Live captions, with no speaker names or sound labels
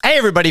Hey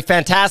everybody,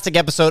 fantastic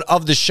episode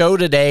of the show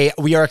today.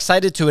 We are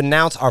excited to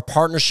announce our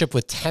partnership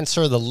with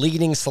Tensor, the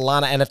leading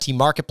Solana NFT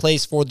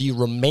marketplace for the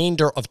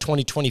remainder of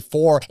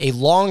 2024, a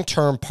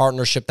long-term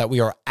partnership that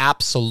we are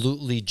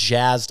absolutely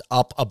jazzed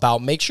up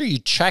about. Make sure you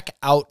check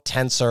out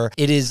Tensor.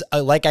 It is,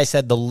 like I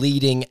said, the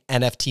leading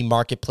NFT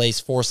marketplace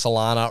for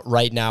Solana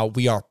right now.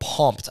 We are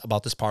pumped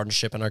about this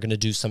partnership and are going to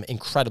do some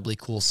incredibly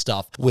cool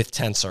stuff with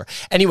Tensor.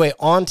 Anyway,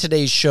 on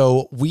today's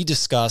show, we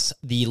discuss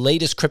the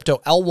latest crypto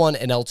L1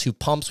 and L2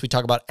 pumps. We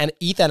talk about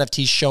ETH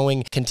NFTs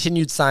showing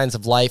continued signs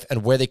of life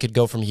and where they could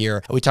go from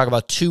here. We talk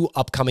about 2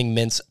 upcoming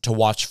mints to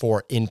watch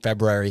for in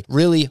February.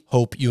 Really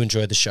hope you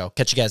enjoy the show.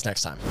 Catch you guys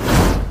next time.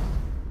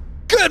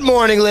 Good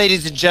morning,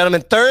 ladies and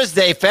gentlemen.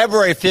 Thursday,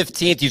 February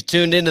 15th. You've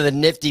tuned into the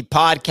Nifty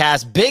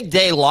Podcast. Big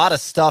day, a lot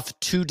of stuff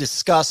to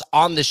discuss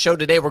on the show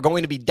today. We're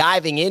going to be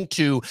diving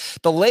into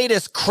the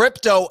latest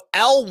crypto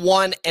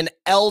L1 and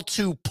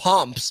L2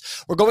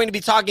 pumps. We're going to be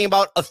talking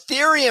about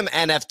Ethereum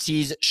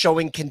NFTs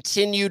showing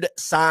continued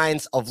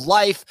signs of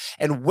life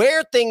and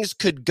where things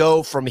could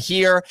go from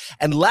here.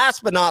 And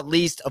last but not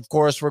least, of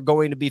course, we're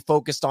going to be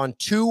focused on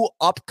 2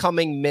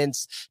 upcoming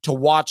mints to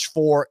watch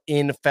for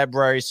in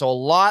February. So a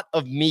lot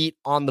of meat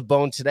on the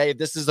bone today.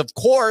 This is, of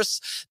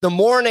course, the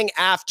morning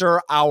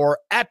after our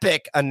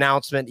epic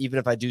announcement, even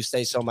if I do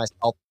say so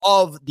myself,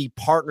 of the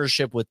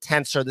partnership with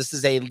Tensor. This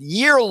is a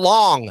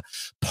year-long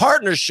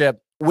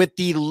partnership with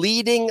the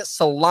leading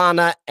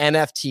Solana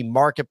NFT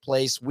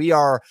marketplace.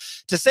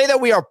 To say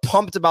that we are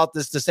pumped about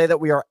this, to say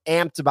that we are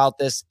amped about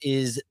this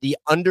is the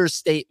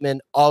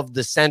understatement of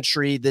the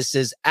century. This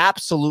is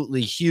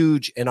absolutely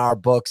huge in our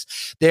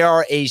books. They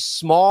are a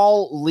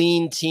small,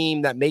 lean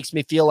team that makes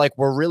me feel like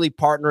we're really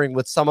partnering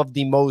with some of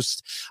the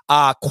most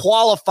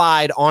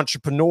qualified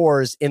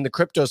entrepreneurs in the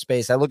crypto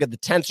space. I look at the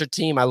Tensor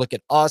team, I look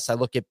at us, I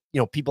look at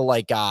people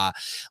like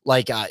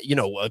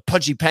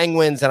Pudgy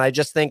Penguins, and I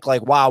just think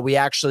like, wow, we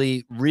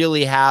actually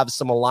really have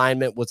some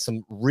alignment with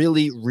some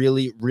really,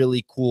 really,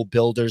 really cool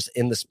builders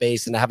in the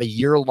space, and to have a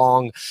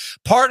year-long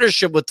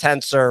partnership with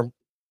Tensor,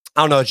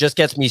 I don't know, it just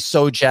gets me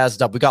so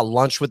jazzed up. We got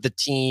lunch with the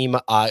team.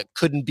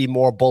 Couldn't be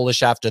more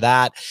bullish after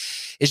that.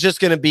 It's just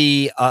going to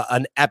be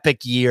an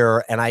epic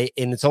year, and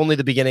it's only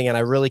the beginning, and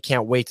I really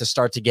can't wait to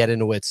start to get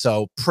into it.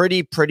 So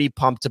pretty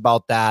pumped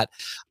about that.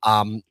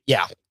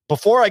 Yeah.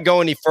 Before I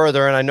go any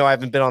further, and I know I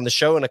haven't been on the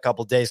show in a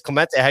couple of days,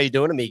 Clemente, how you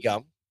doing,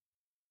 amigo?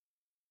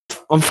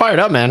 I'm fired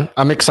up, man.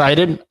 I'm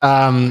excited.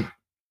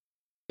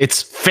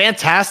 It's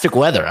fantastic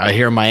weather out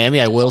here in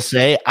Miami, I will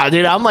say.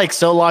 Dude, I'm like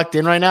so locked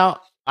in right now.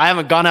 I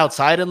haven't gone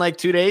outside in like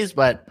 2 days,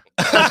 but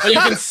you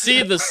can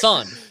see the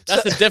sun.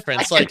 That's the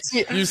difference. Like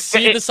you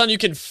see the sun, you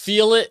can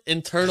feel it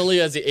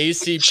internally as the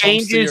AC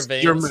pumps through your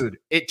veins. Your mood.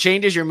 It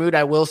changes your mood.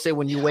 I will say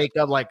when you wake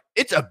up, like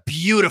it's a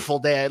beautiful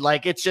day.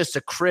 Like it's just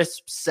a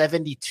crisp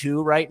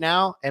 72 right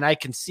now, and I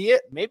can see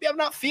it. Maybe I'm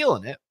not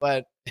feeling it,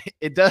 but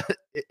it does.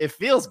 It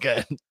feels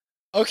good.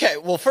 Okay,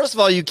 well, first of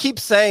all, you keep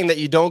saying that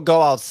you don't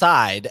go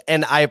outside,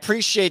 and I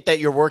appreciate that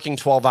you're working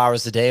 12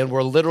 hours a day, and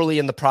we're literally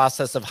in the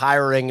process of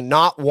hiring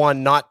not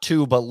 1, not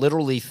 2, but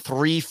literally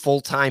 3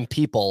 full-time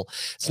people.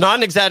 It's not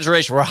an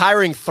exaggeration. We're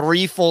hiring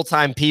 3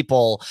 full-time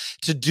people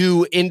to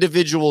do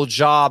individual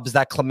jobs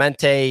that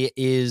Clemente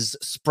is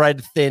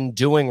spread thin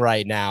doing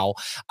right now.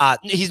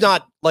 He's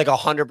not like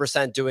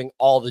 100% doing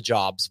all the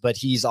jobs, but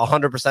he's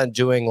 100%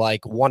 doing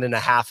like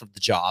 1.5 of the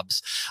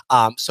jobs.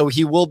 So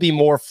he will be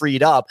more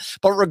freed up.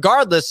 But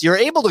regardless, you're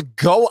able to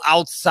go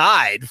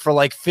outside for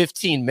like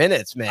 15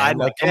 minutes, man. I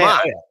know. Like, come on.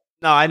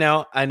 No,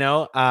 I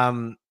know.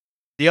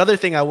 The other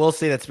thing I will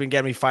say that's been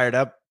getting me fired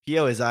up,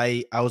 Pio, is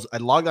I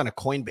logged on to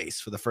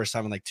Coinbase for the first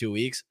time in like 2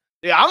 weeks.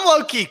 Yeah, I'm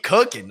low-key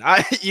cooking.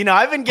 I've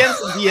been getting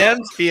some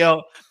DMs,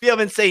 Pio. Pio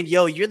been saying,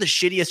 yo, you're the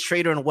shittiest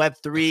trader in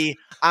Web3.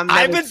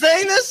 I've been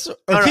saying this?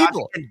 Or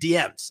people?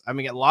 DMs. I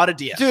mean, a lot of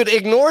DMs. Dude,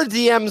 ignore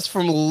DMs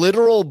from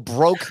literal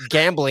broke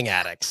gambling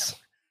addicts.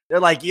 They're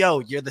like,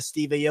 yo, you're the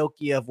Steve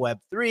Aoki of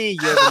Web3.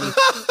 You're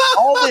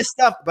all this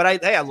stuff. But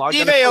I logged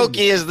Steve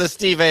Aoki is the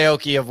Steve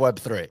Aoki of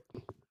Web3.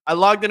 I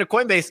logged into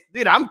Coinbase.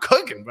 Dude, I'm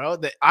cooking, bro.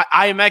 The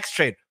IMX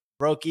trade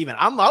broke even.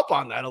 I'm up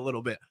on that a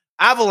little bit.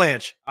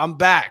 Avalanche, I'm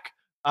back.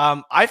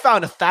 I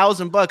found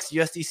 $1,000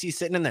 USDC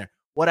sitting in there.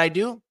 What I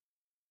do?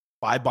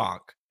 Buy bonk.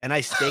 And I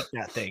stake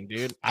that thing,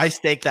 dude. I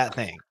stake that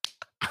thing.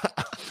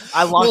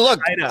 I love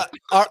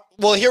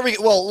here we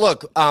go. Well,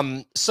 look,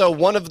 so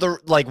one of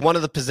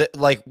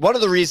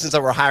the reasons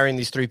that we're hiring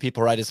these 3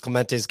 people, right, is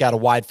Clemente's got a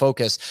wide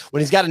focus.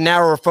 When he's got a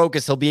narrower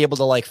focus, he'll be able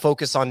to like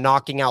focus on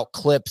knocking out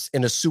clips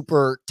in a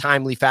super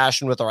timely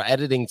fashion with our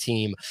editing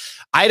team.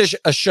 I had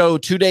a show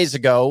 2 days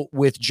ago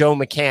with Joe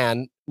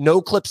McCann.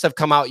 No clips have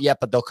come out yet,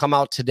 but they'll come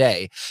out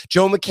today.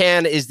 Joe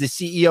McCann is the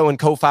CEO and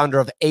co-founder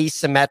of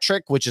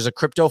Asymmetric, which is a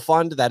crypto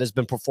fund that has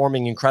been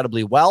performing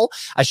incredibly well.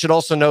 I should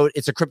also note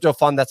it's a crypto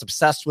fund that's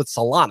obsessed with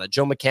Solana.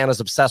 Joe McCann is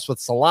obsessed with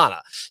Solana.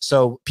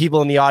 So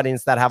people in the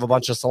audience that have a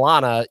bunch of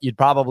Solana, you'd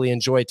probably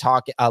enjoy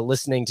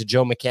listening to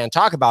Joe McCann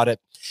talk about it.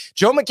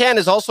 Joe McCann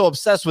is also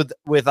obsessed with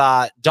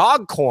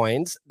dog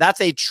coins.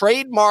 That's a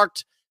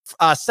trademarked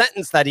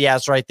sentence that he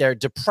has right there: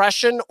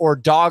 depression or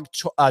dog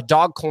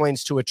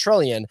coins to a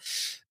trillion.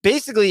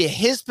 Basically,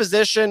 his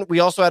position. We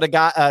also had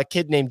a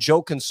kid named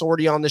Joe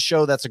Consorti on the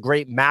show. That's a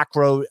great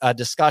macro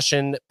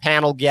discussion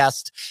panel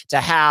guest to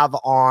have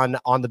on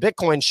the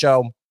Bitcoin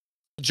show.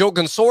 Joe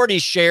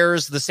Consorti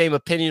shares the same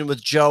opinion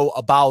with Joe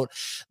about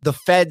the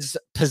Fed's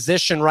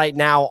position right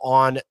now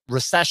on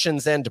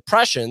recessions and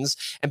depressions.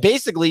 And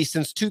basically,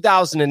 since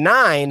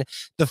 2009,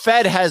 the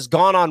Fed has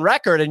gone on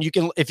record. And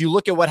if you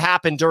look at what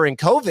happened during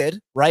COVID,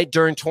 right,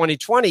 during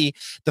 2020,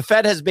 the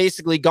Fed has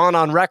basically gone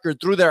on record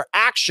through their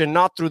action,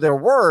 not through their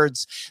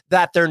words,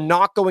 that they're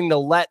not going to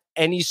let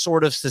any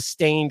sort of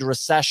sustained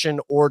recession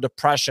or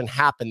depression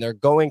happen. They're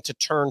going to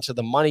turn to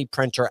the money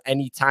printer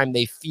anytime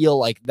they feel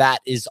like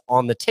that is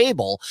on the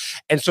table.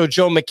 And so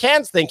Joe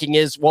McCann's thinking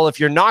is, well, if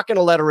you're not going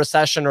to let a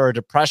recession or a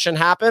depression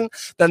happen,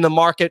 then the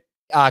market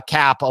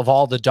cap of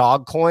all the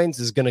dog coins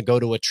is going to go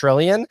to $1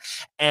 trillion.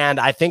 And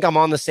I think I'm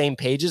on the same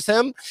page as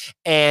him.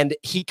 And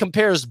he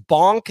compares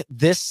Bonk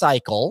this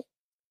cycle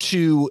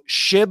to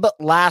SHIB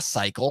last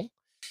cycle.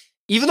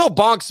 Even though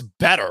Bonk's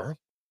better,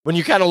 when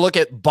you kind of look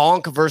at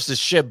Bonk versus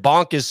SHIB,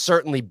 Bonk is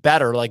certainly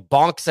better. Like,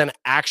 Bonk's an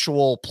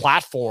actual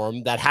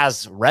platform that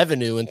has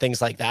revenue and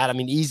things like that. I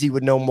mean, Easy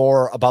would know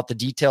more about the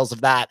details of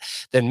that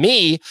than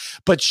me.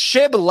 But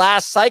SHIB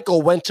last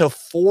cycle went to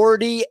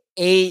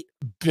 $48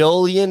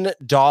 billion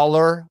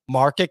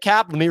market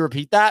cap. Let me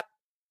repeat that.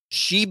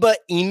 Shiba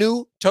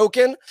Inu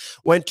token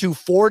went to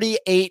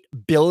 $48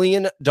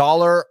 billion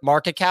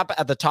market cap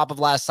at the top of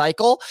last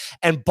cycle.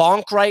 And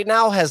Bonk right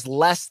now has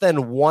less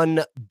than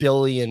 1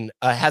 billion,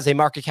 has a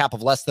market cap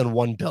of less than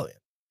 1 billion.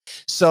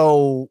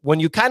 So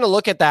when you kind of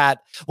look at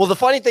that, well, the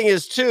funny thing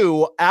is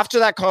too, after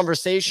that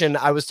conversation,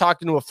 I was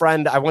talking to a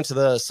friend. I went to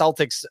the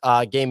Celtics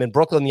game in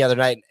Brooklyn the other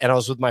night, and I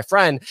was with my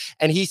friend,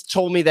 and he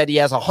told me that he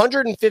has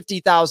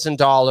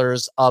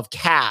 $150,000 of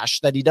cash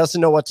that he doesn't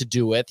know what to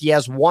do with. He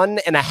has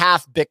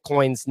 1.5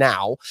 Bitcoins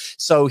now.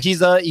 So he's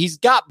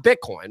got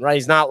Bitcoin, right?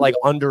 He's not like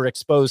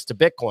underexposed to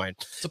Bitcoin.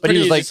 It's a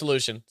pretty easy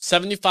solution.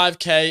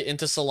 75K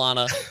into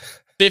Solana,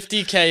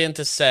 50K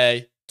into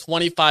Say,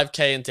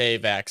 25K into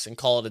AVAX, and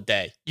call it a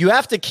day. You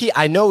have to keep,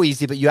 I know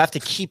Easy, but you have to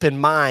keep in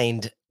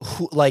mind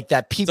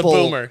that people. It's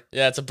a boomer.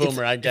 Yeah, it's a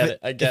boomer. I get it.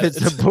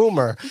 It's a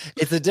boomer.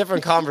 It's a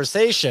different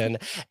conversation.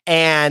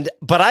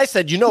 But I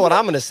said, you know what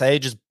I'm going to say?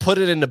 Just put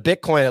it into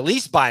Bitcoin, at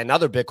least buy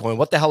another Bitcoin.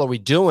 What the hell are we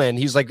doing?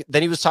 He's like,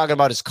 then he was talking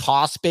about his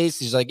cost base.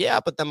 He's like, yeah,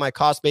 but then my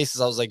cost base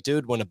is, I was like,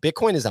 dude, when a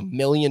Bitcoin is $1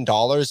 million in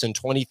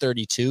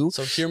 2032.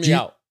 So hear me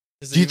out.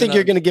 Do you think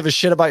you're going to give a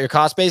shit about your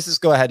cost basis?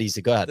 Go ahead,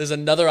 Easy. Go ahead. There's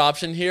another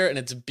option here, and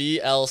it's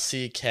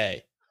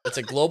BLCK. It's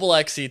a global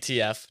X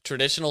ETF,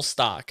 traditional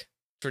stock.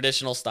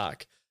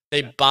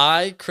 They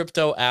buy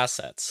crypto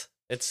assets.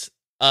 It's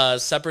a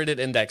separated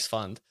index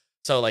fund.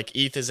 So like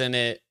ETH is in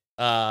it,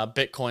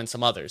 Bitcoin,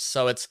 some others.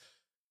 So it's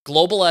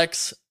Global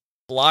X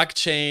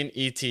blockchain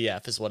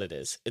ETF is what it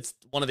is. It's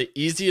one of the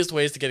easiest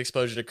ways to get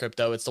exposure to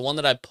crypto. It's the one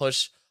that I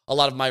push a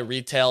lot of my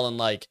retail and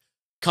like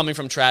coming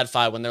from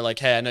TradFi when they're like,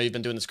 hey, I know you've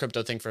been doing this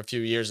crypto thing for a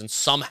few years and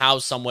somehow,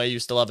 some way you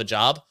still have a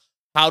job.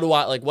 How do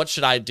I, like, what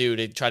should I do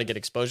to try to get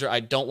exposure?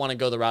 I don't want to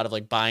go the route of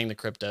like buying the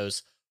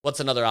cryptos.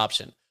 What's another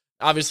option?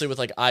 Obviously with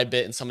like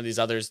iBit and some of these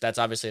others, that's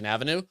obviously an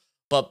avenue,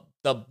 but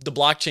the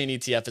blockchain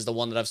ETF is the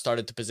one that I've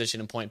started to position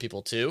and point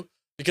people to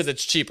because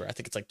it's cheaper. I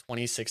think it's like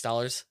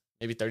 $26,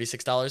 maybe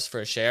 $36 for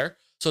a share.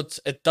 So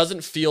it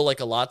doesn't feel like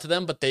a lot to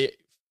them, but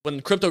when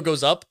crypto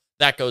goes up,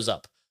 that goes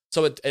up.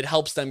 So it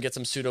helps them get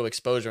some pseudo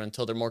exposure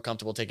until they're more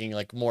comfortable taking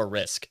like more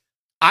risk.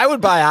 I would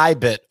buy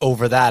iBit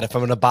over that if I'm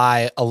going to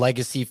buy a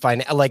legacy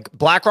like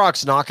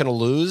BlackRock's not going to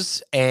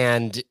lose.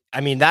 And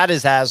I mean, that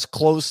is as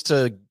close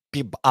to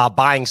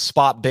buying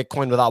spot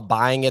Bitcoin without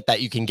buying it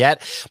that you can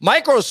get.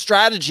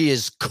 MicroStrategy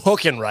is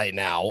cooking right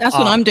now. That's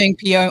what I'm doing,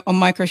 PO, on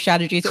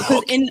MicroStrategy.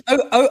 Because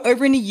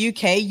over in the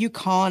UK, you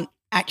can't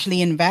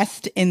actually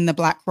invest in the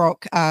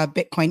BlackRock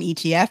Bitcoin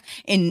ETF.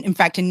 In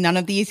fact, in none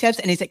of the ETFs,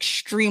 and it's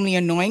extremely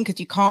annoying because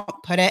you can't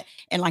put it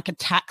in like a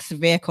tax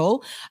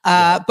vehicle.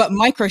 But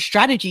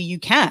MicroStrategy, you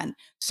can.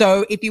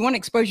 So if you want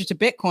exposure to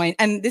Bitcoin,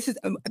 and this is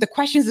the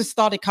questions have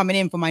started coming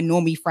in for my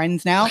normie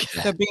friends now.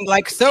 They're being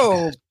like,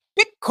 so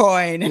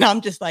Bitcoin, and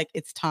I'm just like,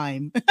 it's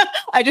time.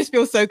 I just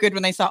feel so good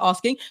when they start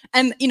asking.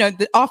 And you know,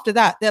 after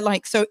that, they're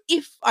like, so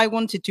if I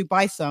wanted to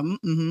buy some,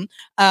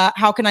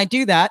 how can I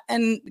do that?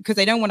 And because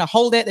they don't want to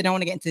hold it, they don't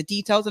want to get into the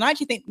details. And I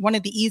actually think one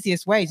of the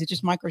easiest ways is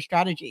just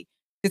MicroStrategy,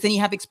 because then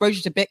you have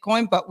exposure to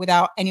Bitcoin, but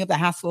without any of the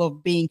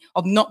hassle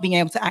of not being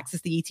able to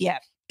access the ETF.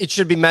 It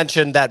should be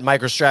mentioned that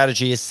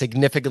MicroStrategy is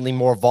significantly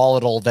more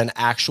volatile than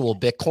actual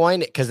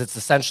Bitcoin because it's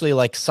essentially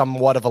like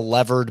somewhat of a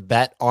levered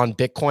bet on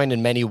Bitcoin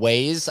in many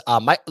ways.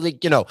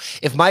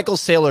 If Michael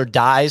Saylor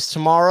dies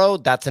tomorrow,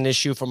 that's an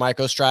issue for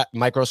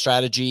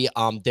MicroStrategy.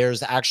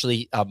 There's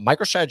actually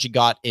MicroStrategy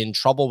got in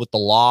trouble with the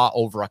law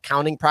over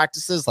accounting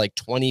practices like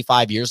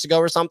 25 years ago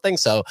or something.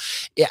 So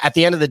at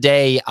the end of the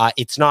day,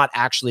 it's not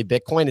actually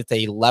Bitcoin. It's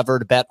a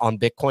levered bet on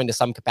Bitcoin to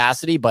some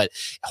capacity, but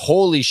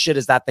holy shit,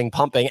 is that thing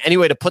pumping.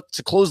 Anyway, to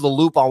close close the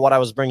loop on what I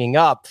was bringing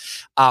up,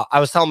 I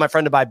was telling my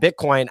friend to buy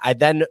Bitcoin. I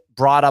then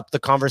brought up the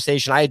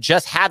conversation. I had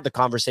just had the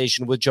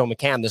conversation with Joe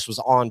McCann. This was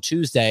on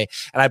Tuesday.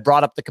 And I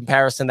brought up the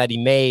comparison that he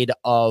made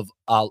of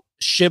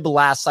SHIB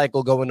last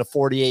cycle going to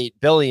 48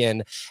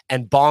 billion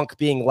and Bonk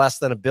being less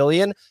than $1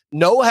 billion.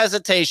 No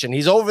hesitation.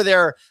 He's over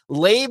there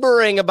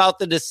laboring about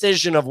the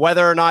decision of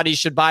whether or not he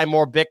should buy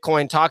more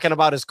Bitcoin, talking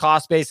about his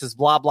cost basis,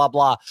 blah, blah,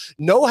 blah.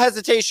 No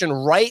hesitation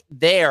right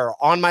there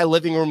on my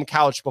living room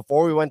couch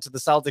before we went to the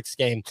Celtics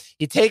game.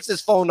 He takes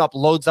his phone up,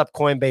 loads up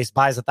Coinbase,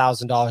 buys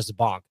 $1,000 of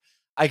Bonk.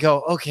 I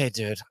go, okay,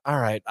 dude. All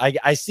right.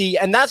 I see.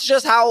 And that's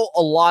just how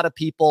a lot of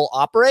people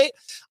operate.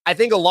 I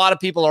think a lot of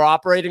people are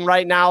operating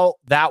right now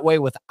that way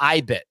with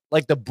IBIT.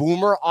 Like the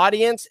boomer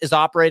audience is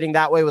operating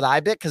that way with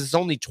IBIT because it's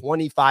only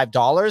 $25.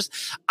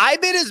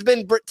 IBIT has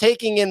been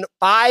taking in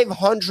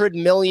 $500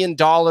 million of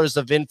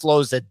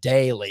inflows a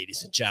day,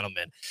 ladies and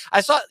gentlemen.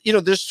 I saw,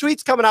 there's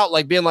tweets coming out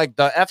like being like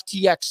the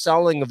FTX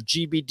selling of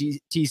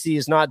GBTC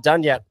is not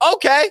done yet.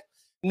 Okay,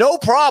 no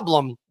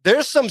problem.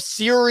 There's some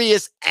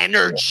serious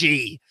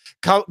energy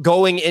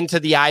going into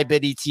the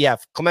IBIT ETF.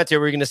 Clemente,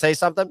 were you going to say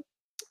something?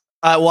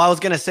 Well, I was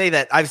going to say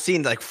that I've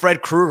seen like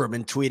Fred Krueger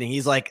been tweeting.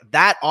 He's like,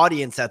 that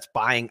audience that's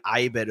buying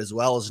IBIT as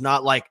well is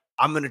not like,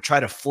 I'm going to try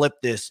to flip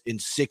this in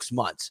 6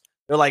 months.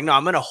 They're like, no,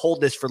 I'm going to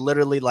hold this for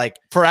literally like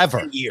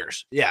forever.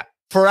 Years. Yeah.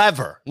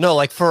 Forever. No,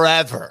 like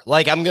forever.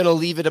 Like I'm going to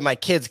leave it to my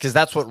kids because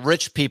that's what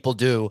rich people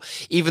do,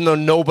 even though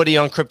nobody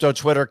on crypto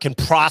Twitter can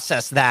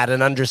process that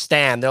and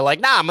understand. They're like,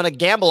 nah, I'm going to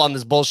gamble on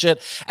this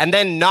bullshit and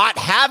then not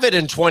have it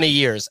in 20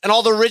 years. And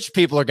all the rich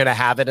people are going to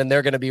have it and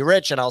they're going to be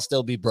rich and I'll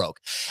still be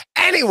broke.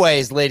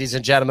 Anyways, ladies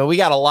and gentlemen, we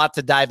got a lot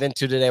to dive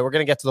into today. We're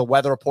going to get to the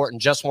weather report in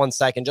just 1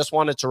 second. Just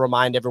wanted to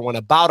remind everyone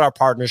about our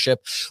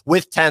partnership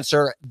with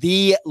Tensor,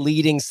 the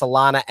leading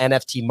Solana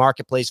NFT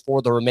marketplace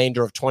for the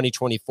remainder of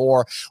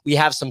 2024. We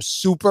have some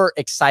super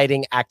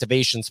exciting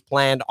activations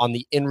planned on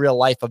the in real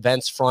life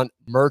events front,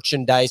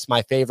 merchandise,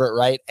 my favorite,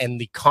 right?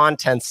 And the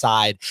content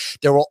side.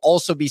 There will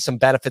also be some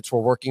benefits we're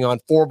working on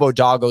for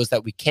Bodoggos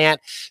that we can't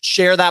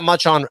share that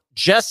much on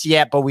just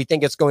yet, but we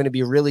think it's going to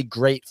be really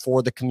great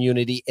for the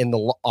community in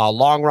the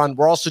long run.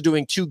 We're also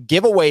doing 2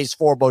 giveaways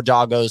for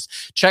Bodoggos.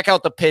 Check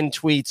out the pinned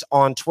tweets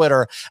on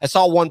Twitter. I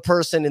saw one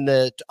person in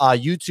the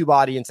YouTube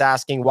audience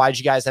asking, why'd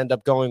you guys end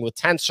up going with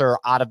Tensor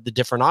out of the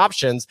different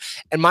options?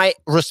 And my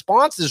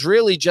response is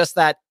really just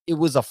that it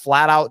was a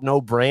flat out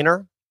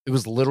no-brainer. It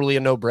was literally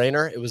a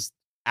no-brainer. It was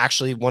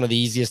actually one of the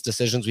easiest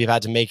decisions we've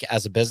had to make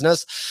as a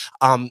business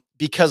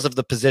because of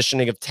the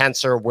positioning of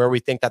Tensor, where we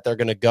think that they're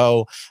going to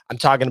go. I'm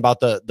talking about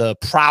the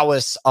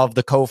prowess of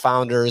the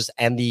co-founders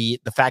and the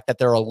fact that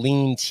they're a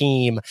lean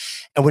team.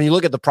 And when you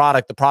look at the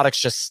product's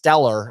just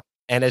stellar.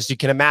 And as you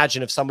can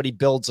imagine, if somebody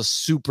builds a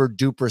super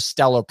duper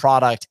stellar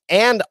product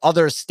and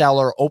other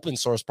stellar open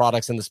source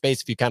products in the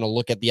space, if you kind of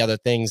look at the other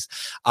things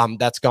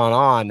that's gone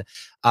on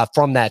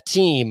from that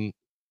team,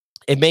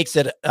 it makes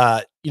it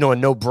a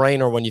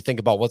no-brainer when you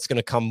think about what's going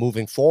to come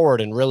moving forward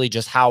and really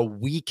just how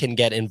we can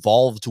get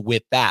involved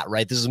with that,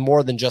 right? This is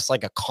more than just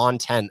like a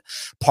content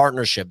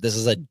partnership. This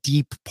is a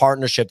deep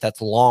partnership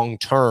that's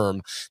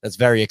long-term. That's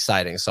very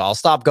exciting. So I'll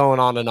stop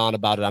going on and on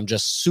about it. I'm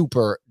just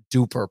super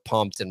duper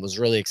pumped and was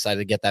really excited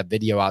to get that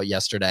video out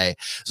yesterday. It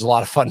was a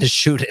lot of fun to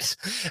shoot it.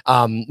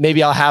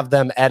 Maybe I'll have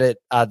them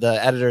the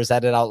editors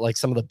edit out like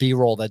some of the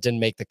B-roll that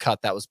didn't make the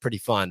cut. That was pretty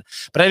fun.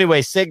 But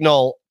anyway,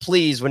 Signal,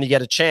 please, when you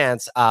get a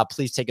chance,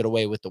 please take it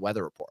away with the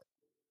weather report.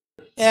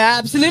 Yeah,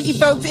 absolutely,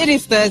 folks. It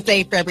is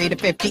Thursday, February the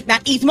 15th.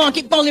 That ETH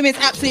market volume is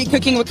absolutely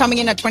cooking. We're coming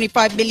in at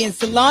 25 million.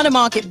 Solana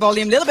market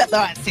volume, a little bit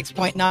lower at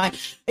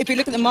 6.9. If you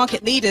look at the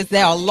market leaders,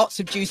 there are lots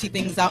of juicy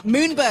things up.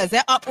 Moonbirds,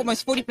 they're up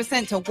almost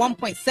 40% to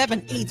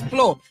 1.7 ETH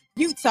floor.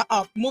 Utes are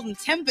up more than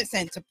 10%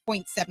 to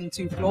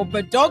 0.72 floor.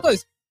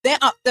 Bodoggos, they're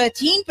up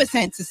 13%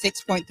 to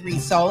 6.3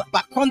 Sol.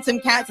 But Quantum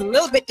Cats, a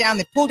little bit down.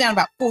 They pulled down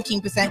about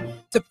 14%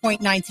 to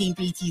 0.19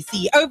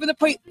 BTC. Over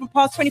the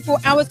past 24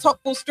 hours, top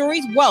 4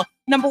 stories. Well,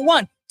 number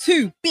 1,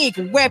 2 big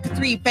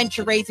Web3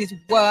 venture raises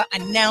were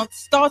announced,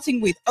 starting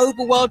with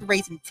Overworld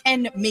raising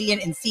 $10 million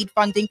in seed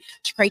funding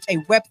to create a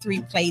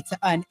Web3 play to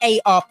earn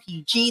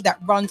ARPG that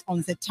runs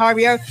on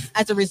Zetario.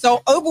 As a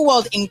result,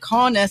 Overworld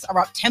Incarnus are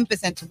up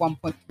 10% to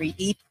 1.3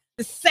 ETH.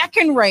 The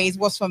second raise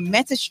was from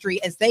MetaStreet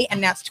as they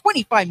announced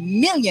 $25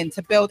 million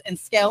to build and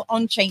scale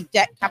on-chain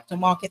debt capital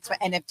markets for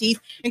NFTs,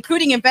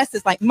 including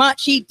investors like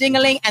Marchi,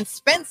 Dingaling, and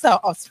Spencer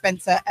of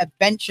Spencer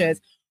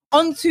Adventures.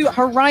 Onto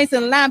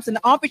Horizon Labs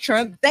and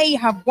Arbitrum, they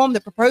have won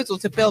the proposal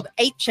to build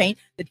ApeChain,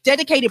 the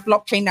dedicated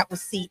blockchain that will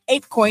see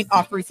ApeCoin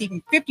after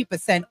receiving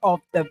 50%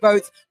 of the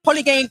votes.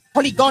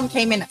 Polygon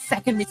came in at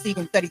second,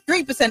 receiving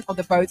 33% of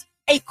the votes.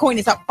 ApeCoin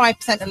is up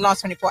 5% in the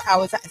last 24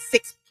 hours at a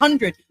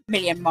 600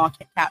 million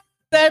market cap.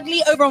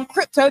 Thirdly, over on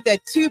crypto, there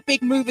are 2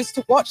 big movers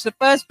to watch. The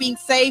first being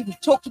Save. We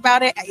talked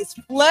about it. It's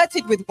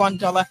flirted with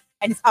 $1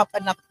 and it's up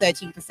another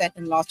 13%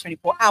 in the last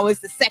 24 hours.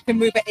 The second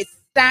mover is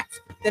Stacks,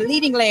 the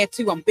leading layer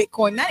 2 on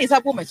Bitcoin. That is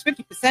up almost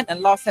 50% in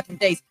the last 7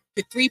 days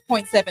to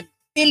 $3.7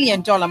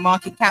 billion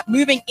market cap,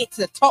 moving it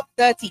to the top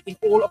 30 in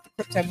all of the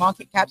crypto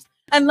market caps.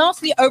 And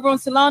lastly, over on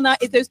Solana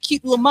is those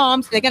cute little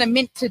moms. They're going to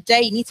mint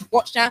today. You need to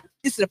watch that.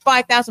 This is a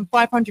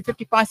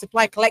 5,555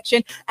 supply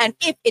collection. And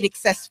if it is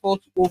successful,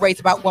 will raise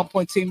about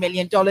 $1.2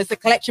 million. The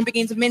collection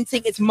begins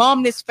minting its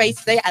mom-less face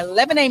today at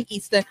 11 a.m.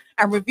 Eastern,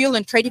 and reveal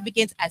and trading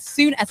begins as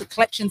soon as the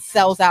collection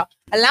sells out.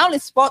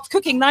 Allowless spots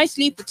cooking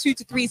nicely for 2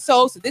 to 3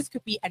 souls. So this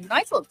could be a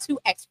nice little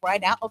 2x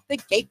right out of the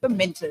gate for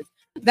minters.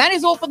 That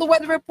is all for the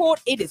weather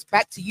report. It is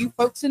back to you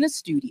folks in the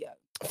studio.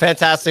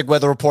 Fantastic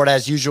weather report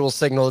as usual,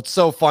 Signal. It's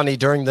so funny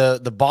during the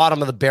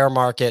bottom of the bear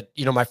market.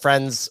 You know, my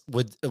friends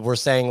were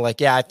saying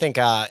like, yeah, I think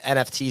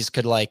NFTs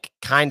could like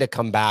kind of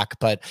come back,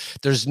 but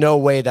there's no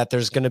way that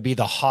there's going to be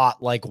the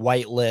hot like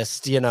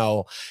whitelist. You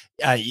know,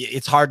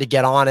 it's hard to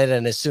get on it,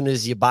 and as soon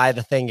as you buy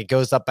the thing, it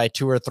goes up by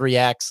 2 or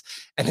 3x.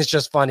 And it's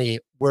just funny.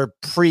 We're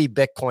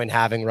pre-Bitcoin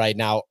halving right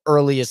now,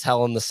 early as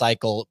hell in the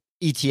cycle.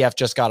 ETF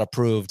just got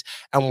approved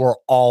and we're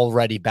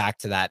already back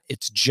to that.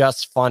 It's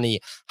just funny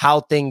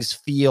how things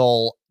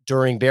feel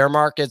during bear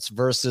markets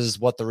versus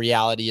what the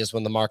reality is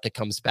when the market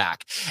comes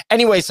back.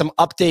 Anyway, some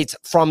updates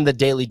from the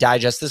Daily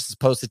Digest. This is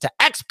posted to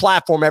X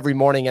platform every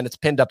morning and it's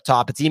pinned up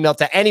top. It's emailed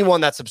to anyone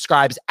that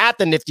subscribes at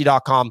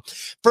thenifty.com.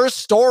 First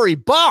story,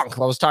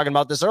 Bonk, I was talking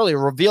about this earlier,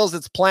 reveals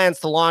its plans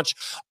to launch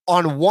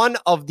on one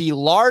of the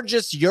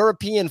largest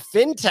European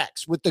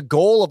fintechs with the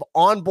goal of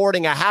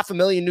onboarding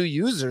 500,000 new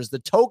users. The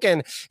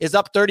token is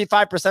up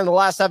 35% in the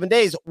last 7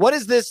 days. What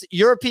is this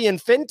European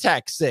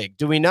fintech, Sig?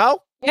 Do we know?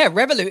 Yeah,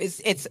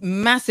 Revolut it's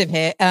massive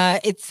here.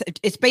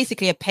 It's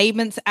basically a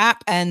payments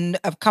app, and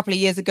a couple of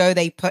years ago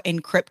they put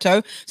in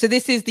crypto. So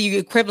this is the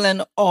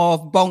equivalent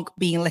of Bonk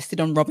being listed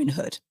on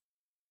Robinhood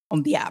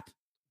on the app.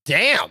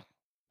 Damn.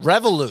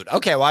 Revolut.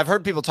 Okay, well, I've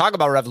heard people talk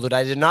about Revolut.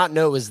 I did not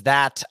know it was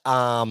that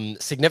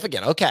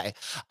significant. Okay.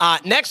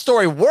 Next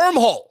story,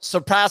 Wormhole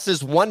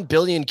surpasses 1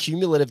 billion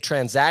cumulative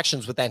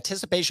transactions with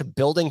anticipation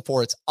building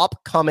for its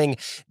upcoming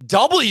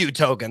W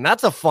token.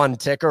 That's a fun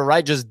ticker,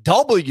 right? Just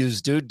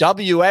W's, dude.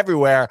 W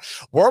everywhere.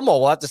 Wormhole,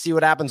 we'll have to see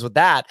what happens with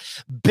that.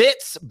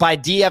 Bits by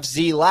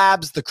DFZ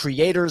Labs, the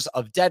creators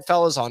of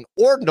Deadfellas on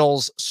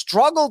Ordinals,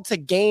 struggled to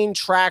gain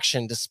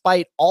traction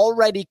despite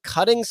already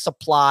cutting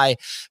supply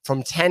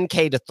from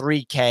 10K to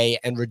 3K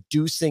and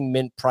reducing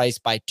mint price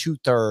by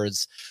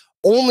 2/3.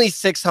 Only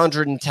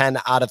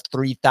 610 out of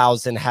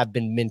 3,000 have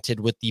been minted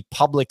with the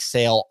public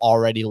sale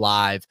already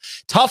live.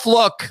 Tough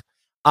look.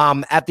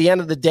 At the end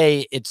of the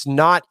day, it's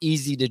not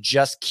easy to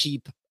just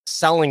keep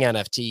selling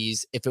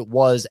NFTs. If it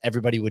was,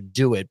 everybody would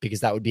do it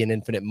because that would be an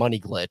infinite money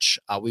glitch.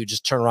 We would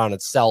just turn around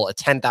and sell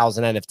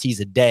 10,000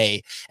 NFTs a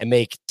day and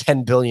make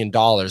 $10 billion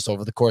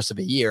over the course of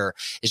a year.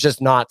 It's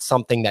just not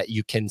something that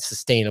you can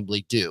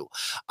sustainably do.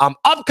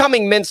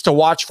 Upcoming mints to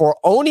watch for: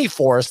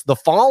 Oniforce, the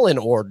Fallen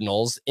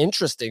Ordinals.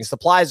 Interesting.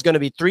 Supply is going to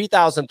be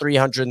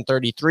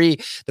 3,333.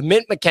 The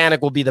mint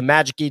mechanic will be the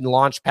Magic Eden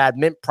Launchpad.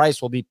 Mint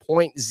price will be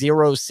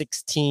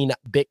 0.016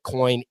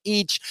 Bitcoin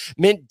each.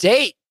 Mint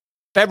date,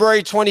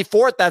 February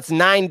 24th, that's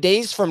 9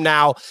 days from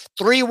now.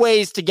 3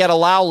 ways to get a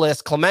allow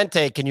list.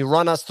 Clemente, can you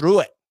run us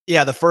through it?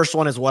 Yeah, the first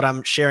one is what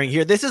I'm sharing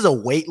here. This is a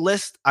wait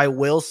list, I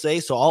will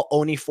say. So all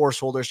Oniforce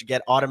holders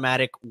get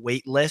automatic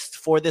wait list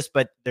for this,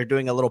 but they're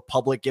doing a little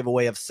public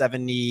giveaway of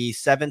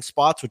 77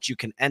 spots, which you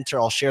can enter.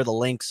 I'll share the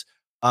links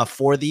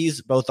for these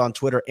both on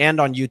Twitter and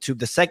on YouTube.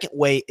 The second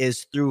way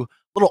is through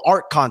little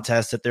art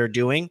contests that they're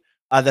doing.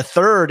 The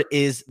third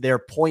is their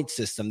point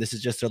system. This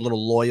is just a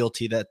little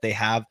loyalty that they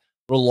have.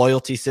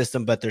 Loyalty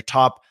system, but their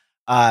top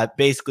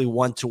basically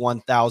 1 to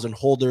 1,000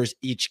 holders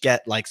each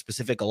get like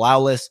specific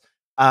allow lists.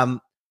 I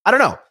don't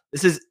know.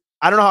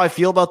 I don't know how I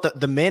feel about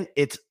the mint.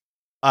 It's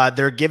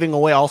they're giving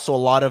away also a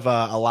lot of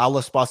allow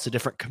list spots to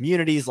different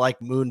communities like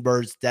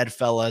Moonbirds,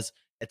 Deadfellas,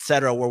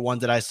 etc. were ones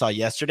that I saw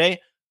yesterday.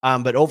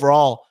 But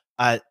overall,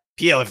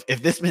 Pio,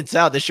 if this mints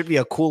out, this should be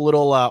a cool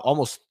little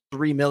almost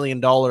 $3 million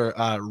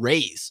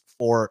raise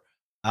for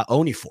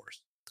Oniforce.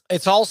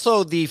 It's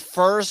also the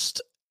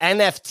first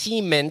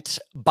NFT mint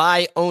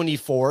by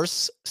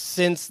Oniforce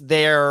since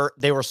they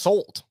were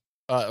sold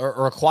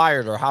or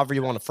acquired, or however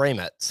you want to frame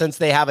it, since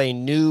they have a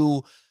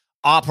new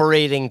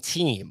operating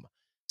team.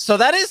 So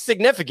that is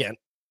significant.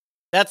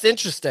 That's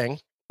interesting.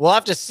 We'll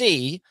have to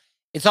see.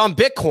 It's on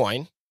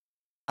Bitcoin.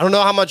 I don't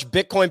know how much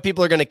Bitcoin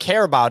people are going to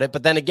care about it,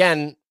 but then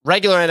again,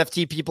 regular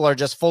NFT people are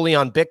just fully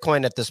on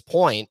Bitcoin at this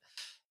point.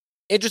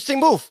 Interesting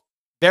move.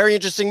 Very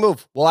interesting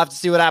move. We'll have to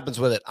see what happens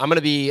with it. I'm going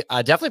to be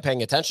definitely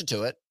paying attention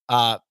to it.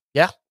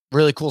 Yeah,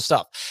 really cool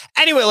stuff.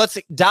 Anyway, let's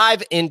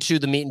dive into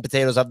the meat and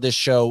potatoes of this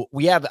show.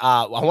 We have,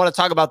 I want to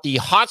talk about the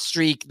hot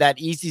streak that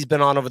Easy's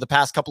been on over the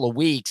past couple of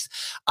weeks.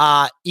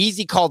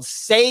 Easy called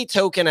Say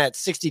token at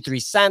 63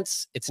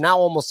 cents. It's now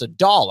almost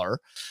 $1.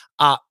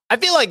 I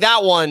feel like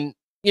that one,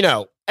 you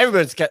know,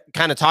 everyone's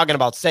kind of talking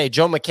about Say.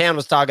 Joe McCann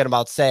was talking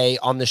about Say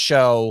on the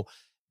show.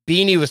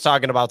 Beanie was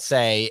talking about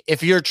Say.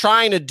 If you're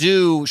trying to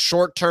do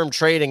short-term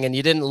trading and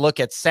you didn't look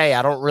at Say,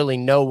 I don't really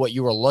know what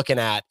you were looking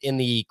at in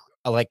the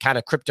like kind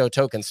of crypto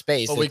token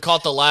space. But we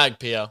caught the lag,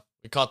 Pio.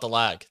 We caught the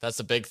lag. That's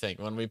the big thing.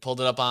 When we pulled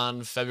it up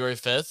on February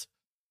 5th,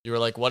 you were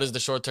like, what is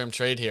the short-term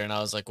trade here? And I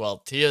was like, well,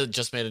 Tia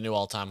just made a new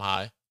all-time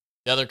high.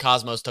 The other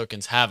Cosmos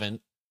tokens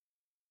haven't,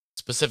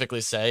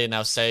 specifically Say, and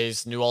now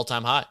Say's new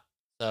all-time high.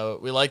 So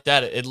we like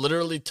that. It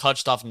literally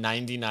touched off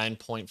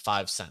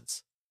 99.5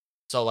 cents.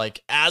 So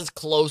like as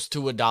close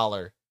to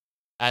 $1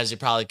 as you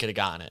probably could have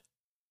gotten it.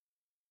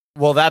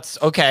 Well, that's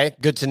okay.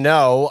 Good to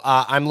know.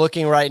 I'm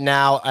looking right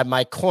now at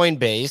my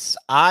Coinbase.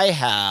 I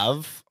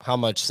have how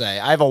much Say?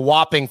 I have a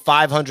whopping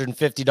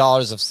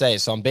 $550 of Say,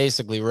 so I'm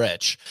basically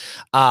rich.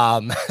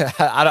 I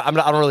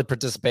don't really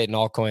participate in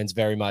altcoins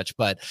very much,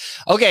 but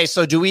okay.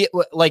 So do we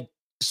like?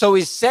 So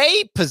is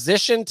Say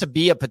positioned to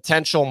be a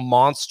potential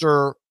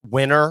monster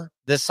winner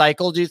this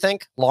cycle? Do you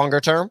think longer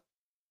term?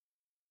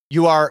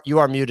 You are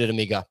muted,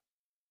 amigo.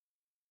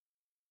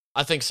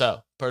 I think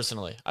so,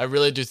 personally. I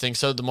really do think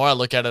so. The more I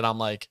look at it, I'm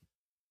like,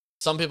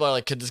 some people are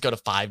like, could this go to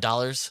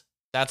 $5?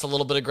 That's a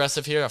little bit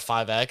aggressive here, a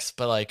 5x,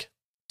 but like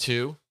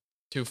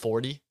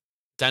 $2.40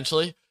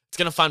 potentially. It's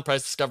gonna find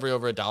price discovery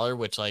over $1,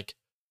 which like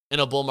in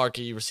a bull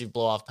market you receive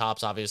blow off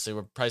tops, obviously,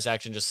 where price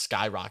action just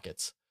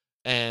skyrockets.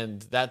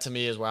 And that to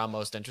me is where I'm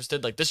most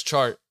interested. Like this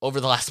chart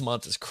over the last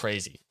month is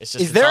crazy. It's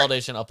just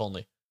consolidation up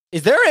only.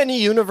 Is there any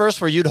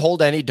universe where you'd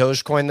hold any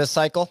Dogecoin this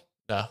cycle?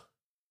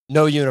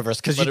 No universe,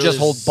 because you just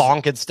hold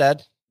Bonk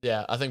instead?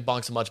 Yeah, I think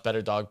Bonk's a much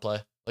better dog play.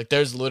 Like,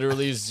 there's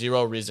literally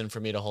zero reason for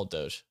me to hold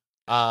Doge.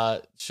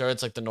 Sure,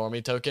 it's like the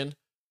normie token,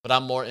 but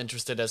I'm more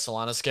interested as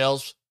Solana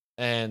scales,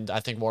 and I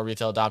think more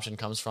retail adoption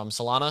comes from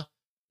Solana.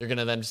 You're going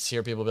to then just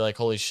hear people be like,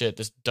 holy shit,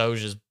 this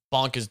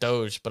Bonk is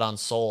Doge, but on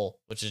Sol,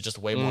 which is just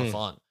way more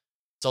fun.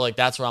 So, like,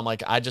 that's where I'm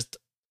like,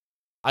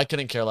 I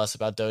couldn't care less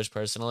about Doge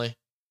personally,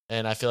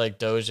 and I feel like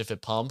Doge, if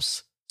it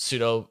pumps,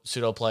 pseudo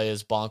play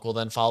is Bonk will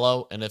then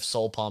follow, and if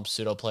Sol pumps,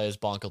 pseudo play is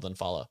Bonk will then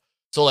follow.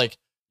 So like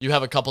you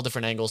have a couple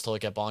different angles to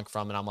look at Bonk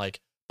from, and I'm like,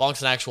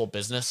 Bonk's an actual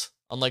business,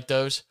 unlike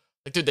Doge.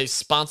 Like, dude, they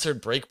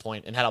sponsored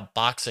Breakpoint and had a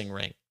boxing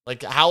ring.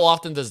 Like, how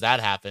often does that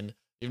happen?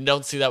 You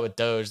don't see that with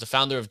Doge. The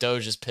founder of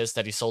Doge is pissed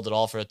that he sold it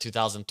all for a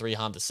 2003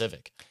 Honda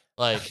Civic.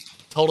 Like,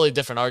 totally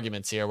different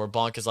arguments here, where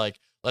Bonk is like,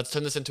 let's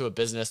turn this into a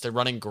business. They're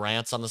running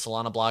grants on the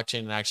Solana blockchain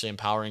and actually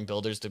empowering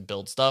builders to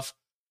build stuff.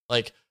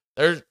 Like,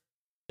 they're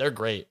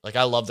great. Like,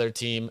 I love their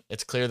team.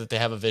 It's clear that they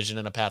have a vision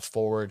and a path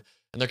forward,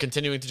 and they're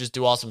continuing to just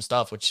do awesome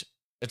stuff, which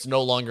it's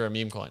no longer a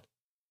meme coin.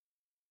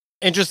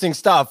 Interesting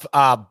stuff.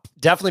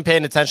 Definitely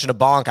paying attention to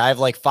Bonk. I have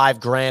like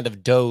 $5,000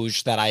 of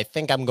Doge that I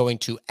think I'm going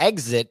to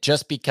exit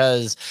just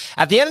because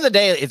at the end of the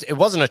day, it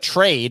wasn't a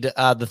trade.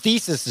 The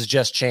thesis has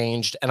just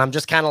changed. And I'm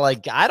just kind of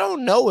like, I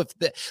don't know if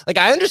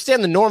I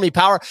understand the normie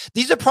power.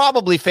 These are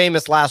probably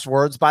famous last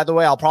words, by the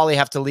way. I'll probably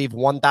have to leave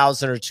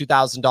 $1,000 or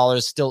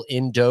 $2,000 still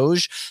in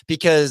Doge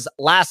because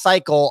last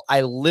cycle,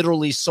 I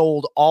literally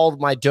sold all of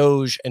my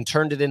Doge and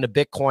turned it into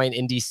Bitcoin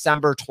in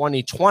December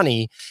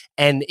 2020.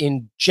 And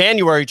in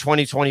January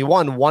 2021,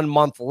 1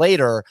 month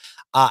later,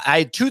 I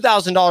had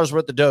 $2,000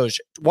 worth of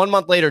Doge. 1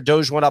 month later,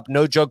 Doge went up,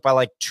 no joke, by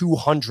like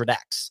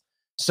 200x.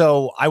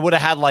 So I would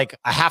have had like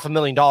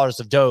 $500,000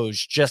 of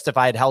Doge just if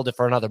I had held it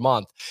for another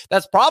month.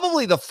 That's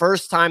probably the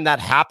first time that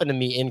happened to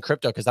me in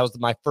crypto because that was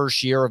my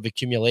first year of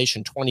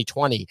accumulation,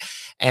 2020.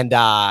 And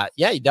yeah,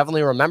 you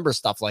definitely remember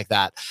stuff like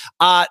that.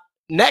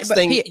 Next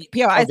thing,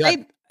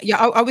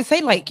 I would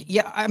say like,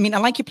 yeah, I mean, I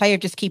like your play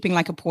of just keeping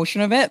like a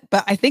portion of it,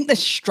 but I think there's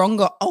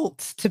stronger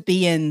alts to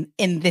be in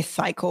this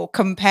cycle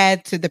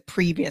compared to the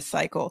previous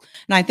cycle.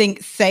 And I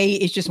think Say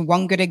is just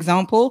one good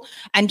example.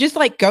 And just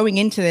like going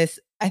into this,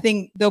 I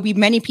think there'll be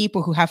many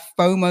people who have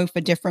FOMO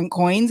for different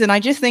coins. And I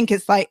just think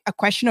it's like a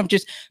question of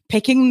just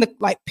picking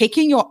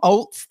your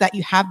alts that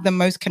you have the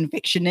most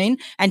conviction in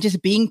and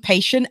just being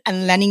patient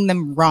and letting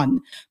them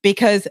run.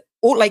 Because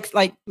all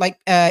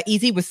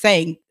Easy was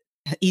saying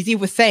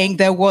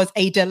there was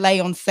a delay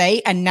on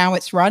Say and now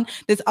it's run.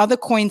 There's other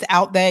coins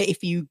out there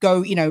if you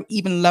go,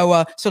 even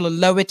lower, sort of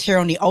lower tier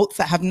on the alts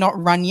that have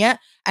not run yet.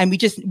 And we're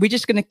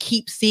just going to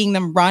keep seeing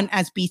them run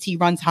as BT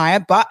runs higher.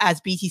 But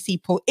if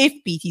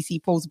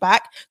BTC pulls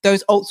back,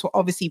 those alts will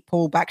obviously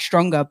pull back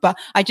stronger. But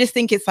I just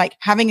think it's like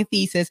having a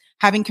thesis,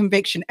 having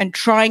conviction, and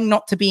trying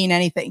not to be in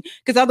anything.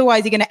 Because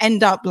otherwise you're going to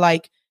end up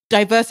like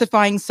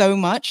diversifying so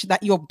much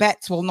that your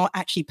bets will not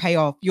actually pay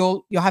off.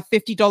 You'll have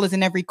 $50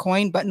 in every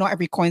coin, but not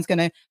every coin's going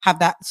to have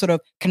that sort of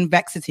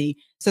convexity.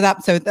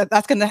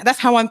 That's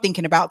how I'm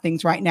thinking about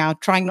things right now,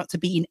 trying not to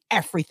be in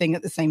everything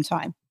at the same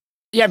time.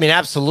 Yeah, I mean,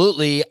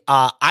 absolutely.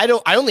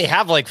 I only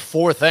have like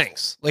 4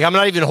 things. Like I'm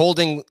not even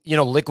holding,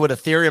 liquid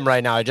Ethereum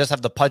right now. I just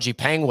have the pudgy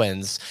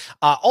penguins.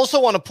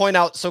 Also want to point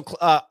out, so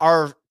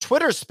our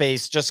Twitter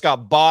space just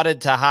got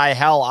botted to high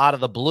hell out of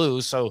the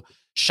blue. So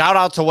shout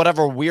out to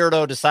whatever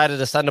weirdo decided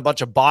to send a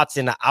bunch of bots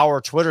into our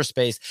Twitter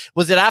space.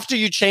 Was it after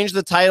you changed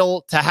the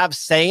title to have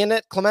Say in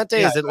it, Clemente?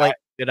 Yeah, is it like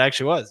it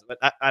actually was, but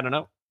I don't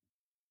know.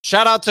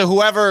 Shout out to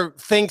whoever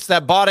thinks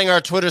that botting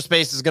our Twitter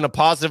space is going to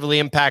positively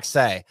impact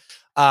Say.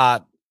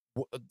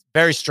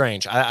 Very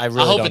strange. I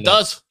really hope don't it know.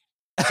 does.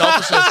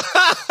 Selfishly,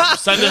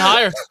 send it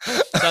higher.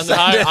 Send it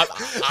higher.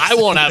 I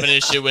won't have an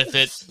issue with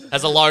it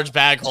as a large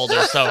bag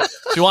holder. So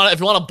if you want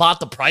to bot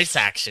the price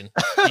action,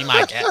 be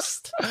my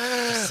guest.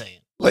 Just saying.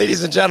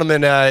 Ladies and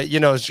gentlemen,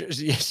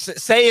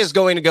 Say is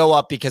going to go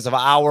up because of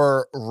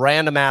our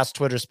random ass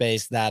Twitter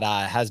space that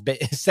has been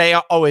Say.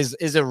 Oh, is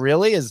it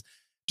really?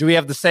 Do we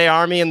have the Say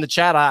Army in the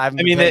chat? I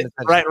mean,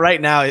 right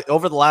now,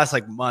 over the last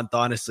like month,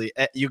 honestly,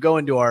 you go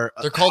into our.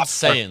 They're called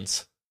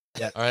Saiyans.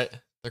 Yeah. All right.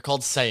 They're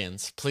called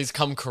Saiyans. Please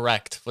come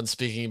correct when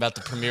speaking about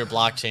the premier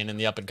blockchain in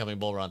the up and coming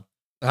bull run.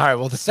 All right.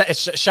 Well,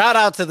 shout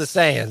out to the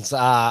Saiyans.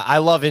 I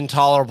love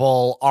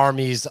intolerable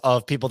armies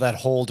of people that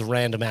hold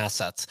random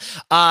assets.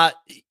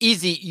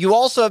 Easy. You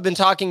also have been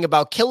talking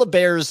about Killer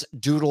Bears,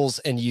 Doodles,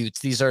 and Utes.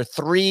 These are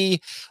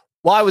three,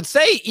 well, I would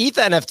say ETH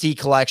NFT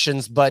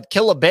collections, but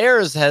Killer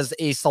Bears has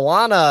a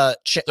Solana.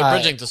 They're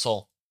bridging to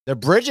Sol. They're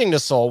bridging to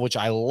Sol, which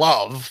I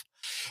love.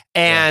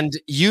 And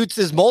Utes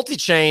is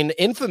multi-chain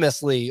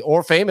infamously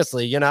or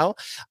famously,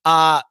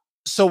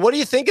 So what do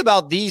you think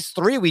about these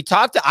three? We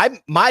talked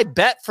my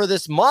bet for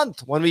this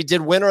month when we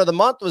did winner of the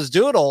month was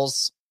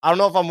Doodles. I don't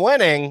know if I'm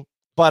winning,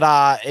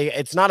 but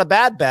it's not a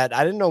bad bet.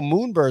 I didn't know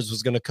Moonbirds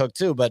was going to cook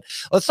too, but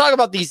let's talk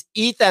about these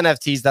ETH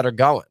NFTs that are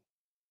going.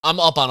 I'm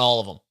up on all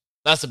of them.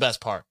 That's the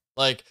best part.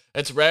 Like,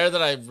 it's rare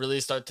that I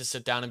really start to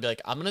sit down and be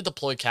like, I'm going to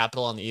deploy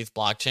capital on the ETH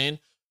blockchain.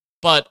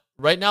 But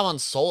right now on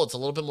Sol, it's a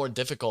little bit more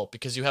difficult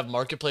because you have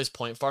marketplace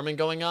point farming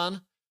going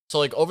on. So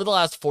like over the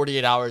last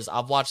 48 hours,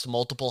 I've watched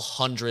multiple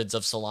hundreds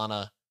of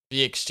Solana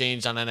be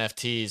exchanged on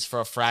NFTs for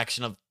a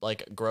fraction of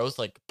like growth,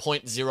 like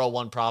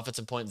 0.01 profits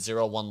and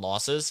 0.01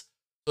 losses.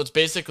 So it's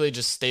basically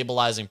just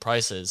stabilizing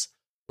prices,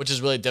 which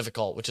is really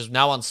difficult, which is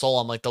now on Sol,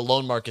 I'm like the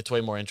loan market's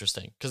way more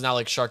interesting because now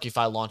like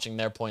Sharkify launching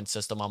their point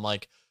system, I'm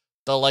like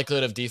the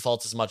likelihood of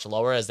defaults is much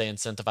lower as they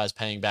incentivize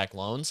paying back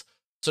loans.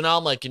 So now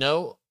I'm like,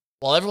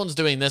 while everyone's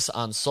doing this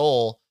on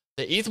Sol,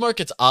 the ETH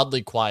market's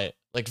oddly quiet.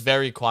 Like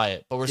very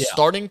quiet, but we're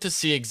starting to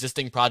see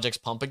existing projects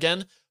pump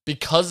again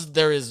because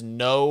there is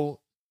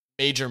no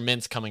major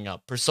mints coming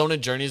up. Persona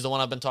Journey is the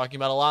one I've been talking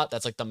about a lot.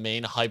 That's like the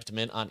main hyped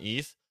mint on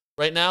ETH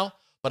right now.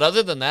 But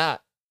other than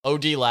that,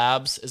 OD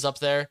Labs is up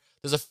there.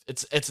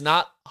 It's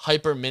not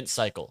hyper mint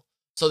cycle.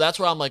 So that's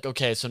where I'm like,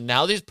 okay, so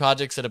now these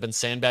projects that have been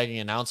sandbagging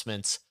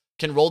announcements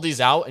can roll these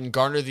out and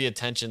garner the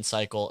attention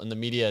cycle and the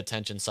media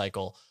attention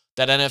cycle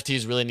that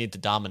NFTs really need to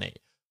dominate.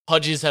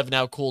 Pudgies have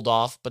now cooled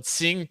off, but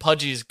seeing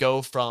Pudgies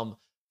go from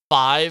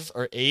 5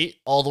 or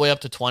 8 all the way up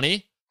to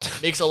 20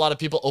 makes a lot of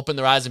people open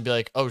their eyes and be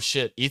like, oh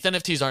shit, ETH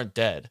NFTs aren't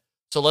dead.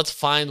 So let's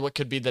find what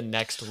could be the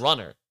next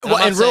runner. And I'm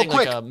not saying real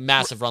quick, like a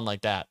massive run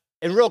like that.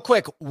 And real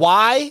quick,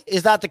 why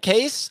is that the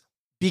case?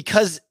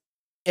 Because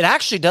it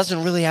actually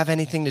doesn't really have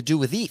anything to do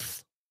with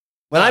ETH.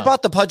 When I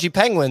bought the Pudgy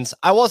Penguins,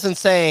 I wasn't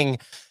saying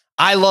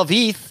I love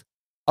ETH.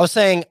 I was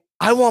saying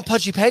I want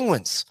Pudgy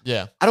Penguins.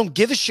 Yeah. I don't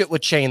give a shit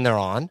what chain they're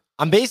on.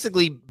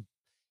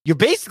 You're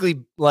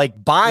basically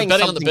like buying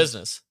betting on the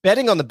business.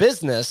 Betting on the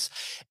business.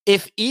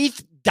 If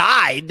ETH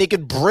died, they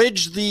could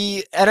bridge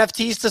the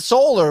NFTs to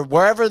Sol or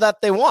wherever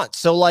that they want.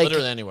 So like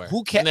literally anywhere.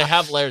 Who cares? And they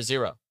have layer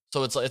 0.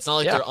 So it's not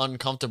like they're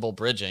uncomfortable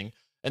bridging.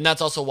 And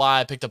that's also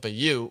why I picked up a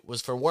U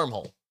was for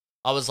Wormhole.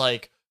 I was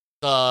like,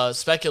 the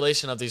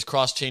speculation of these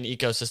cross-chain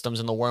ecosystems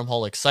and the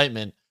Wormhole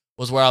excitement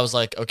was where I was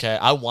like, okay,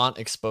 I want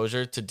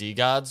exposure to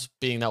DeGods,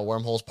 being that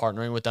Wormhole's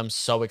partnering with them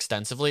so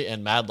extensively,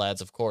 and Mad Lads,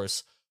 of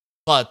course.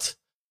 But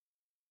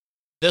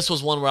this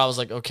was one where I was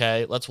like,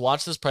 okay, let's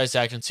watch this price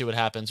action, see what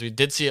happens. We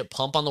did see it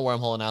pump on the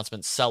Wormhole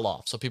announcement, sell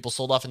off. So people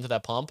sold off into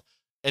that pump.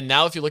 And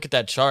now if you look at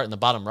that chart in the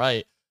bottom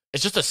right,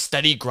 it's just a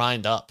steady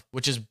grind up,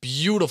 which is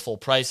beautiful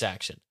price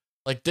action.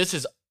 Like this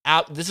is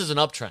an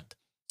uptrend.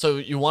 So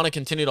you want to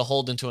continue to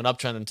hold into an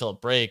uptrend until it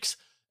breaks.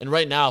 And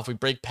right now, if we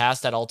break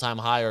past that all-time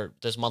high or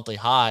this monthly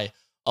high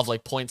of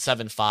like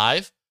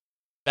 0.75,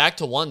 back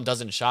to 1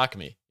 doesn't shock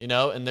me,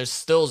 and there's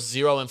still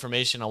zero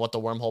information on what the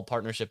Wormhole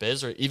partnership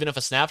is, or even if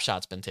a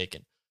snapshot's been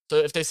taken. So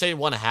if they say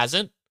one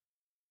hasn't,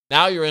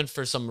 now you're in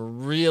for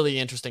some really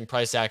interesting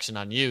price action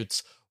on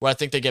Utes, where I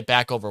think they get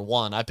back over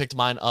 1. I picked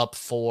mine up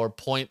for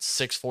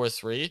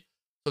 0.643.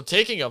 So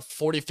taking a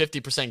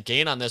 40-50%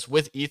 gain on this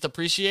with ETH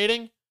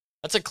appreciating,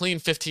 that's a clean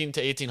 $1,500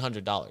 to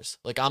 $1,800.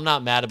 Like, I'm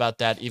not mad about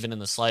that even in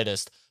the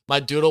slightest. My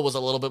Doodle was a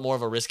little bit more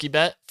of a risky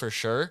bet, for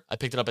sure. I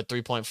picked it up at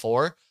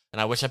 3.4, and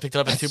I wish I picked it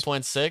up at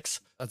 2.6.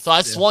 So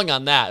I swung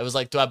on that. It was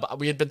like,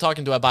 we had been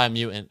talking, do I buy a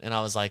mutant? And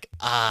I was like,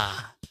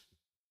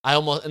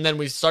 and then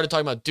we started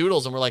talking about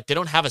Doodles, and we're like, they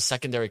don't have a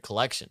secondary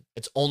collection.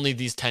 It's only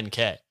these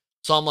 10K.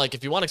 So I'm like,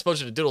 if you want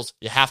exposure to Doodles,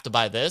 you have to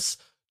buy this.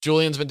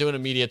 Julian's been doing a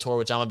media tour,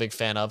 which I'm a big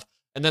fan of.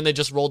 And then they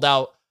just rolled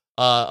out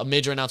a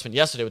major announcement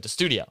yesterday with the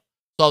studio.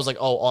 So I was like,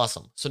 oh,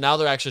 awesome. So now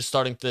they're actually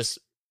starting this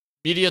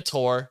media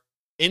tour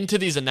into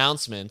these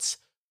announcements.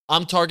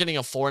 I'm targeting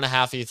a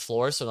 4.5 ETH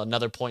floor, so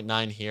another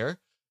 0.9 here.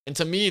 And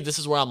to me, this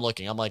is where I'm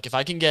looking. I'm like, if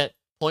I can get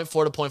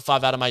 0.4 to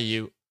 0.5 out of my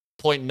Ute,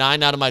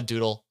 0.9 out of my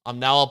Doodle, I'm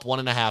now up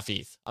 1.5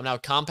 ETH. I'm now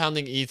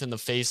compounding ETH in the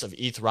face of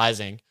ETH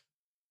rising.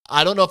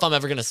 I don't know if I'm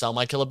ever going to sell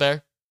my Killer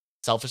Bear.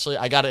 Selfishly,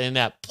 I got it in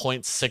at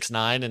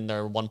 0.69 and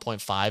they're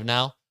 1.5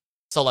 now.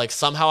 So like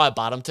somehow I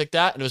bottom ticked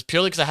that. And it was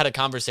purely because I had a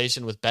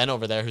conversation with Ben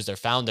over there, who's their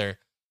founder,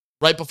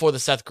 right before the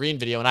Seth Green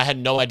video. And I had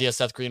no idea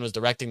Seth Green was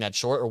directing that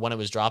short or when it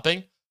was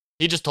dropping.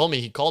 He just told me,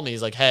 he called me.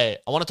 He's like, hey,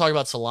 I want to talk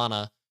about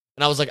Solana.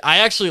 And I was like, I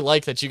actually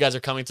like that you guys are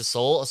coming to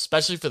Sol,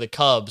 especially for the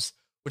Cubs,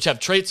 which have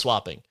trait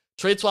swapping.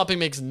 Trade swapping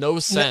makes no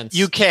sense.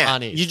 You can't.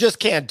 On ETH. You just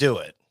can't do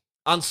it.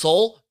 On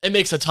Sol, it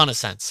makes a ton of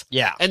sense.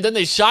 Yeah. And then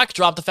they shock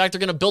dropped the fact they're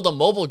going to build a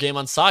mobile game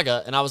on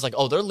Saga. And I was like,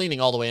 oh, they're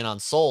leaning all the way in on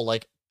Sol.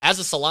 Like, as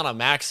a Solana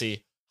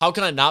maxi, how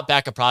can I not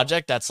back a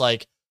project that's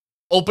like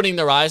opening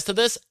their eyes to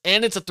this?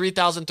 And it's a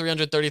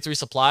 3,333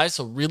 supply.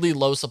 So really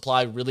low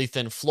supply, really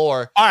thin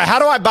floor. All right. How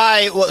do I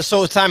buy? Well,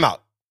 so time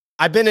out.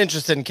 I've been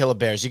interested in Killer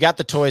Bears. You got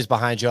the toys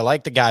behind you. I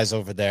like the guys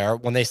over there.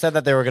 When they said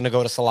that they were going to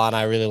go to Solana,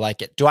 I really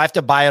like it. Do I have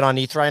to buy it on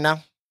ETH right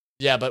now?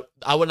 Yeah, but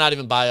I would not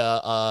even buy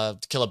a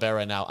Killer Bear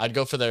right now. I'd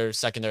go for their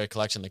secondary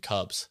collection, the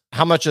Cubs.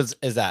 How much is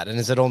that? And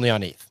is it only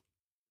on ETH?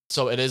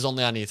 So it is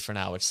only on ETH for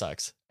now, which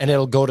sucks. And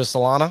it'll go to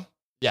Solana?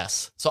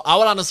 Yes. So I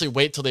would honestly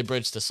wait till they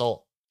bridge to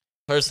Sol,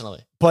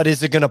 personally. But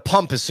is it going to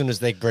pump as soon as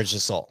they bridge to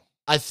Sol?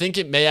 I think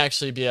it may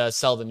actually be a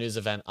sell the news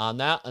event on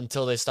that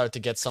until they start to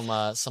get some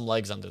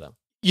legs under them.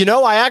 You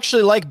know, I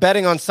actually like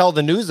betting on sell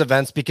the news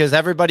events because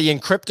everybody in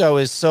crypto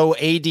is so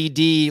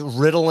ADD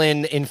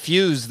Ritalin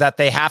infused that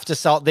they have to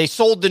sell. They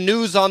sold the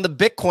news on the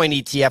Bitcoin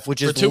ETF,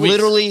 which is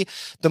literally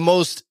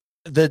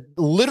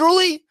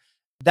literally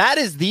that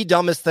is the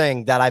dumbest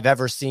thing that I've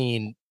ever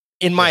seen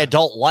in my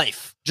adult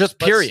life. Just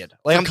period.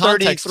 Like I'm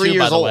 33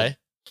 years old.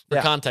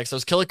 For context,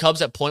 those Killer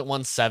Cubs at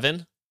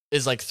 0.17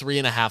 is like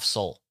 3.5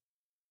 Sol.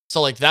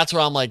 So like that's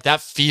where I'm like,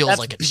 that feels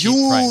like a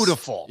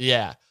beautiful.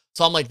 Yeah.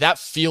 So I'm like, that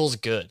feels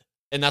good.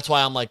 And that's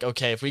why I'm like,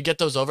 okay, if we get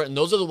those over, and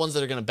those are the ones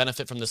that are going to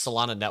benefit from the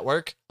Solana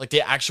network, like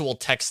the actual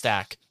tech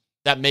stack,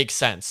 that makes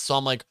sense. So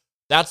I'm like,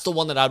 that's the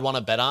one that I'd want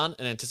to bet on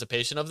in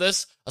anticipation of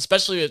this,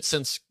 especially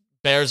since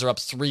Bears are up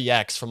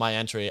 3x from my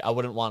entry. I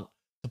wouldn't want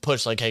to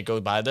push like, hey, go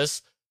buy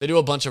this. They do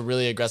a bunch of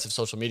really aggressive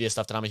social media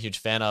stuff that I'm a huge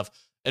fan of.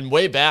 And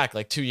way back,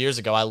 like 2 years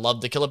ago, I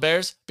loved the Killer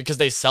Bears because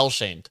they sell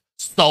shamed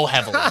so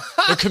heavily.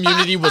 Their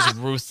community was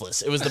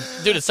ruthless. It was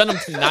dude, it sent them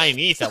to 9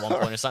 ETH at one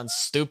point or something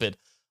stupid.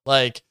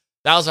 Like,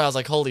 that was where I was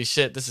like, holy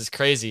shit, this is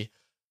crazy.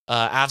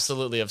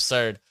 Absolutely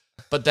absurd.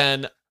 But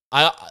then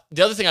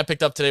the other thing I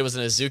picked up today was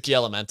an Azuki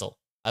Elemental.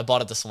 I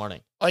bought it this morning.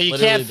 Oh, you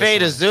can't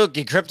fade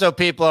Azuki. Crypto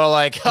people are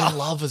like, I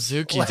love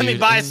Azuki, let me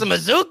buy some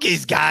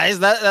Azukis, guys.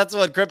 That's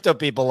what crypto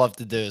people love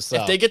to do. So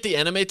if they get the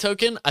anime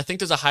token, I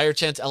think there's a higher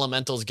chance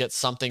Elementals get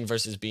something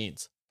versus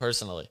Beans,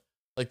 personally.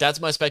 Like,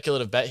 that's my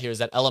speculative bet here, is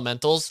that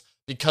Elementals,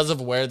 because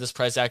of where this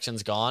price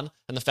action's gone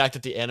and the fact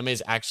that the anime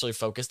is actually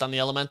focused on the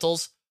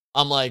Elementals,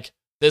 I'm like,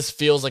 this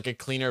feels like a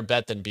cleaner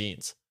bet than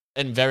Beans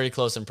and very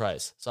close in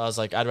price. So I was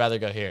like, I'd rather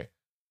go here.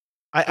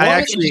 I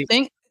actually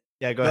think.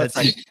 Yeah, go ahead. So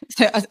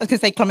I was going to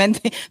say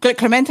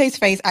Clemente's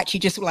face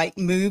actually just like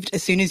moved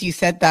as soon as you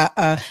said that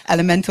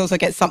Elementals will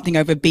get something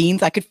over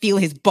Beans. I could feel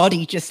his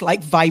body just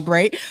like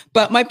vibrate.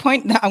 But my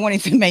point that I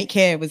wanted to make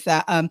here was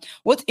that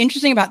what's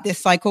interesting about this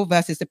cycle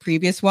versus the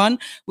previous one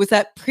was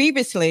that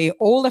previously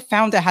all the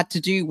founder had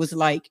to do was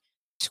like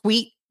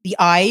tweet the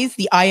eye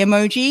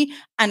emoji,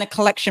 and a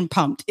collection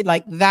pumped.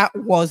 Like that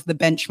was the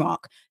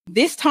benchmark.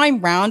 This time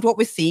round, what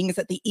we're seeing is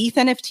that the ETH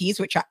NFTs,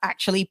 which are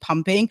actually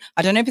pumping,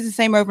 I don't know if it's the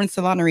same over in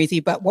Solana Easy,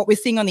 but what we're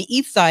seeing on the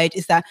ETH side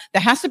is that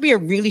there has to be a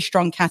really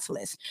strong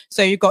catalyst.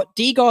 So you've got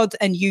DGods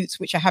and Utes,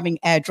 which are having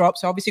airdrops.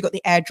 So obviously you've got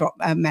the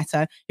airdrop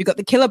meta. You've got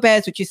the Killer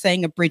Bears, which is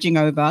saying are bridging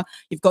over.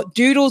 You've got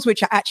Doodles,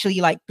 which are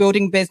actually like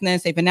building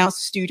business. They've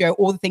announced a studio,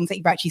 all the things that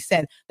you've actually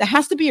said. There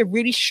has to be a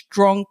really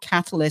strong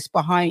catalyst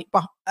behind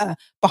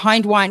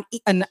why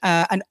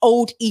an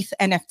old ETH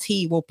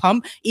NFT will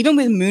pump. Even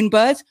with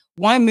Moonbirds,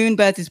 why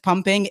Moonbirds is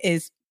pumping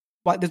is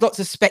like there's lots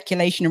of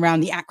speculation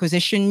around the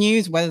acquisition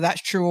news, whether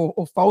that's true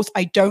or false.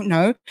 I don't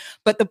know.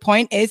 But the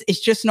point is, it's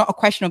just not a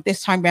question of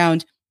this time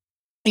round.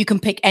 You can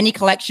pick any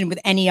collection with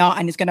any art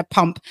and it's going to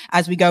pump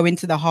as we go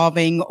into the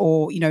halving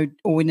or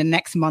in the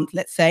next month,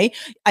 let's say.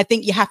 I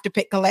think you have to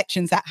pick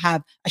collections that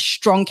have a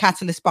strong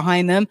catalyst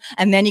behind them.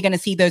 And then you're going to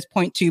see those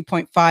 0.2,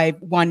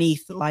 0.5, 1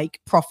 ETH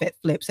like profit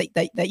flips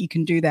that you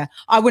can do there.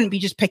 I wouldn't be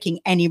just picking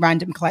any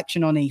random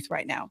collection on ETH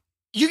right now.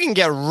 You can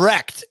get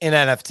wrecked in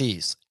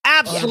NFTs.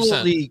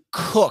 Absolutely 100%.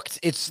 Cooked.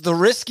 It's the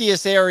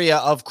riskiest area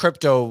of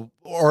crypto,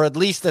 or at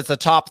least it's the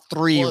top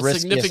 3 riskiest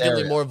it's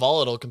significantly area. more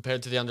volatile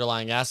compared to the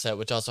underlying asset,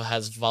 which also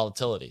has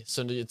volatility.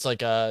 So it's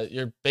like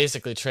you're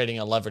basically trading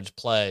a leveraged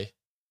play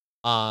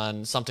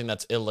on something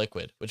that's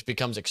illiquid, which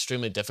becomes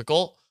extremely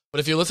difficult. But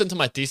if you listen to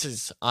my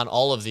thesis on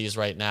all of these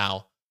right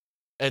now,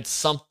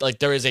 it's like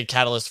there is a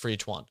catalyst for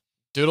each one.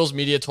 Doodle's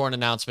Media Torrent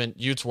announcement,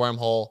 Utes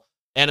Wormhole,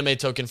 anime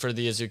token for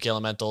the Azuki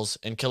Elementals,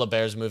 and Killer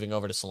Bears moving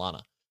over to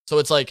Solana. So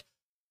it's like,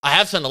 I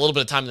have spent a little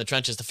bit of time in the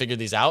trenches to figure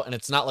these out, and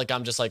it's not like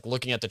I'm just like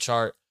looking at the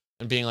chart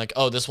and being like,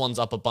 oh, this one's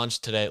up a bunch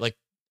today. Like,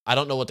 I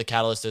don't know what the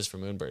catalyst is for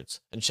Moonbirds.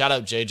 And shout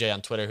out JJ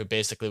on Twitter, who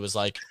basically was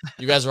like,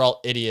 you guys are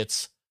all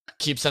idiots.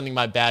 Keep sending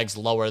my bags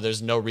lower.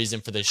 There's no reason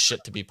for this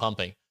shit to be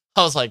pumping.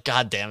 I was like,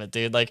 God damn it,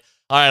 dude. Like,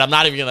 all right, I'm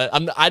not even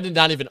gonna, I did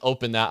not even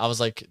open that. I was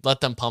like, let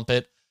them pump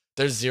it.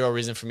 There's zero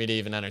reason for me to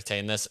even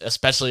entertain this,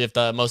 especially if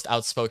the most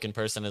outspoken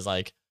person is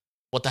like,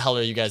 what the hell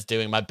are you guys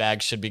doing? My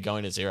bag should be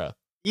going to 0.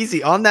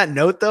 Easy. On that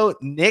note, though,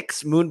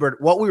 Nick's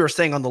Moonbird, what we were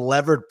saying on the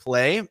levered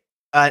play,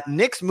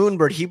 Nick's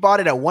Moonbird, he bought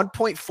it at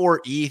 1.4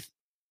 ETH,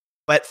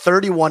 but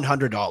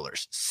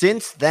 $3,100.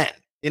 Since then,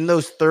 in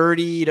those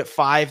 30 to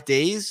 5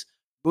 days,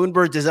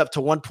 Moonbird is up to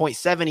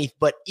 1.7 ETH,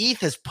 but ETH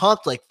has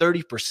pumped like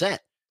 30%.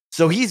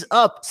 So he's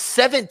up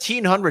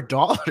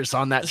 $1,700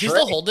 on that. Does he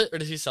still hold it or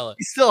does he sell it?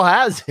 He still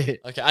has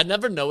it. Okay, I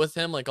never know with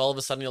him. Like all of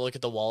a sudden you look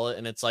at the wallet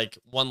and it's like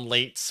one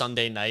late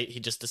Sunday night, he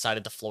just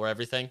decided to floor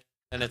everything.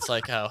 And it's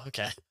like, oh,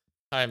 okay.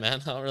 All right,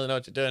 man. I don't really know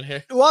what you're doing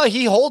here. Well,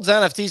 he holds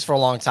NFTs for a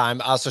long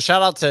time. So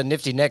shout out to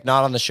Nifty Nick,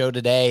 not on the show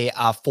today,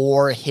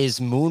 for his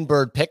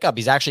Moonbird pickup.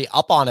 He's actually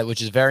up on it,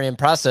 which is very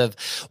impressive.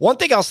 One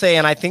thing I'll say,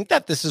 and I think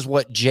that this is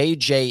what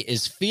JJ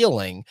is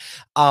feeling,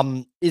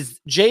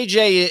 is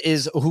JJ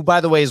is, who by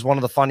the way is one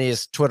of the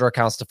funniest Twitter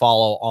accounts to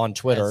follow on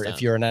Twitter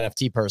if you're an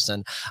NFT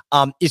person,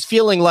 is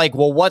feeling like,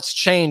 well, what's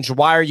changed?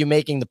 Why are you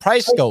making the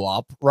price go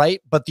up,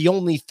 right? But the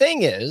only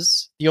thing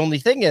is you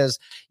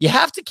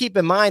have to keep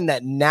in mind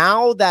that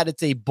now that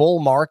it's a bull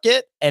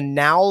market and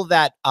now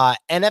that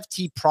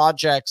NFT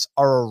projects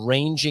are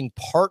arranging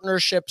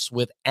partnerships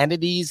with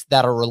entities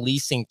that are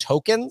releasing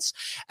tokens,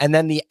 and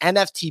then the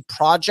NFT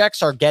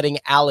projects are getting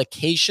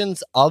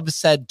allocations of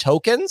said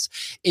tokens,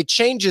 it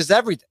changes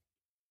everything.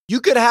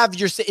 You could have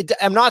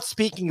I'm not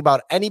speaking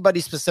about anybody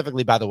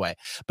specifically, by the way,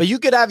 but you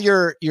could have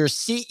your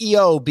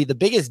CEO be the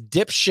biggest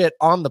dipshit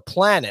on the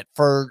planet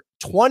for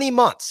 20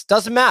 months.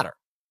 Doesn't matter.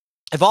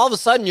 If all of a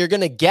sudden you're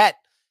going to get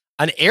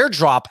an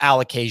airdrop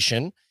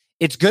allocation,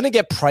 it's going to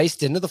get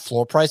priced into the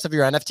floor price of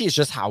your NFT. It's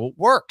just how it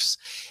works.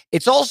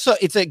 It's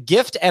a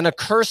gift and a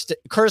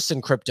curse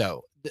in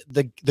crypto.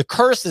 The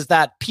curse is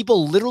that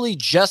people literally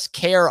just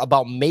care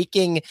about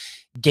making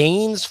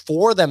gains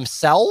for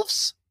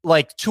themselves,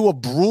 like to a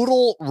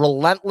brutal,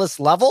 relentless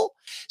level.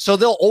 So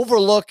they'll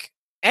overlook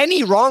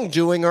any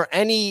wrongdoing or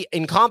any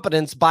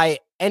incompetence by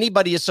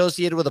anybody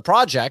associated with a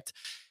project.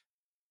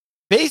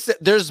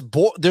 There's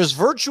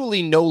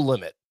virtually no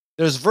limit.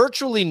 There's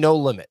virtually no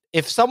limit.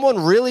 If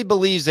someone really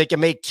believes they can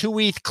make 2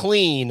 ETH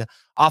clean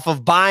off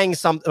of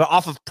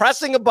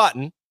pressing a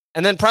button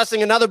and then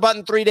pressing another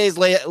button 3 days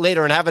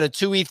later and having a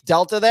 2 ETH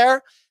delta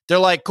there, they're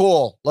like,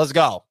 cool, let's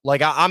go.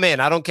 Like I'm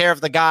in. I don't care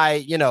if the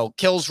guy,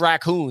 kills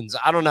raccoons.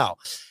 I don't know.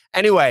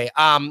 Anyway,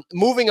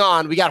 moving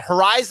on, we got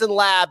Horizon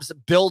Labs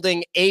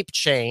building Ape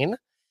Chain.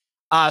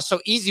 So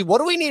easy. What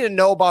do we need to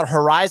know about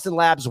Horizon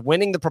Labs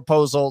winning the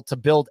proposal to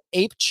build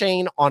Ape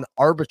Chain on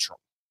Arbitrum?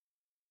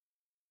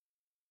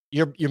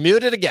 You're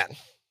muted again.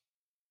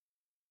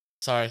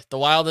 Sorry. The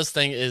wildest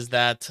thing is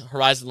that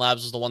Horizon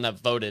Labs was the one that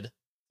voted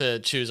to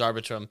choose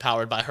Arbitrum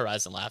powered by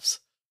Horizon Labs.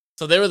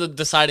 So they were the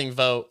deciding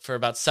vote for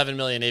about 7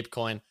 million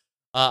ApeCoin.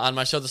 On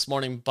my show this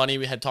morning, Bunny,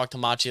 we had talked to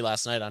Machi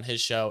last night on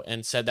his show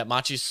and said that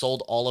Machi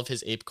sold all of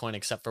his ApeCoin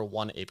except for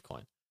one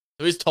ApeCoin.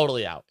 So he's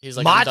totally out. He's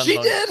like, Machi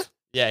did?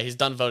 Yeah, he's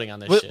done voting on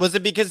this shit. Was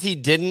it because he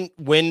didn't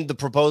win the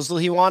proposal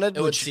he wanted?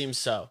 It would seem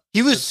so.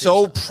 He was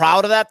so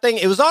proud of that thing.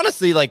 It was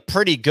honestly like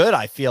pretty good,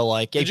 I feel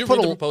like. Did you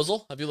read the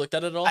proposal? Have you looked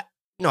at it at all?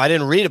 No, I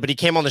didn't read it, but he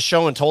came on the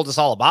show and told us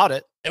all about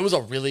it. It was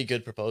a really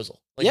good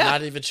proposal.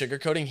 Not even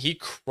sugarcoating. He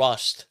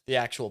crushed the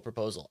actual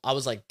proposal. I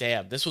was like,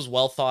 damn, this was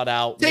well thought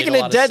out. Taking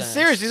it dead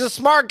serious. He's a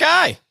smart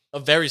guy.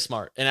 Very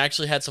smart. And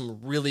actually had some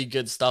really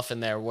good stuff in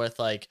there with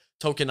like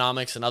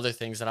tokenomics and other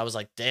things that I was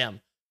like,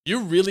 damn, you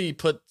really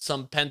put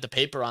some pen to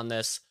paper on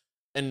this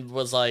and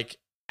was like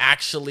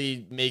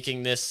actually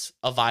making this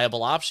a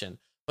viable option.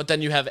 But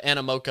then you have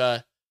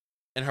Animoca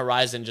and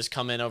Horizon just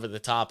come in over the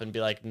top and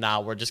be like,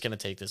 nah, we're just going to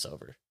take this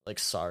over. Like,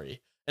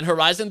 sorry. And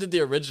Horizon did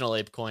the original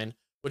ApeCoin,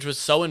 which was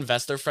so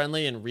investor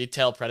friendly and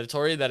retail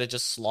predatory that it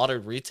just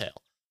slaughtered retail.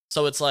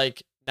 So it's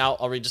like, now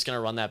are we just going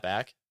to run that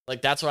back?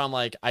 Like, that's where I'm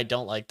like, I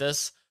don't like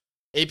this.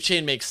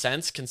 ApeChain makes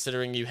sense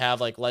considering you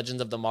have like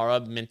Legends of the Mara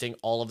minting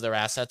all of their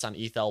assets on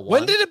ETH-L1.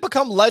 When did it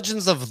become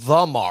Legends of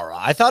the Mara?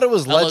 I thought it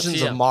was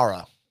Legends of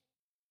Mara.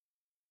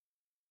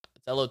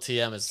 It's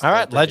LOTM is all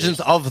right.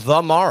 Legends of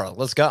the Mara.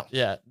 Let's go.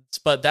 Yeah,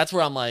 but that's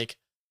where I'm like,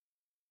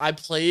 I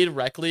played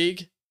Rec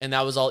League and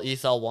that was all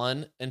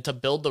ETH-L1, and to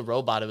build the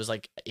robot it was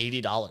like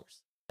 $80,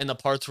 and the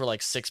parts were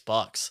like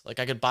 $6. Like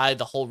I could buy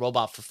the whole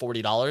robot for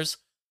 $40,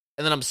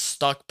 and then I'm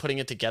stuck putting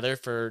it together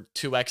for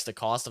 2x the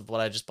cost of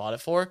what I just bought it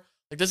for.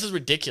 Like, this is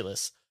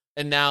ridiculous.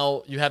 And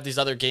now you have these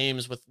other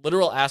games with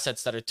literal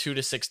assets that are $2 to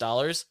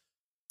 $6.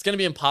 It's going to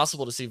be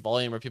impossible to see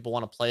volume where people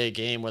want to play a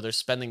game where they're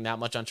spending that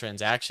much on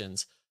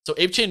transactions. So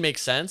ApeChain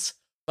makes sense,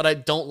 but I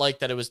don't like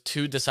that it was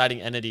two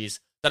deciding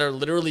entities that are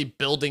literally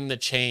building the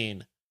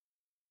chain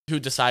who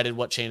decided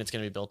what chain it's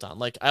going to be built on.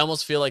 Like, I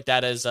almost feel like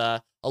that is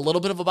a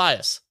little bit of a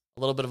bias. A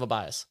little bit of a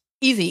bias.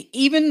 Easy.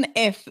 Even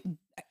if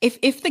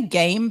the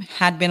game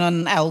had been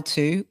on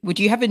L2, would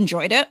you have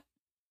enjoyed it?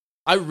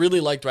 I really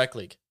liked Rec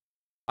League.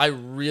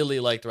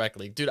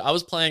 Dude, I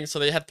was playing, so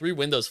they had 3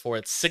 windows for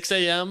it, 6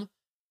 a.m.,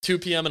 2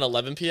 p.m., and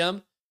 11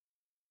 p.m.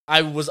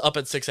 I was up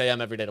at 6 a.m.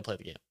 every day to play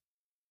the game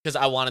because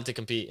I wanted to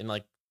compete and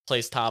like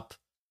place top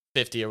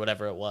 50 or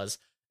whatever it was.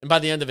 And by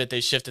the end of it, they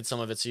shifted some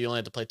of it, so you only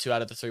had to play 2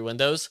 out of the 3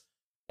 windows.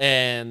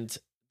 And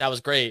that was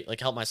great.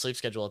 Like helped my sleep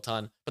schedule a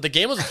ton. But the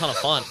game was a ton of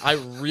fun. I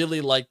really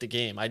liked the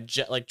game.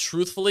 Like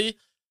truthfully,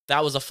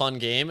 that was a fun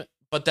game.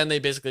 But then they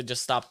basically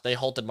just stopped. They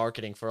halted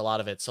marketing for a lot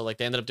of it. So like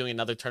they ended up doing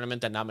another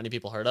tournament that not many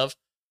people heard of,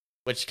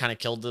 which kind of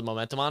killed the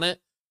momentum on it.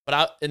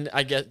 But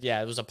I guess,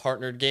 yeah, it was a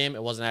partnered game.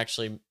 It wasn't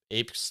actually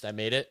Apes that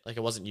made it. Like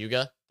it wasn't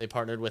Yuga. They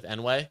partnered with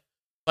Enway.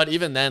 But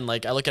even then,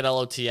 like I look at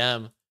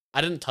LOTM,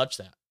 I didn't touch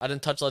that. I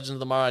didn't touch Legends of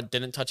Tomorrow. I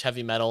didn't touch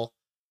Heavy Metal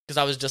because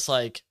I was just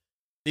like,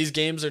 these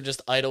games are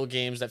just idle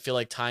games that feel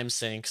like time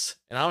sinks,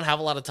 and I don't have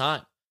a lot of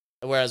time.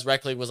 Whereas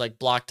Rec League was like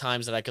block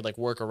times that I could like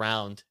work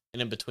around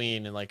and in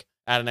between and like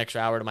add an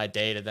extra hour to my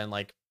day to then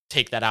like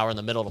take that hour in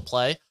the middle to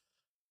play.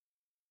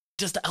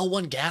 Just the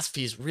L1 gas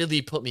fees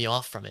really put me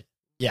off from it.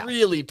 Yeah.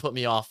 Really put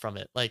me off from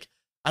it. Like,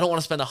 I don't want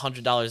to spend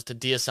 $100 to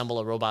deassemble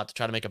a robot to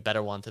try to make a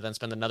better one, to then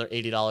spend another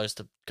 $80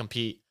 to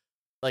compete,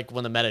 like,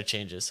 when the meta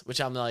changes.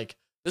 Which I'm like,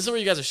 this is where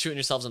you guys are shooting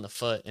yourselves in the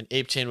foot, and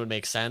Ape Chain would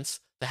make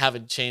sense to have a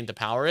chain to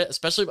power it,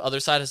 especially if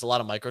other side has a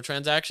lot of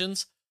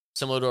microtransactions,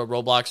 similar to a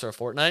Roblox or a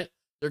Fortnite.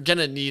 They're going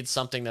to need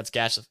something that's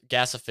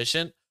gas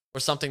efficient, or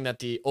something that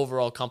the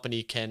overall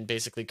company can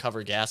basically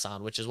cover gas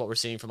on, which is what we're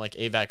seeing from, like,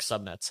 AVAX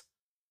subnets.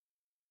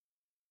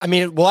 I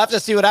mean, we'll have to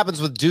see what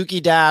happens with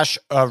Dookie Dash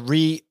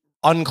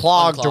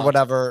unclogged or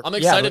whatever. I'm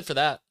excited for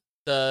that.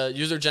 The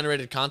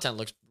user-generated content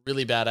looks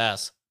really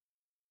badass.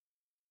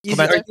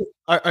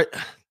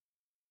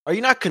 Are you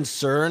not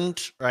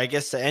concerned, or I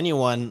guess to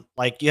anyone,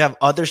 like you have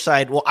other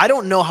side? Well, I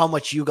don't know how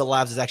much Yuga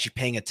Labs is actually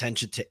paying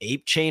attention to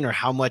Ape Chain or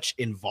how much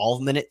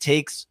involvement it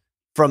takes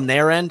from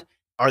their end.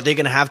 Are they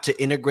going to have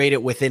to integrate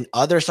it within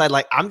other side?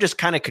 Like, I'm just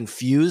kind of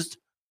confused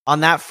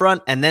on that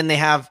front. And then they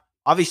have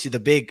obviously the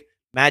big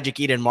Magic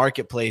Eden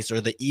marketplace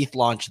or the ETH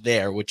launch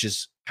there, which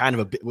is kind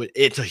of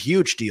it's a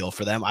huge deal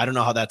for them. I don't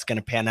know how that's going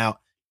to pan out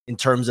in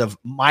terms of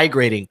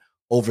migrating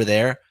over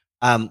there.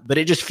 But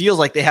it just feels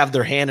like they have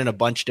their hand in a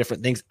bunch of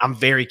different things. I'm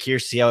very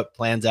curious to see how it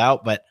plans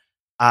out. But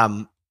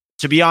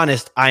to be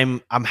honest,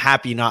 I'm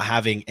happy not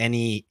having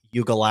any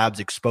Yuga Labs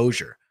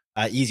exposure.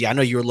 Easy. I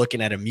know you were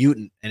looking at a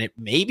mutant, and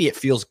maybe it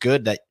feels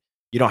good that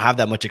you don't have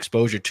that much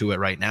exposure to it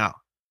right now.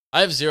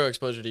 I have zero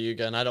exposure to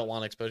Yuga, and I don't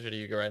want exposure to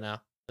Yuga right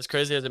now. As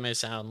crazy as it may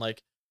sound,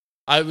 like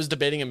I was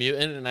debating a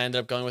mutant, and I ended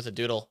up going with a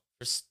doodle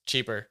for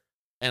cheaper.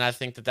 And I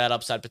think that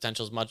upside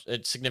potential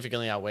it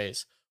significantly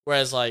outweighs.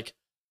 Whereas, like,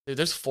 dude,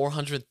 there's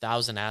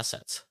 400,000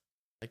 assets.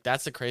 Like,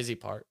 that's the crazy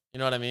part. You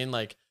know what I mean?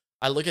 Like,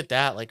 I look at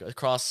that, like,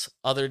 across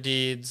other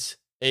deeds,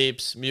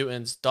 apes,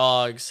 mutants,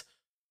 dogs,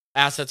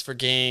 assets for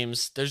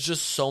games. There's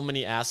just so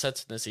many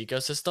assets in this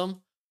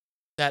ecosystem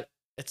that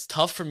it's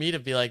tough for me to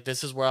be like,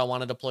 this is where I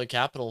want to deploy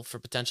capital for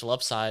potential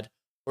upside,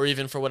 or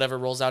even for whatever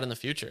rolls out in the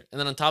future. And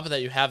then on top of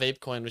that, you have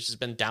ApeCoin, which has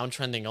been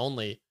downtrending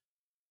only.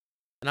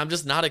 And I'm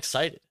just not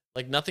excited.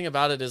 Like, nothing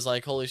about it is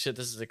like, holy shit,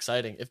 this is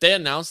exciting. If they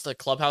announced a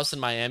clubhouse in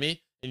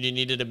Miami and you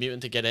needed a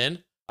mutant to get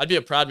in, I'd be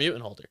a proud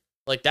mutant holder.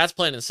 Like, that's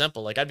plain and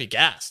simple. Like, I'd be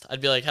gassed.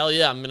 I'd be like, hell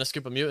yeah, I'm going to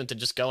scoop a mutant to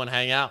just go and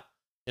hang out,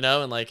 you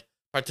know, and like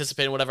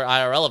participate in whatever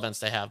IRL events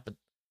they have. But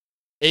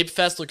Ape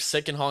Fest looks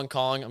sick in Hong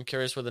Kong. I'm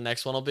curious where the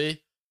next one will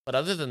be. But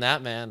other than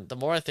that, man, the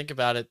more I think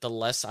about it, the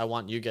less I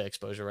want Yuga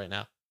exposure right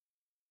now.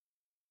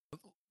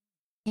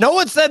 No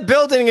one said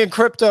building in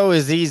crypto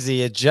is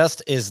easy. It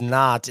just is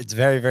not. It's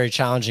very, very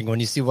challenging when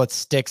you see what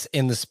sticks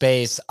in the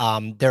space.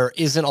 There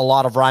isn't a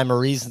lot of rhyme or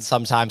reason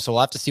sometimes, so we'll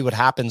have to see what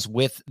happens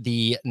with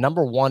the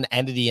number one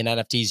entity in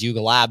NFTs,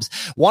 Yuga Labs.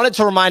 Wanted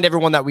to remind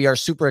everyone that we are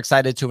super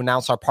excited to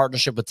announce our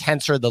partnership with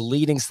Tensor, the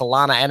leading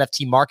Solana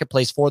NFT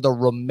marketplace for the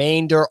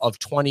remainder of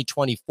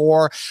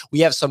 2024.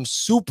 We have some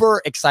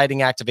super exciting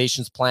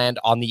activations planned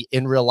on the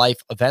in real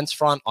life events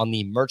front, on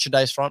the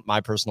merchandise front, my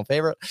personal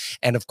favorite,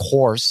 and of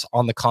course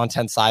on the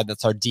content side.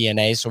 That's our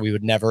DNA, so we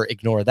would never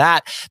ignore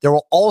that. There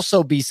will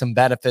also be some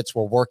benefits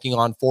we're working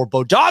on for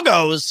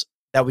Bodoggos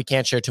that we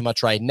can't share too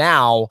much right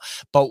now,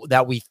 but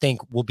that we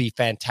think will be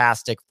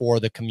fantastic for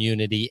the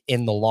community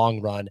in the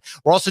long run.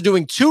 We're also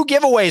doing 2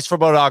 giveaways for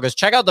Bodoggos.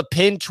 Check out the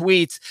pinned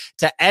tweets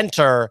to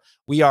enter.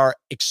 We are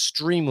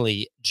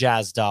extremely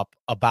jazzed up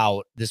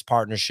about this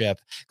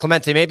partnership.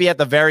 Clemente, maybe at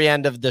the very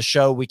end of the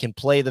show, we can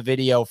play the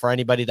video for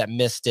anybody that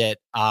missed it.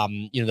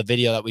 The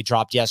video that we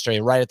dropped yesterday,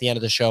 right at the end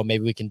of the show,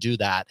 maybe we can do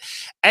that.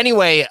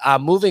 Anyway,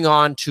 moving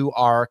on to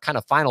our kind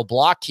of final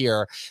block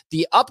here.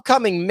 The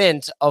upcoming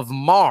mint of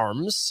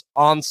MARMS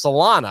on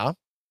Solana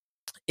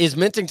is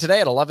minting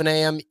today at 11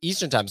 a.m.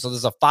 Eastern time. So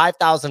there's a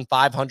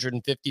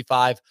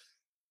 5,555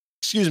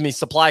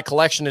 supply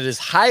collection. It is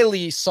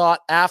highly sought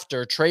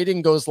after.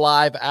 Trading goes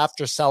live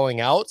after selling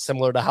out,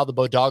 similar to how the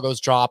Bodoggos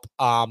drop,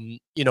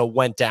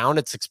 went down.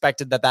 It's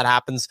expected that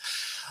happens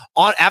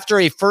after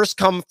a first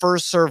come,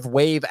 first serve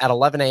wave at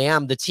 11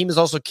 a.m. The team is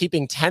also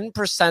keeping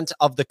 10%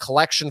 of the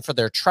collection for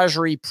their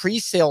treasury.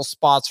 Pre-sale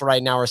spots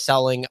right now are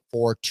selling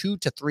for 2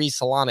 to 3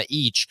 Solana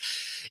each.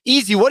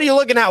 Easy. What are you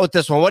looking at with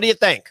this one? What do you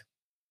think?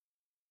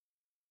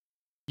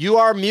 You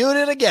are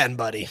muted again,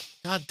 buddy.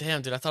 God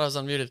damn, dude. I thought I was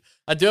unmuted.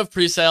 I do have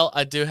pre-sale.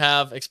 I do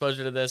have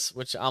exposure to this,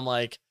 which I'm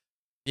like,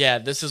 yeah,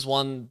 this is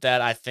one that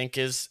I think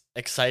is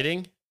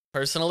exciting.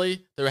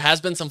 Personally, there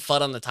has been some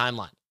FUD on the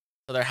timeline.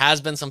 So there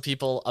has been some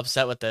people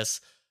upset with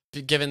this,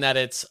 given that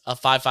it's a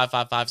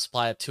 5555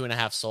 supply at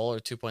 2.5 Sol or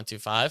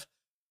 2.25.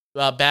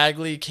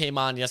 Bagley came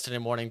on yesterday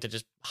morning to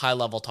just high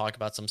level talk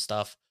about some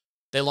stuff.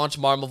 They launched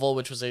Marvel,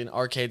 which was an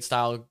arcade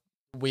style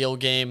wheel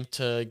game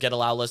to get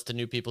allow list to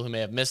new people who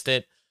may have missed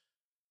it.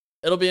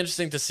 It'll be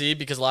interesting to see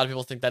because a lot of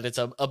people think that it's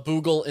a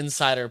Boogle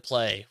insider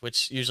play,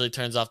 which usually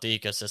turns off the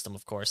ecosystem,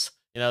 of course.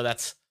 You know,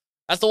 that's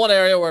the one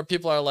area where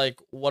people are like,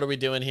 what are we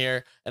doing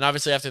here? And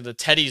obviously after the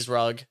Teddy's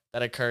rug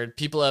that occurred,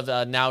 people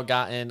have now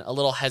gotten a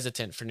little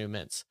hesitant for new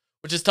mints,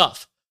 which is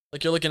tough.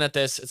 Like you're looking at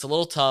this, it's a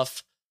little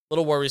tough, a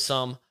little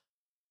worrisome.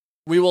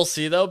 We will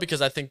see though,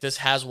 because I think this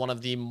has one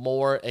of the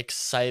more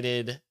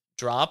excited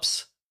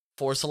drops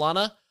for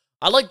Solana.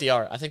 I like the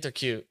art. I think they're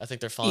cute. I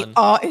think they're fun. The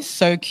art is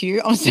so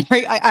cute. I'm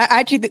sorry. I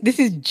actually, this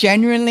is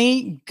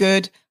genuinely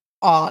good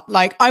art.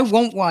 Like, I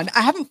want one.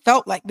 I haven't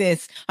felt like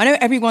this. I know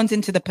everyone's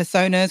into the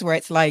personas where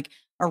it's like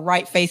a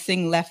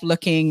right-facing,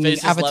 left-looking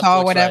avatar,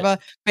 or whatever. Right.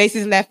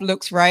 Faces left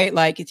looks right,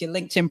 like it's your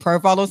LinkedIn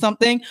profile or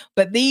something.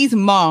 But these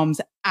moms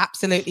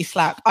absolutely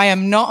slap. I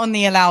am not on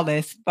the allow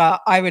list,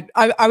 but I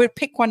would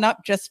pick one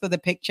up just for the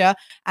picture.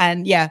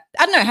 And yeah,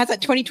 I don't know, it has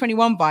that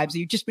 2021 vibes.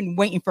 You've just been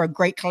waiting for a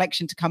great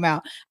collection to come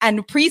out.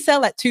 And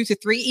pre-sale at 2 to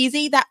 3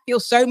 easy, that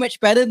feels so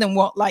much better than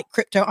what like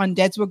crypto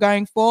undeads were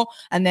going for,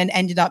 and then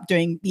ended up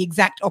doing the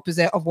exact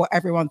opposite of what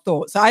everyone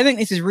thought. So I think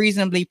this is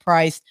reasonably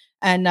priced,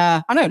 and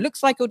I know it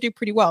looks like it'll do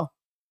pretty well.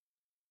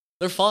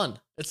 They're fun.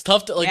 It's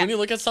tough to like when you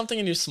look at something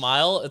and you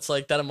smile, it's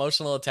like that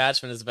emotional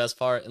attachment is the best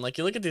part. And like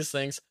you look at these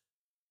things,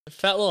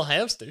 fat little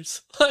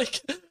hamsters.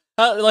 Like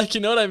you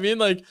know what I mean?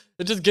 Like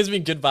it just gives me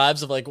good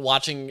vibes of like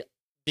watching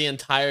the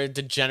entire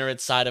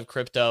degenerate side of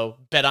crypto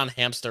bet on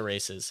hamster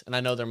races. And I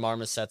know they're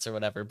marmosets or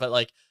whatever, but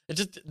like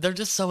they're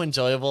just so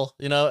enjoyable,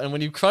 you know? And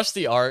when you crush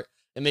the art,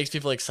 it makes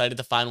people excited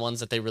to find ones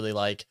that they really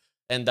like.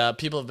 And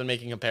people have been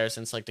making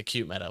comparisons like the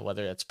cute meta,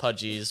 whether it's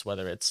Pudgies,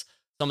 whether it's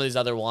some of these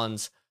other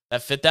ones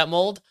that fit that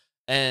mold.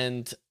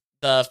 And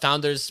the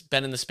founder's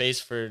been in the space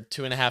for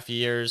 2.5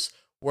 years,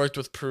 worked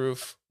with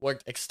Proof,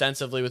 worked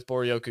extensively with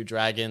Boryoku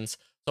Dragons,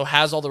 so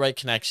has all the right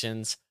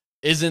connections,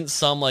 isn't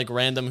some like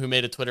random who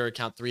made a Twitter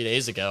account 3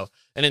 days ago,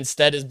 and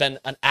instead has been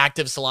an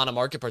active Solana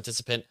market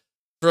participant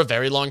for a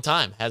very long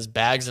time, has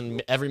bags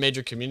in every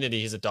major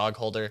community. He's a dog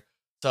holder.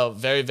 So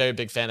very, very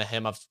big fan of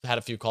him. I've had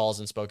a few calls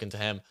and spoken to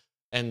him.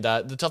 And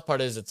the tough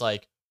part is it's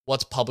like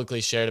what's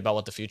publicly shared about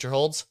what the future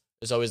holds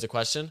is always the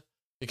question.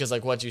 Because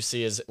like what you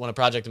see is when a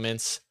project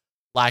mints,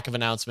 lack of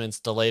announcements,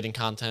 delayed in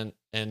content,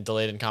 and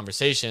delayed in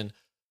conversation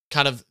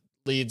kind of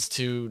leads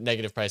to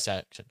negative price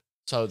action.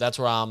 So that's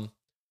where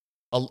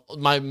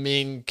my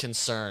main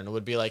concern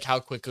would be like how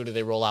quickly do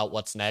they roll out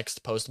what's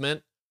next post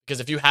mint? Because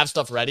if you have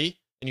stuff ready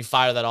and you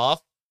fire that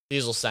off,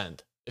 these will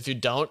send. If you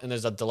don't and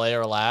there's a delay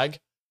or a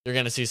lag, you're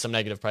going to see some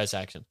negative price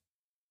action.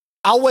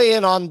 I'll weigh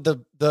in on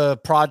the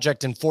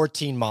project in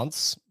 14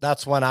 months.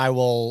 That's when I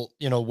will,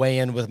 weigh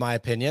in with my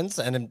opinions.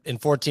 And in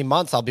 14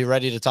 months, I'll be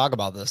ready to talk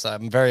about this.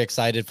 I'm very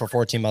excited for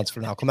 14 months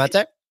from now.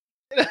 Clemente?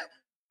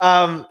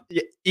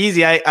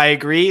 Easy. I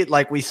agree.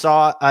 Like we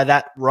saw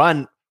that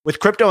run with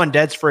crypto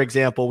undeads, for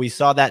example, we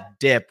saw that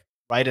dip,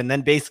 right? And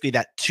then basically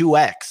that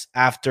 2x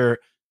after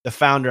the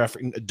founder,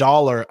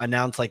 Dollar,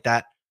 announced like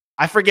that.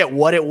 I forget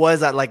what it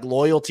was, that like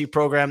loyalty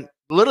program.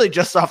 Literally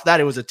just off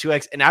that, it was a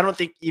 2x. And I don't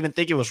even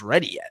think it was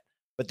ready yet.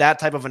 But that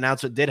type of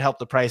announcement did help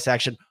the price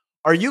action.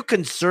 Are you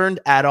concerned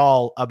at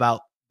all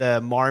about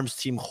the Marms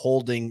team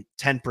holding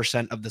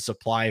 10% of the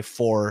supply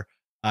for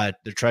the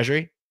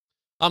treasury?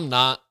 I'm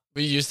not.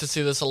 We used to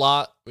see this a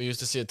lot. We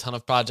used to see a ton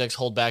of projects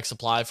hold back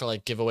supply for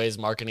like giveaways,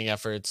 marketing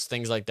efforts,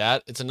 things like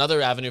that. It's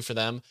another avenue for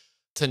them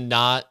to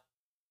not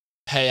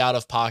pay out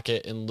of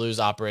pocket and lose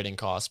operating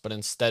costs, but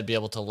instead be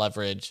able to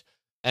leverage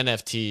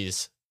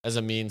NFTs as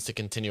a means to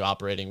continue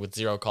operating with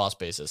zero cost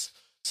basis.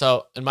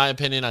 So in my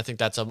opinion, I think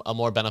that's a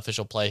more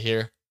beneficial play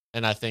here.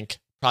 And I think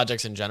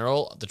projects in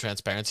general, the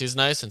transparency is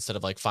nice instead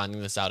of like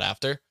finding this out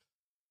after.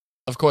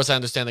 Of course, I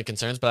understand the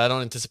concerns, but I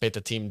don't anticipate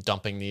the team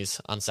dumping these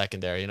on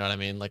secondary. You know what I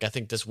mean? Like, I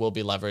think this will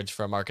be leveraged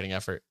for a marketing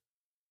effort.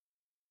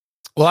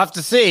 We'll have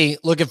to see.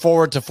 Looking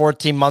forward to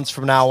 14 months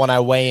from now when I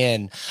weigh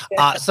in.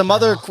 Some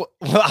other,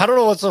 I don't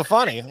know what's so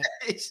funny.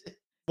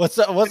 What's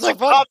so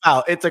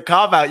funny? It's a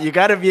cop out. You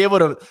got to be able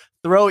to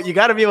you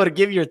got to be able to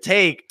give your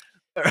take.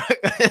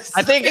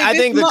 I think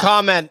the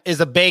comment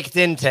is a baked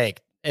in take.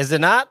 Is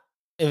it not?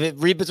 If it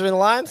read between the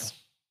lines?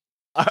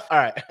 All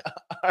right.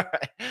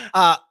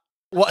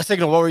 What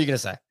Signal? What were you gonna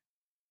say?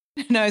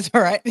 No, it's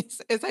all right.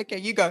 It's okay.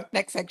 You go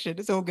next section.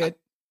 It's all good.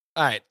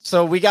 All right.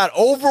 So we got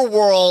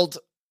Overworld.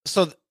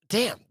 So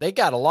damn, they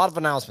got a lot of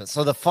announcements.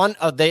 So the fund,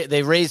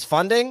 they raised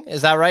funding.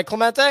 Is that right,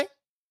 Clemente?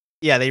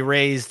 Yeah, they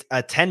raised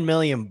 $10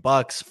 million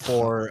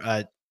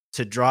for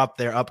to drop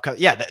their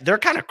upcoming. Yeah, they're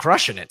kind of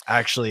crushing it,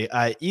 actually.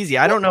 Easy.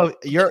 I don't know.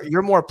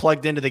 You're more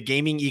plugged into the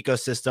gaming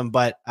ecosystem,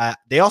 but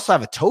they also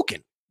have a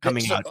token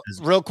coming out.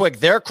 Real quick,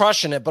 they're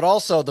crushing it, but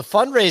also the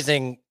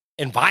fundraising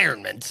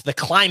environment, the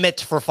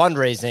climate for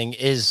fundraising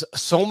is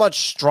so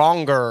much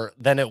stronger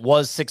than it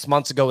was 6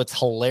 months ago. It's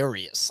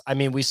hilarious. I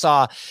mean, we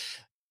saw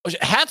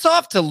Hats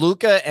off to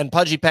Luca and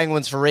Pudgy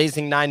Penguins for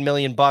raising $9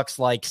 million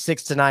like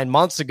 6 to 9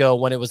 months ago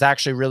when it was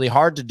actually really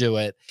hard to do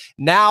it.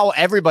 Now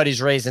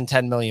everybody's raising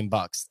 $10 million.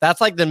 That's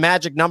like the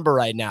magic number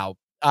right now.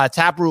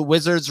 Taproot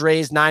Wizards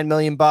raised $9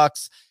 million.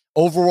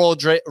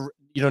 Overworld,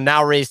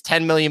 now raised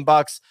 $10 million.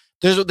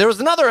 There was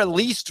another at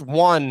least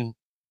one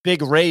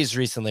big raise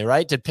recently,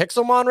 right? Did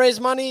Pixelmon raise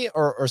money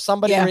or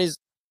somebody raise?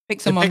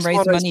 Pixelmon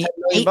raised money,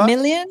 8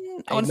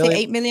 million. I want to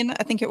say 8 million.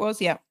 I think it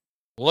was. Yeah.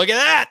 Look at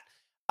that.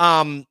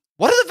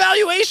 What are the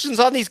valuations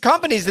on these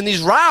companies in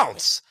these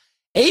rounds?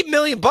 $8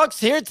 million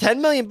here, $10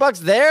 million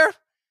there.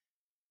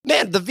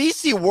 Man, the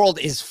VC world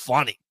is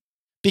funny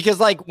because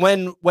like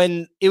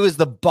when it was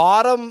the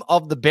bottom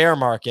of the bear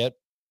market,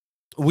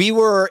 we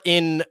were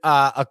in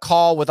a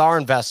call with our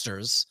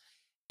investors,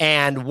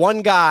 and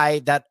one guy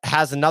that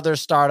has another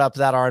startup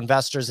that our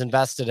investors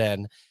invested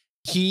in,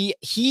 he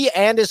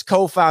and his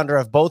co-founder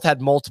have both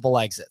had multiple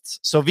exits.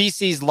 So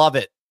VCs love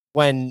it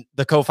when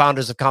the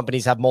co-founders of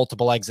companies have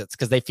multiple exits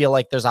because they feel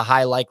like there's a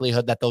high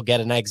likelihood that they'll get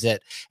an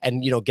exit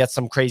and, get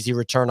some crazy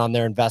return on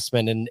their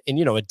investment in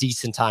a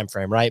decent time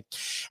frame, right?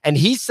 And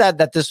he said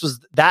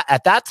that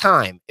at that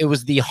time, it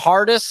was the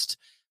hardest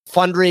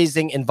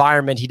fundraising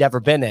environment he'd ever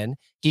been in.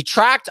 He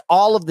tracked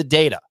all of the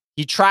data.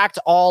 He tracked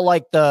all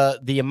like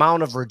the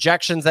amount of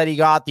rejections that he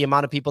got, the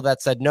amount of people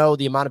that said no,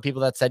 the amount of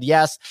people that said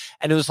yes.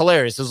 And it was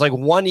hilarious. It was like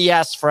one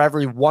yes for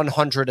every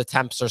 100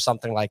 attempts or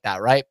something like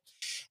that, right?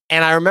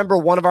 And I remember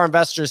one of our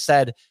investors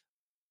said,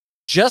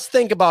 just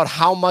think about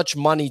how much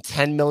money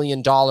 $10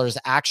 million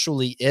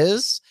actually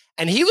is.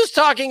 And he was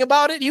talking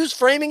about it. He was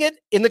framing it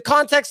in the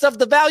context of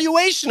the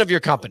valuation of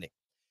your company.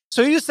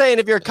 So he was saying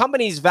if your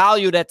company's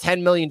valued at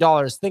 $10 million,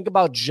 think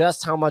about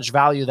just how much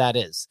value that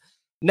is.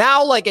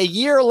 Now, like a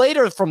year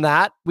later from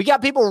that, we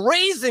got people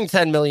raising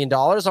 $10 million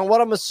on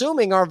what I'm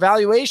assuming are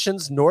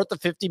valuations north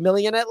of 50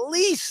 million at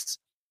least.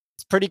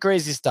 It's pretty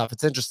crazy stuff.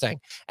 It's interesting.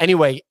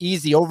 Anyway,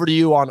 Easy, over to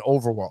you on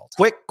Overworld.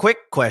 Quick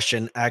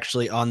question,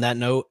 actually, on that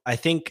note. I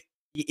think,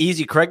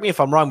 Easy, correct me if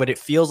I'm wrong, but it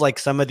feels like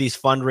some of these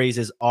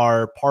fundraisers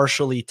are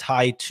partially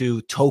tied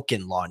to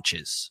token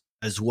launches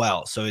as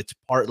well. So it's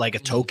part like a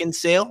token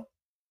sale.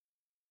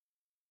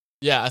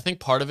 Yeah, I think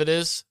part of it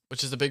is,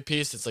 which is a big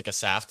piece. It's like a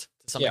SAFT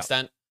to some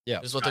extent.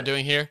 Yeah, is what they're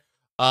doing here.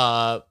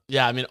 I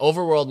mean,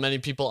 Overworld, many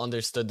people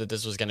understood that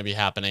this was going to be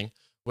happening,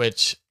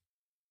 which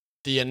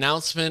the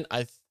announcement,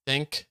 I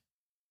think,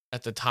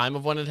 at the time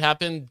of when it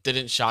happened,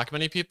 didn't shock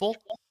many people.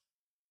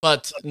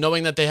 But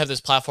knowing that they have this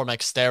platform,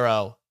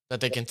 Xtero,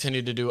 that they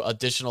continue to do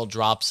additional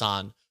drops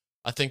on,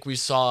 I think we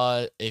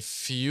saw a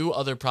few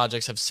other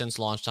projects have since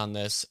launched on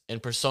this,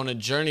 and Persona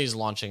Journey's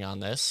launching on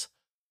this.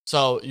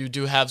 So you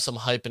do have some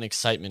hype and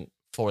excitement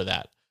for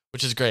that,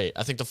 which is great.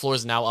 I think the floor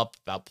is now up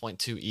about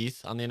 0.2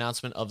 ETH on the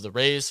announcement of the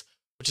raise,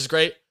 which is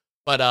great.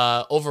 But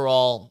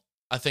overall,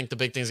 I think the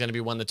big thing is going to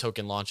be when the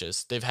token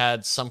launches. They've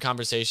had some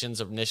conversations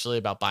initially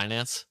about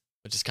Binance,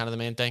 which is kind of the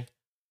main thing.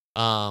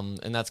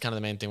 And that's kind of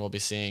the main thing we'll be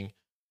seeing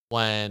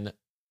when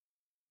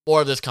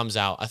more of this comes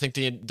out. I think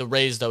the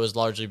raise, though, is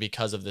largely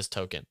because of this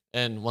token.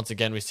 And once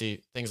again, we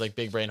see things like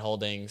Big Brain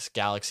Holdings,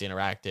 Galaxy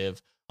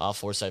Interactive,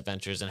 Foresight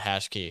Ventures, and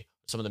Hashkey,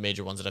 some of the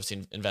major ones that I've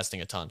seen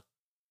investing a ton.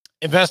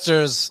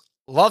 Investors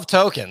love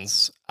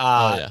tokens.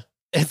 Oh, yeah.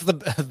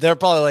 They're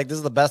probably like, this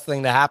is the best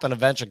thing to happen to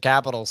venture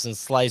capital since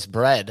sliced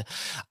bread.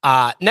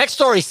 Next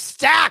story,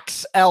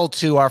 Stacks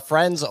L2. Our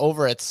friends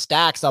over at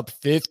Stacks up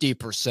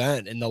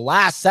 50% in the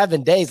last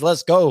 7 days.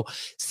 Let's go,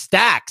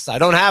 Stacks. I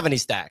don't have any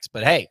stacks,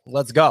 but hey,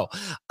 let's go.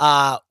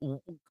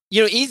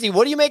 Easy,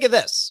 what do you make of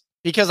this?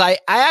 Because I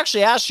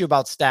actually asked you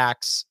about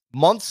Stacks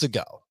months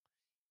ago,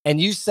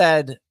 and you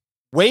said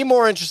way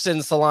more interested in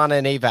Solana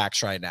and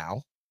AVAX right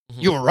now.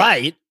 Mm-hmm. You were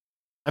right.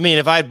 I mean,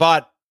 if I had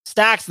bought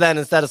Stacks then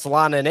instead of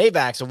Solana and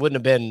AVAX, it wouldn't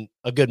have been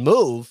a good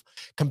move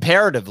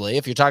comparatively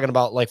if you're talking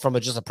about like from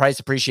just a price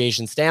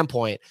appreciation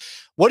standpoint.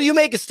 What do you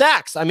make of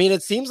Stacks? I mean,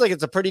 it seems like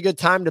it's a pretty good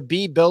time to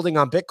be building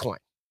on Bitcoin.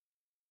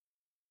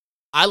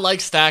 I like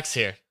Stacks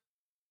here.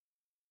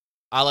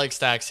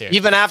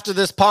 Even after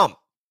this pump.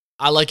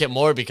 I like it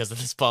more because of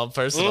this pump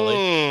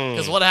personally.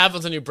 Because what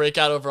happens when you break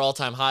out over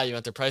all-time high, you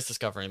enter price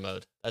discovery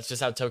mode. That's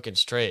just how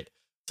tokens trade.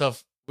 So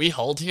if we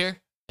hold here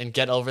and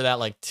get over that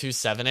like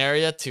 2.7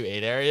 area,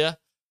 2.8 area,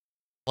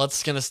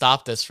 what's going to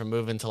stop this from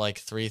moving to like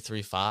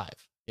 3.35?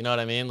 You know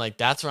what I mean? Like,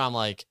 that's where I'm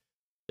like,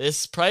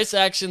 this price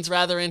action's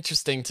rather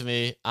interesting to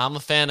me. I'm a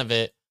fan of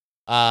it.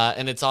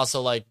 And it's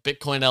also like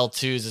Bitcoin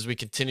L2s as we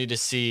continue to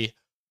see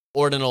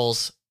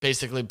ordinals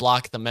basically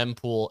block the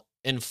mempool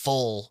in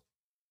full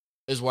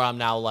is where I'm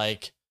now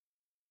like,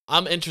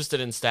 I'm interested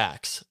in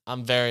Stacks.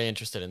 I'm very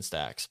interested in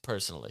Stacks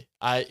personally.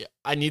 I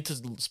need to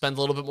spend a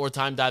little bit more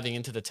time diving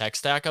into the tech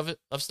stack of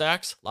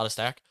Stacks, a lot of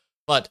stack,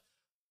 but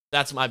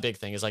that's my big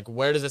thing is like,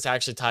 where does this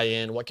actually tie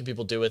in? What can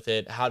people do with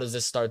it? How does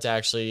this start to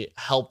actually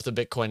help the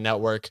Bitcoin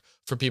network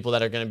for people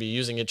that are going to be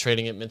using it,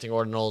 trading it, minting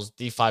ordinals,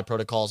 DeFi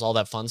protocols, all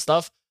that fun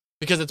stuff?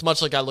 Because it's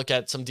much like I look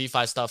at some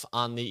DeFi stuff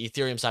on the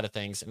Ethereum side of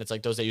things, and it's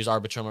like those that use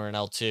Arbitrum or an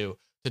L2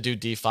 to do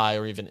DeFi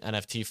or even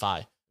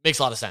NFT-Fi. Makes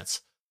a lot of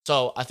sense.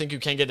 So I think you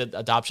can get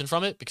adoption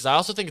from it because I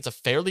also think it's a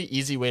fairly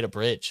easy way to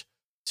bridge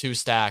 2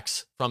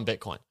 stacks from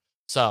Bitcoin.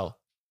 So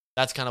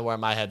that's kind of where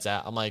my head's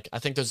at. I'm like, I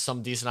think there's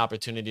some decent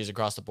opportunities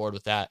across the board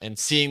with that. And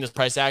seeing this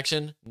price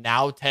action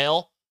now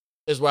tail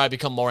is where I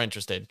become more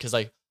interested because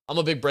like I'm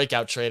a big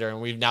breakout trader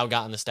and we've now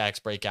gotten the stacks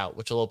breakout,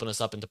 which will open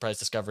us up into price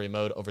discovery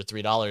mode over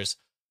 $3.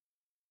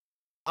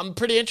 I'm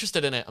pretty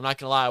interested in it. I'm not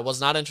going to lie. I was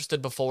not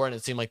interested before and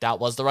it seemed like that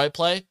was the right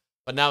play.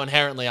 But now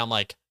inherently I'm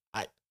like,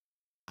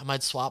 I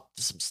might swap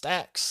to some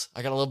stacks.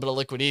 I got a little bit of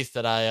liquid ETH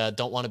that I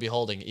don't want to be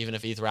holding, even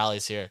if ETH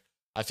rallies here.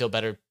 I feel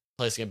better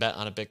placing a bet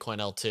on a Bitcoin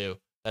L2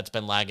 that's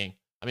been lagging.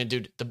 I mean,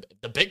 dude, the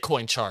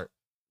Bitcoin chart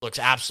looks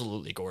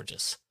absolutely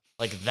gorgeous.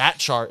 Like that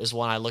chart is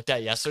one I looked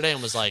at yesterday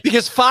and was like,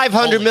 because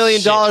 $500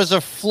 million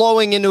are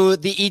flowing into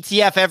the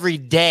ETF every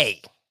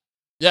day.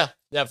 Yeah,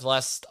 for the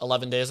last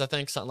 11 days, I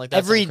think, something like that.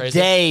 Every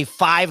day,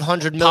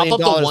 $500 million Pop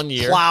up the 1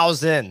 year.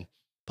 Plows in.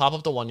 Pop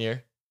up the 1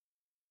 year.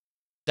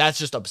 That's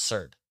just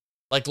absurd.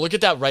 Like, look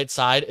at that right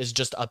side is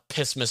just a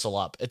piss missile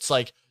up. It's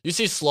like, you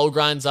see slow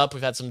grinds up.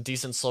 We've had some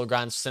decent slow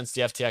grinds since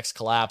the FTX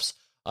collapse,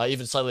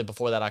 even slightly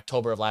before that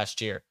October of last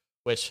year,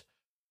 which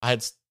I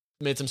had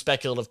made some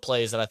speculative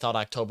plays that I thought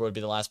October would be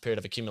the last period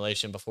of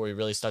accumulation before we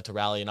really start to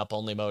rally in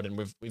up-only mode, and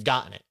we've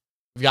gotten it.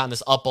 We've gotten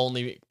this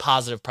up-only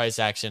positive price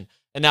action.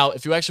 And now,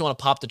 if you actually want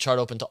to pop the chart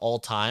open to all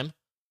time,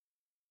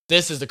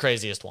 this is the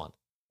craziest one.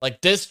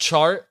 Like, this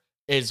chart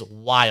is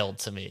wild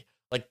to me.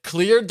 Like,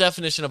 clear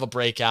definition of a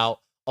breakout,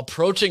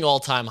 approaching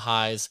all-time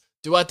highs.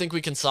 Do I think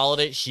we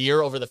consolidate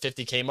here over the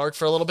 50K mark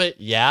for a little bit?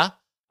 Yeah,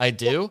 I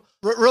do.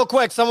 Real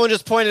quick, someone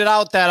just pointed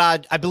out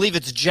that I believe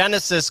it's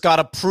Genesis got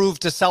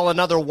approved to sell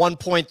another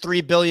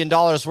 $1.3 billion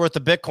worth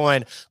of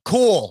Bitcoin.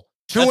 Cool.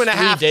 Two and a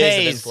half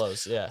days.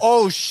 Inflows, yeah.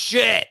 Oh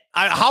shit.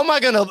 How am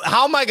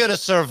I gonna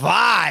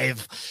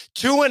survive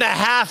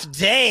 2.5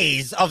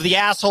 days of the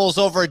assholes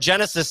over at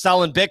Genesis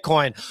selling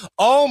Bitcoin?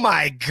 Oh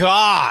my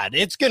God.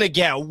 It's gonna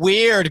get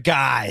weird,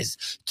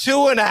 guys.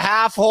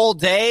 2.5 whole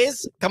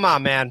days? Come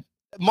on, man.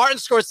 Martin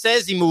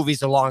Scorsese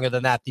movies are longer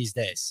than that these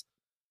days.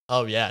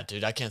 Oh yeah,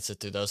 dude. I can't sit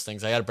through those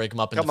things. I gotta break them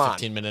up into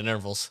 15-minute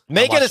intervals.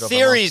 Make it a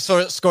series,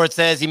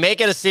 Scorsese.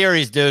 Make it a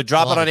series, dude.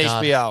 Drop it on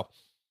HBO.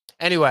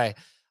 Anyway,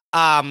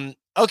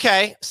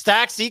 okay,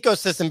 Stacks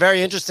ecosystem,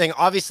 very interesting.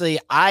 Obviously,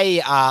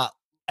 I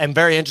am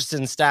very interested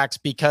in Stacks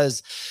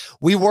because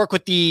we work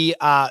with the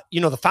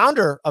the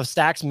founder of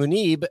Stacks,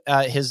 Munib.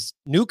 His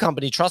new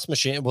company, Trust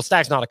Machine. Well,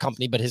 Stacks not a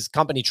company, but his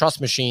company,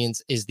 Trust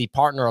Machines, is the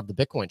partner of the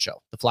Bitcoin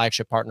Show, the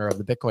flagship partner of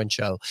the Bitcoin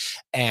Show,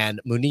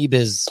 and Munib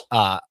is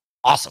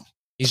awesome.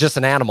 He's just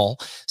an animal.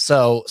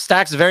 So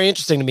Stacks is very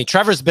interesting to me.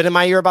 Trevor's been in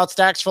my ear about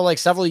Stacks for like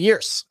several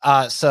years.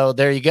 So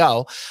there you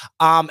go.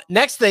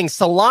 Next thing,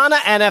 Solana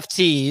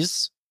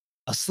NFTs.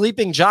 A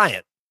sleeping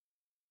giant.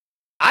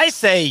 I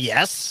say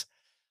yes.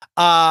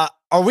 Are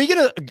we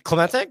gonna,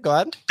 Clemente? Go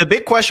ahead. The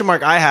big question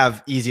mark I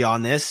have easy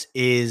on this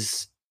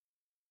is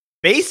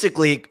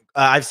basically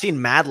I've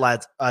seen Mad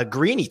Lads.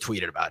 Greeny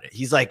tweeted about it.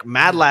 He's like,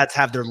 Mad Lads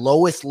have their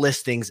lowest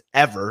listings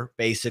ever.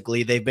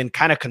 Basically, they've been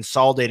kind of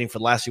consolidating for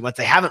the last few months.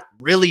 They haven't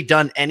really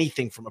done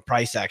anything from a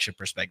price action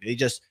perspective.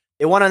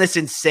 They went on this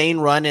insane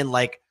run in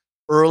like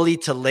early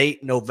to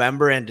late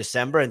November and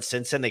December, and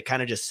since then they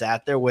kind of just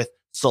sat there with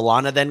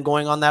Solana then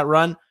going on that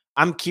run.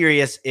 I'm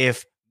curious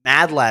if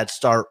Mad Lads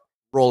start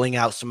rolling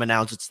out some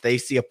announcements, they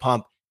see a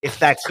pump, if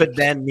that could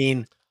then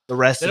mean the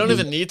rest they don't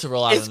even need to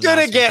roll out. It's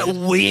gonna get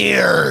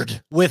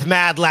weird with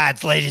Mad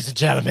Lads, ladies and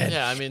gentlemen.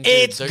 Yeah, I mean, dude,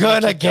 it's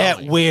gonna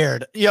get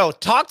weird. Yo,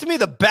 talk to me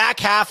the back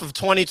half of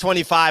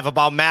 2025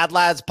 about Mad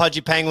Lads,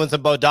 Pudgy Penguins,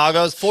 and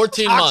Bodogos.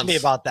 14 months. Talk to me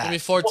about that. Give me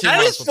 14 that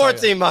months. That is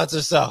 14 months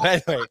or so.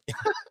 Anyway.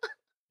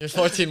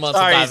 14 months.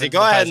 Sorry, Easy.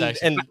 Go ahead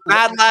and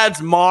Mad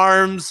Lads,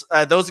 Marms.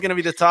 Those are going to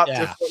be the top.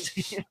 Yeah.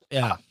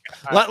 Yeah.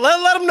 Let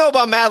them know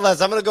about Mad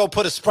Lads. I'm going to go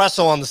put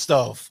espresso on the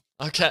stove.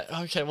 Okay.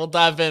 We'll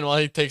dive in while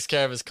he takes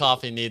care of his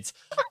coffee needs.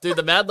 Dude,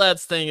 the Mad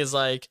Lads thing is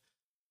like,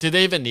 do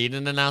they even need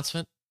an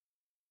announcement?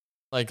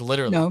 Like,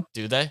 literally, no.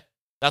 Do they?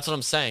 That's what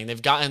I'm saying.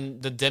 They've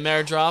gotten the DIM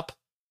airdrop,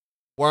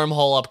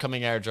 Wormhole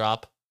upcoming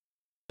airdrop.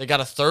 They got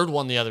a third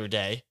one the other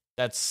day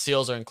that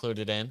seals are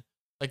included in.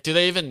 Like, do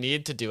they even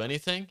need to do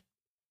anything?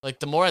 Like,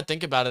 the more I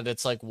think about it,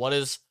 it's like, what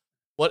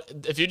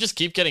if you just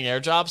keep getting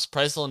airdrops,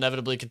 price will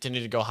inevitably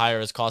continue to go higher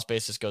as cost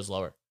basis goes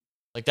lower.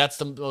 Like, that's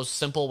the most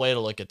simple way to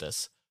look at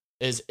this,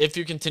 is if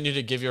you continue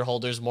to give your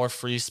holders more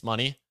free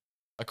money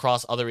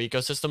across other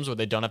ecosystems where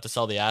they don't have to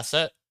sell the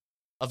asset,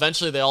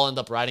 eventually they all end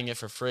up riding it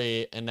for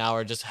free and now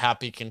are just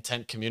happy,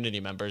 content community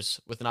members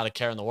with not a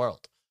care in the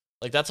world.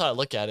 Like, that's how I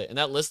look at it. And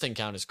that listing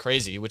count is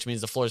crazy, which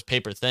means the floor is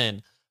paper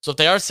thin. So if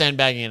they are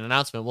sandbagging an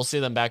announcement, we'll see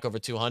them back over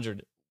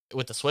 200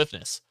 with the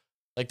swiftness.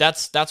 Like,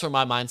 that's where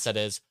my mindset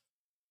is.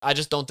 I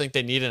just don't think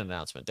they need an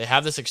announcement. They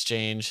have this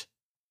exchange.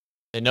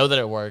 They know that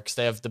it works.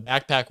 They have the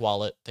backpack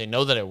wallet. They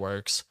know that it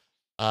works.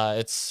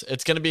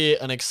 It's going to be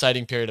an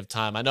exciting period of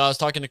time. I know I was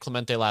talking to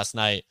Clemente last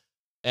night,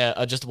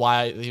 just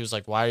why he was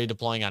like, why are you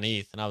deploying on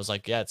ETH? And I was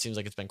like, yeah, it seems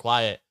like it's been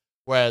quiet.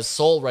 Whereas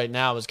Sol right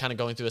now is kind of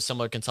going through a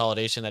similar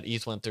consolidation that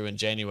ETH went through in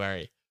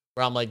January,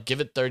 where I'm like, give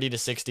it 30 to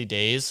 60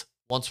 days.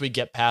 once we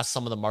get past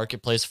some of the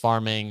marketplace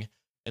farming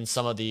and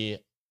some of the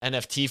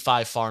NFT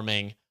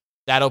farming,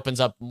 that opens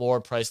up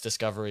more price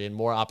discovery and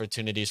more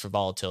opportunities for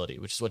volatility,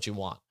 which is what you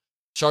want.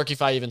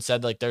 Sharkify even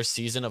said like their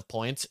season of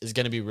points is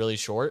going to be really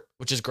short,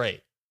 which is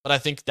great. But I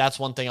think that's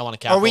one thing I want to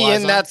capitalize on. Are we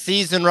in that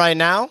season right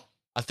now?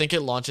 I think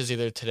it launches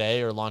either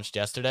today or launched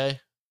yesterday,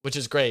 which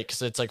is great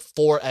because it's like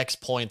 4x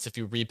points if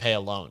you repay a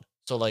loan.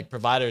 So like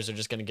providers are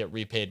just going to get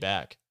repaid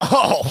back.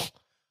 Oh,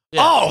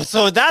 Yeah. Oh,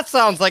 so that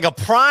sounds like a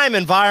prime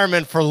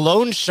environment for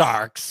loan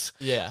sharks.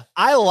 Yeah.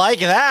 I like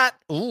that.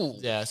 Ooh.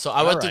 Yeah. So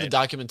I went through the right.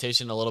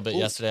 documentation a little bit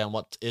yesterday on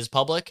what is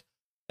public.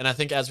 And I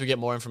think as we get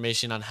more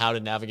information on how to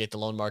navigate the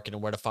loan market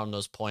and where to farm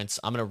those points,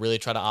 I'm going to really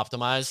try to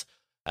optimize.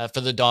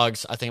 For the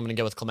dogs, I think I'm going to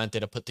get with Clemente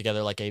to put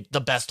together like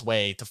the best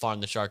way to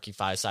farm the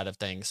Sharkify side of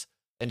things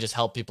and just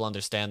help people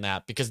understand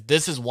that, because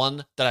this is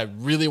one that I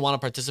really want to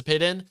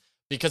participate in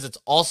because it's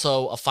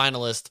also a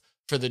finalist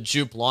for the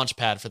Jupe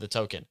Launchpad for the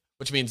token,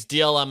 which means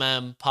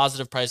DLMM,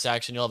 positive price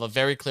action. You'll have a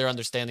very clear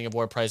understanding of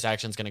where price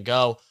action is going to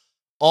go.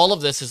 All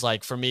of this is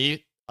like, for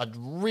me, a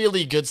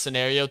really good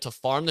scenario to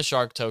farm the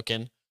Shark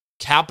token,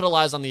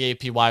 capitalize on the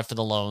APY for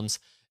the loans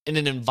in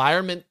an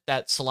environment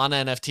that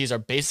Solana NFTs are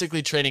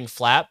basically trading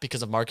flat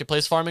because of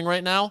marketplace farming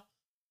right now.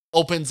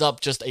 Opens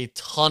up just a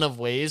ton of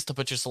ways to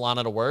put your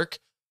Solana to work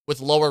with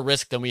lower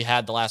risk than we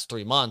had the last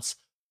 3 months,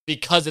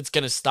 because it's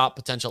going to stop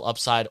potential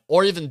upside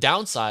or even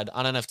downside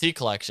on NFT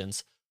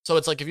collections. So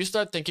it's like if you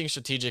start thinking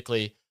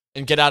strategically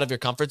and get out of your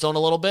comfort zone a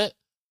little bit,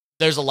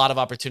 there's a lot of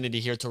opportunity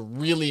here to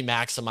really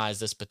maximize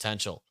this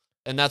potential.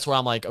 And that's where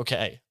I'm like,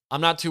 okay,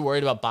 I'm not too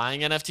worried about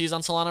buying NFTs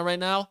on Solana right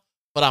now,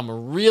 but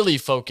I'm really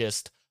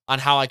focused on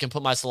how I can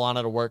put my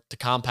Solana to work to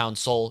compound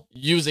SOL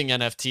using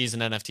NFTs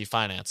and NFT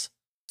finance.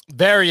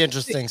 Very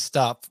interesting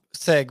stuff.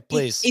 Sig,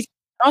 please.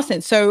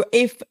 Awesome. So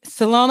if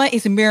Solana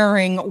is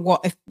mirroring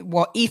what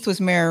ETH was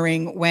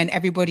mirroring when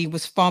everybody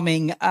was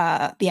farming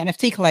the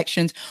NFT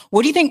collections,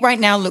 what do you think right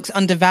now looks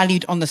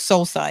undervalued on the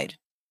SOL side?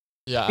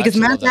 Yeah, because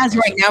Maz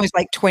right now is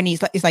like 20,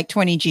 is like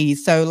 20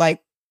 Gs. So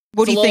like,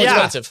 what do you think?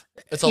 Expensive.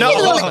 It's a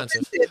little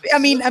expensive. I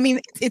mean,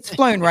 it's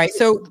flown, right?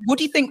 So what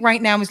do you think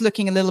right now is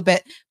looking a little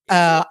bit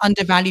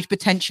undervalued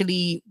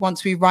potentially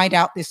once we ride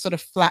out this sort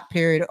of flat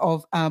period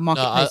of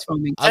marketplace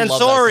farming?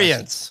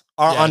 Tensorians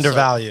are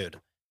undervalued.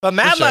 But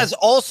Madlabs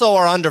also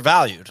are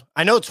undervalued.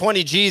 I know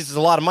 20 Gs is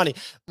a lot of money.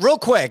 Real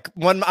quick,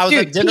 when I was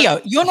at dinner,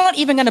 Theo, you're not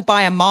even going to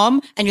buy a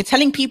mom, and you're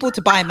telling people to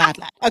buy a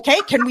Madlab.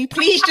 Okay, can we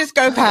please just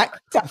go back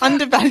to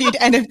undervalued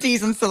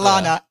NFTs and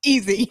Solana? Yeah.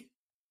 Easy.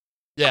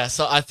 Yeah,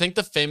 so I think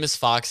the famous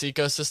Fox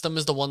ecosystem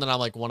is the one that I'm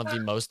like one of the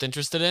most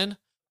interested in.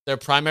 Their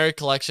primary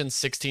collection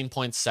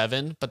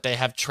 16.7, but they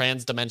have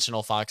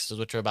trans-dimensional foxes,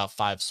 which are about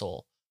 5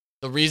 SOL.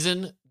 The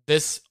reason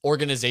this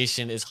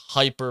organization is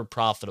hyper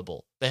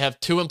profitable, they have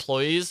 2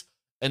 employees.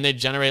 And they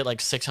generate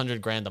like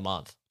 600 grand a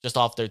month just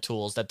off their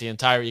tools that the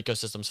entire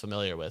ecosystem's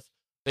familiar with.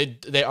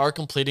 They are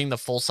completing the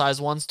full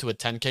size ones to a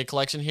 10K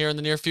collection here in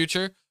the near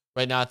future.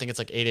 Right now, I think it's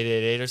like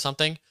 8888 or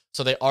something.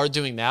 So they are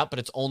doing that, but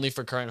it's only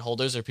for current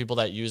holders or people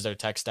that use their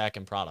tech stack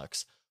and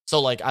products. So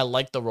like, I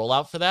like the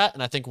rollout for that.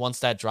 And I think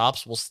once that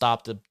drops, we'll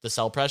stop the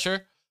sell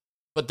pressure.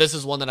 But this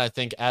is one that I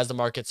think as the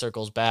market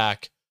circles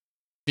back,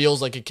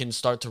 feels like it can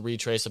start to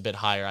retrace a bit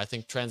higher. I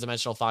think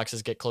transdimensional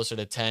foxes get closer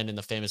to 10 and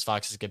the famous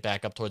foxes get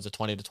back up towards the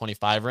 20 to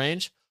 25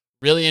 range.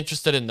 Really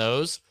interested in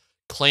those.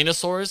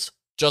 Claynosaurs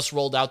just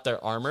rolled out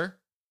their armor,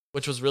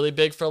 which was really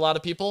big for a lot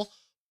of people.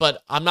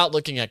 But I'm not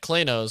looking at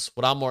Claynos.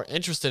 What I'm more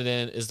interested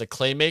in is the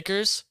clay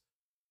makers,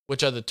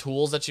 which are the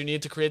tools that you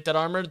need to create that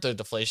armor. They're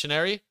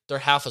deflationary. They're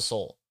half a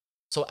SOL.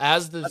 So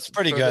as the that's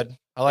pretty good.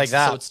 I like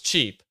that. So it's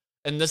cheap.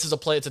 And this is a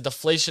play. It's a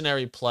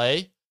deflationary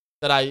play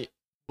that I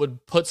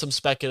would put some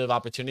speculative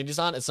opportunities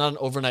on. It's not an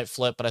overnight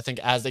flip, but I think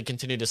as they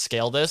continue to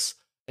scale this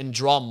and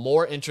draw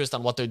more interest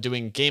on what they're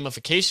doing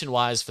gamification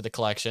wise for the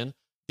collection,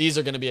 these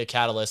are going to be a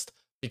catalyst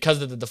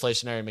because of the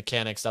deflationary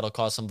mechanics that'll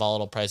cause some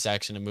volatile price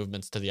action and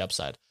movements to the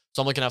upside.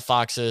 So I'm looking at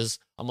foxes.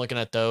 I'm looking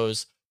at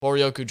those.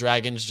 Boryoku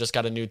Dragons just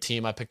got a new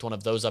team. I picked one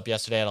of those up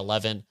yesterday at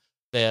 11,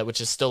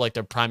 which is still like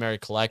their primary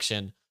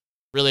collection.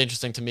 Really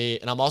interesting to me.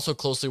 And I'm also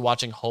closely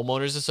watching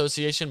Homeowners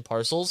Association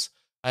parcels.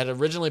 I had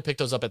originally picked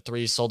those up at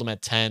 3, sold them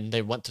at 10.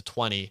 They went to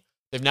 20.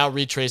 They've now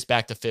retraced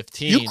back to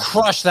 15. You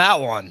crushed that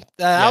one.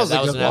 That was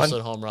an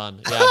absolute home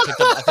run. Yeah,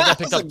 I think I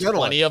picked up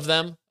 20 of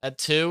them at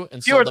 2.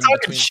 And you were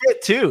talking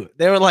shit too.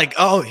 They were like,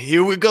 "Oh,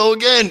 here we go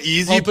again.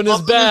 Easy, open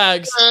his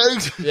bags."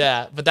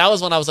 Yeah, but that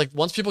was when I was like,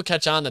 once people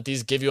catch on that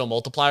these give you a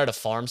multiplier to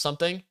farm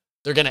something,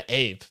 they're gonna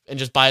ape and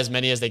just buy as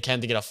many as they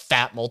can to get a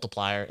fat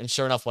multiplier. And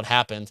sure enough, what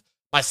happened?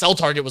 My sell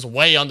target was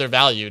way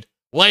undervalued.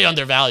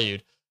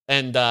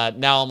 And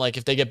now I'm like,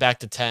 if they get back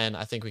to 10,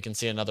 I think we can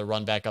see another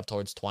run back up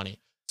towards 20.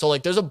 So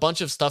like, there's a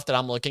bunch of stuff that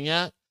I'm looking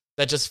at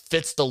that just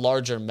fits the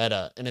larger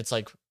meta. And it's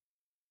like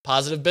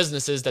positive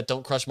businesses that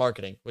don't crush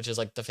marketing, which is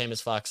like the famous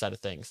Fox side of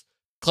things.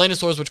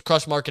 Claynosaurs, which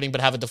crush marketing,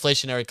 but have a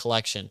deflationary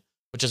collection,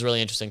 which is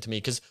really interesting to me.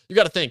 Because you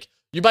got to think,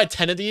 you buy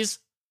 10 of these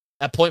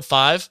at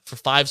 0.5 for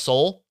 5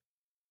 SOL.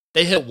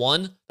 They hit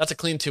 1. That's a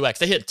clean 2x.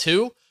 They hit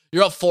 2.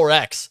 You're up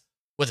 4x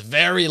with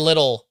very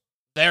little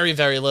very,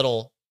 very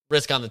little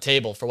risk on the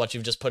table for what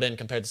you've just put in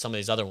compared to some of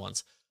these other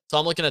ones. So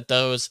I'm looking at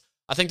those.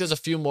 I think there's a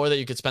few more that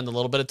you could spend a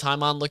little bit of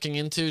time on looking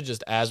into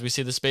just as we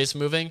see the space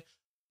moving.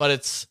 But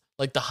it's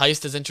like the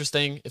heist is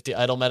interesting. If the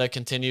idle meta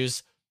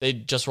continues, they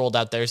just rolled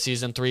out their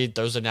season 3.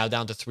 Those are now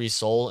down to 3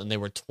 soul, and they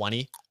were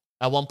 20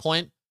 at one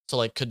point. So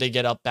like, could they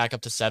get back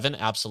up to 7?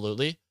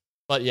 Absolutely.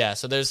 But yeah,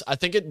 so I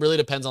think it really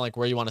depends on like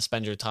where you want to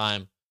spend your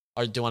time.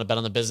 Or do you want to bet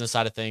on the business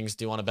side of things?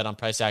 Do you want to bet on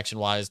price action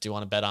wise? Do you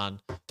want to bet on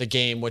the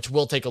game, which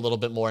will take a little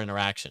bit more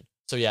interaction?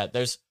 So yeah,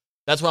 that's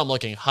where I'm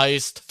looking.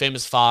 Heist,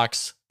 Famous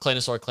Fox,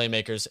 Claynosaur,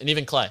 Claymakers, and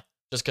even Clay,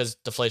 just because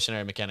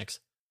deflationary mechanics.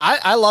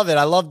 I love it.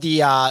 I love the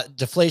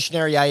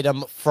deflationary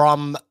item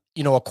from,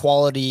 a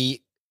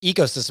quality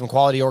ecosystem,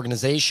 quality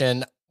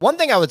organization. One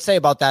thing I would say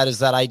about that is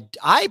that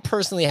I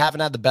personally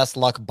haven't had the best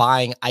luck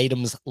buying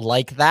items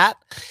like that,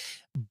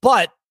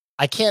 but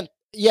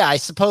I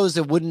suppose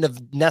it wouldn't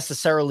have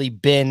necessarily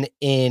been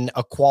in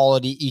a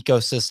quality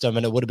ecosystem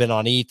and it would have been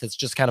on ETH. It's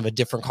just kind of a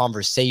different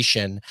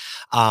conversation.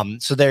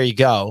 So there you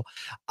go.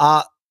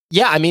 I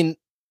mean,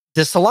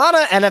 the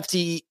Solana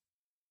NFT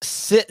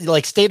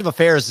state of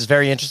affairs is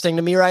very interesting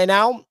to me right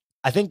now.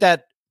 I think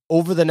that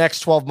over the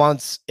next 12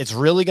 months, it's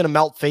really going to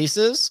melt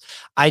faces.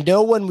 I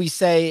know when we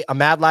say a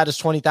Mad Lad is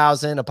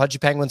 20,000, a Pudgy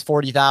Penguin's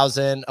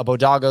 40,000, a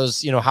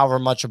Bodago's, however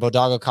much a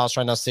Bodago costs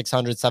right now,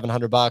 $600,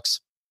 $700,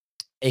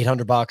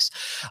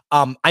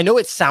 $800. I know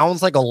it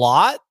sounds like a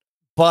lot,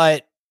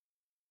 but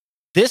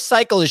this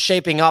cycle is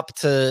shaping up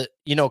to,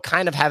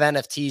 kind of have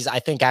NFTs, I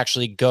think,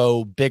 actually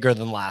go bigger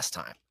than last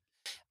time.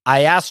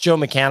 I asked Joe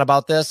McCann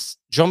about this.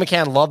 Joe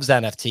McCann loves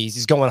NFTs.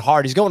 He's going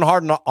hard. He's going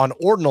hard on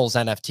Ordinals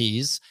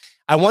NFTs.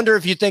 I wonder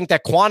if you think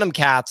that Quantum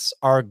Cats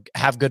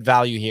have good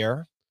value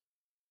here.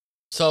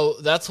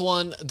 So that's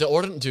one.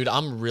 Dude,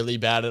 I'm really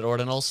bad at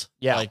Ordinals.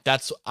 Yeah. Like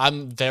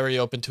I'm very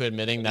open to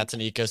admitting that's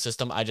an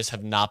ecosystem I just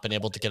have not been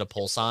able to get a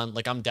pulse on.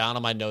 Like I'm down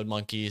on my Node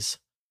Monkeys.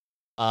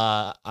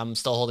 I'm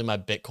still holding my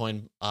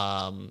Bitcoin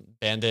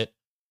Bandit.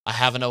 I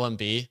have an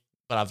OMB,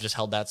 but I've just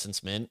held that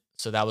since mint.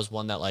 So that was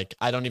one that like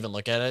I don't even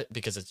look at it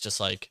because it's just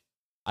like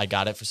I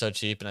got it for so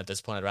cheap, and at this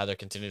point I'd rather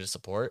continue to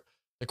support.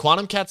 The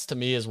Quantum Cats to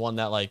me is one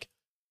that like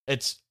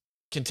it's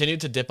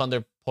continued to dip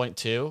under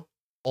 0.2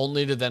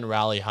 only to then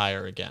rally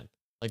higher again.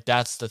 Like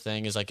that's the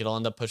thing, is like it'll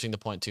end up pushing the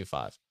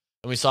 0.25.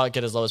 And we saw it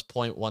get as low as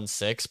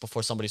 0.16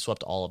 before somebody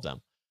swept all of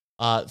them.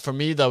 For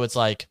me though, it's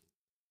like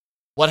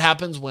what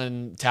happens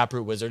when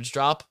Taproot Wizards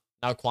drop?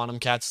 Now Quantum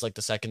Cats is like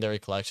the secondary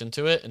collection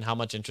to it, and how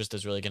much interest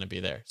is really going to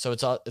be there. So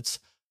it's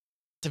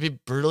to be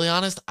brutally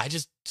honest, I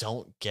just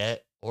don't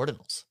get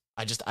Ordinals.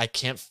 I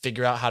can't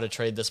figure out how to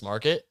trade this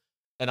market.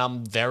 And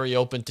I'm very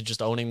open to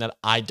just owning that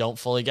I don't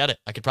fully get it.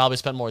 I could probably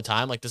spend more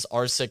time. Like this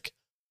RSIC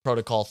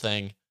protocol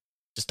thing,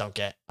 just don't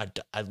get.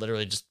 I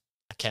literally just,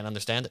 I can't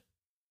understand it.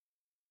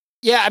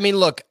 Yeah, I mean,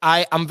 look,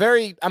 I'm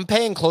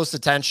paying close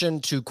attention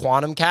to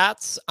Quantum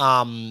Cats.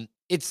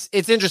 It's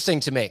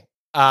interesting to me.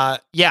 I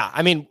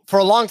mean, for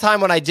a long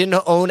time when I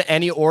didn't own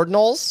any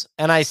Ordinals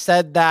and I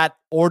said that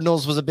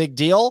Ordinals was a big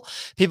deal,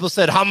 people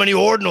said, how many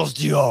Ordinals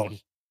do you own?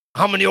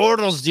 How many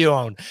Ordinals do you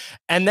own?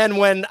 And then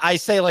when I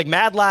say like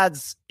Mad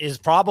Lads is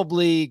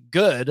probably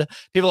good,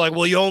 people are like,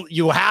 well,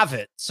 you have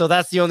it. So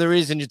that's the only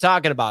reason you're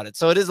talking about it.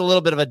 So it is a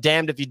little bit of a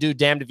damned if you do,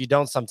 damned if you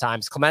don't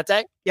sometimes.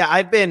 Clemente? Yeah,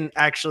 I've been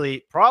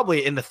actually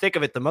probably in the thick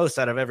of it the most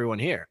out of everyone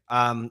here.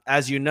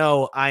 As you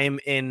know, I am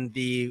in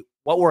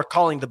what we're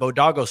calling the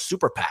Bodago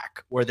Super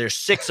PAC, where there's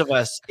 6 of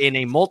us in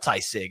a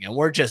multi-sig, and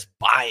we're just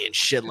buying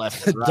shit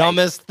left and right.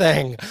 Dumbest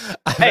thing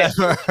I've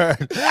ever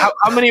heard.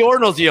 How many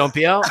Ordinals do you own,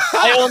 PL?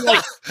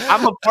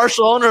 I'm a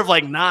partial owner of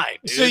like 9.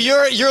 Dude. So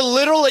you're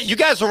literally, you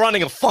guys are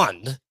running a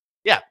fund.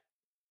 Yeah.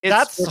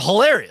 That's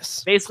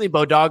hilarious. Basically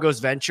Bodago's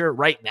venture.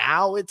 Right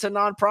now, it's a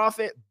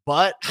nonprofit,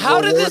 but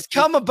how did this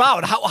come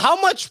about?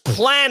 How much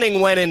planning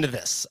went into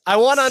this? I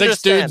want to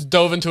understand. 6 dudes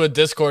dove into a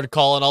Discord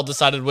call and all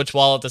decided which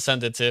wallet to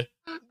send it to.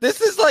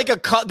 This is like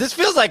this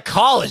feels like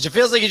college. It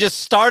feels like you just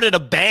started a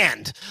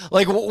band.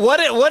 Like what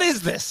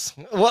is this?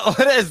 What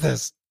is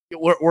this?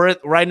 We're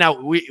right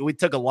now. We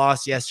took a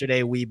loss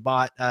yesterday. We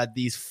bought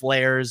these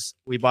flares.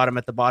 We bought them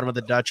at the bottom of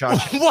the Dutch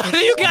auction. What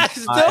are you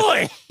guys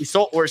doing?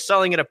 We're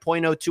selling it at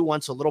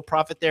 0.021, so a little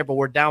profit there, but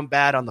we're down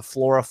bad on the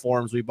Flora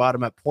forms. We bought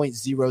them at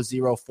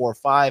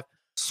 0.0045.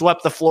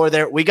 Swept the floor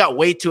there. We got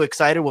way too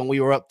excited when we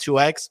were up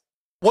 2x.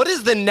 What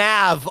is the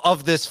NAV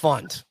of this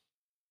fund?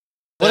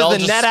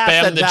 What is the net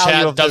asset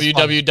value of this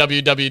fund?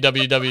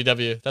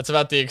 www. That's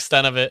about the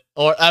extent of it.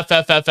 Or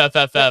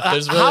FFFFFF.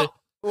 There's really.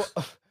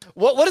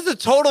 What is the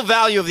total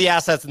value of the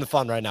assets in the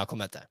fund right now,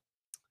 Clemente?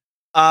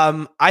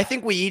 I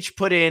think we each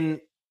put in,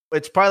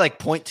 it's probably like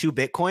 0.2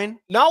 Bitcoin.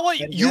 Not what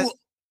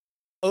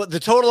the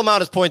total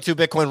amount is 0.2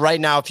 Bitcoin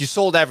right now if you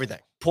sold everything.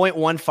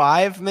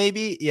 0.15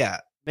 maybe? Yeah.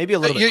 Maybe a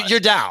little bit. You're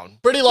down.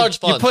 Pretty large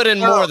fund. You put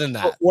in more than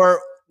that.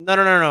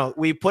 No.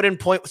 We put in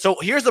So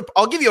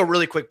I'll give you a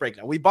really quick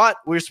breakdown. We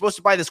were supposed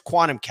to buy this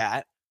Quantum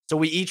Cat. So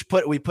we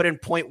put in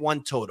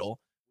 0.1 total.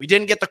 We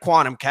didn't get the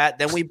Quantum Cat.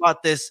 Then we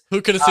bought this.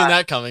 Who could have seen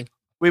that coming?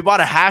 We bought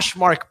a hash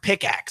mark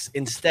pickaxe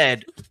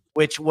instead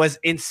which was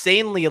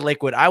insanely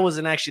liquid. I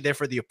wasn't actually there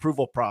for the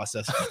approval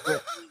process.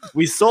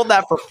 We sold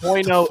that for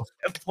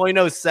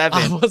 0.07.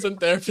 I wasn't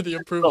there for the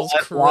approvals.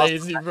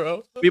 Crazy,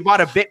 bro. We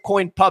bought a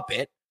Bitcoin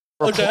puppet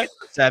for Okay.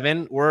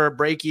 0.07. We're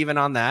break even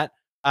on that.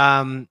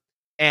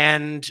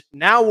 And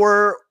now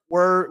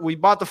we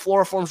bought the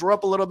fluoroforms. We're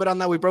up a little bit on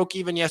that. We broke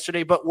even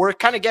yesterday, but we're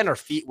kind of getting our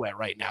feet wet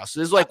right now. So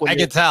this is like when I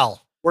can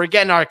tell. we're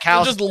getting our We're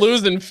cows. just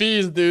losing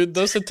fees, dude.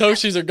 Those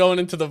Satoshis are going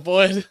into the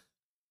void.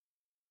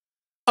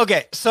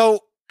 Okay, so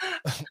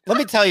let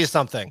me tell you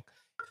something.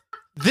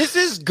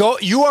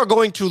 You are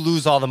going to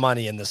lose all the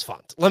money in this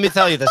fund. Let me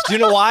tell you this. Do you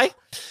know why?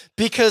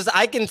 Because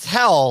I can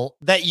tell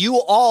that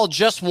you all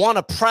just want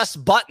to press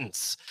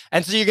buttons.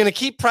 And so you're going to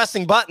keep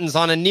pressing buttons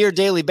on a near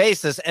daily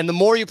basis. And the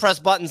more you press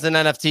buttons in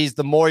NFTs,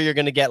 the more you're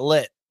going to get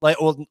lit.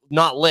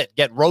 Not lit,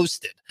 get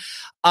roasted.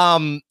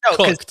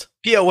 Cooked.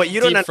 Pio, what you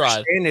don't Deep fried,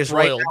 understand is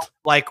broiled. right now,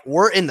 like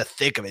we're in the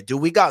thick of it,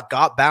 dude. We got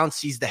Bounce.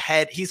 He's the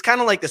head. He's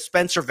kind of like the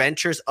Spencer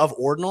Ventures of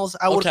ordinals.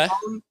 I would Okay. call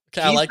him.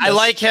 Okay, I I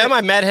like him.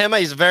 I met him.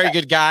 He's a very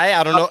good guy.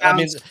 I don't know. I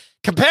mean,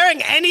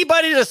 comparing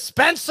anybody to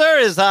Spencer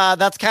is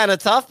that's kind of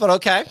tough, but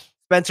okay.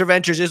 Spencer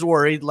Ventures is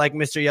worried, like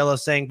Mr.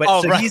 Yellow's saying, but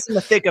he's in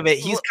the thick of it.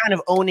 He's kind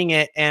of owning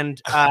it, and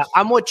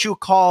I'm what you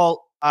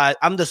call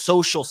I'm the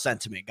social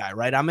sentiment guy,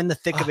 right? I'm in the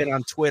thick of it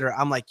on Twitter.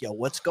 I'm like, yo,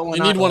 what's going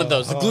on? You need one of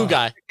those, the glue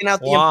guy.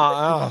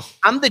 Wow.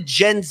 I'm the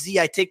Gen Z.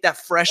 I take that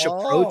fresh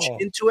approach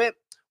into it,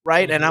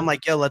 right? And I'm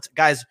like, yo, let's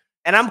guys,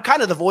 and I'm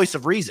kind of the voice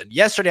of reason.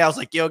 Yesterday, I was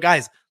like, yo,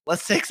 guys,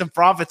 let's take some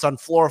profits on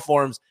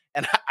fluoroforms.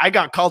 And I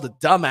got called a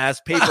dumbass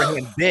paper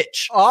hand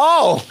bitch.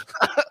 Oh,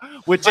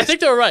 which I think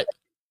they were right.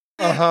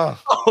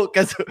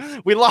 because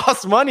we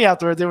lost money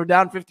afterwards. They were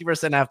down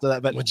 50% after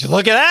that. But would you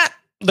look at that?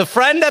 The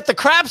friend at the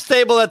craps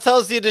table that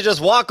tells you to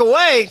just walk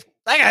away.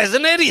 That guy's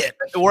an idiot.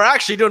 We're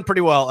actually doing pretty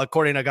well,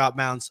 according to Got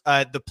Mounts.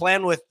 The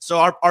plan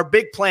our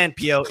big plan,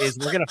 Pio, is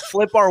we're going to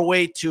flip our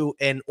way to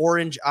an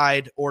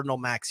orange-eyed ordinal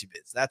maxi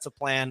biz. That's a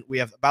plan. We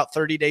have about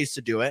 30 days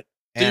to do it.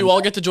 Do you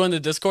all get to join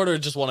the Discord or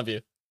just one of you?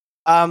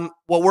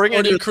 What we're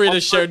going to do is create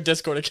a shared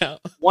Discord account.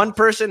 One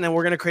person, and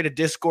we're going to create a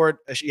Discord,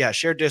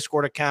 shared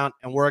Discord account.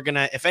 And we're going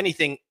to, if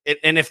anything,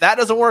 and if that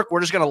doesn't work, we're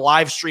just going to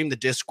live stream the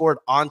Discord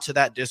onto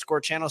that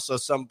Discord channel. So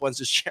someone's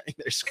just sharing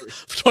their screen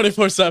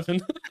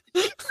 24/7.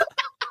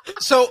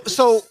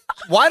 So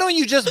why don't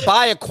you just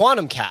buy a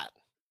quantum cat?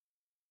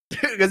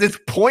 Because it's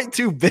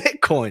 0.2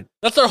 Bitcoin.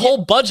 That's our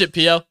whole budget,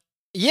 Pio.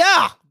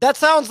 Yeah, that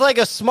sounds like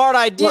a smart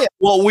idea.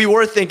 Well, we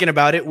were thinking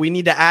about it. We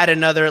need to add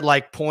another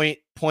like 0.02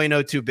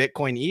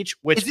 Bitcoin each,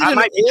 which is it an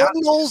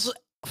ordinals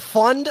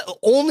fund?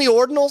 Only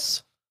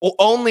ordinals?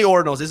 Only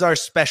ordinals is our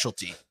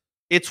specialty.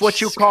 It's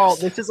what you call,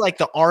 this is like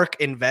the ARK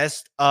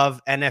Invest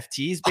of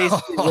NFTs.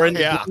 Basically, we're in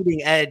the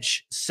bleeding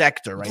edge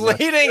sector right now.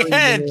 Bleeding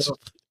edge.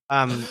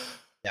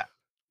 Yeah.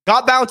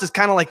 Got Bounce is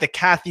kind of like the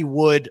Kathy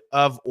Wood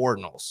of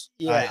ordinals.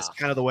 Yeah. It's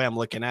kind of the way I'm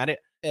looking at it.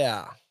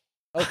 Yeah.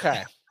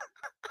 Okay.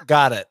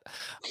 Got it.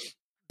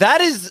 That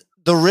is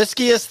the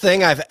riskiest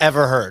thing I've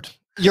ever heard.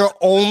 You're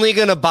only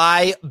going to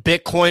buy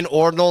Bitcoin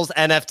ordinals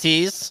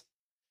NFTs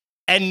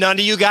and none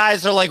of you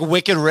guys are like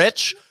wicked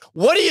rich.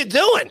 What are you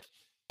doing?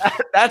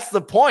 That's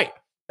the point.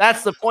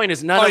 That's the point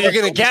is none of you're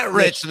going to get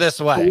rich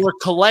this way. We're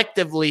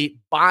collectively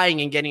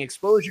buying and getting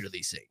exposure to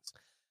these things.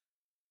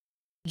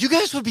 You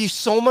guys would be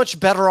so much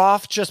better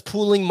off just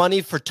pooling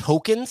money for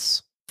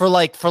tokens, for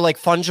like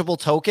fungible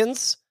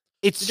tokens.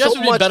 It's you guys so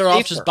would be better safer.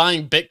 off just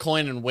buying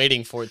Bitcoin and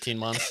waiting 14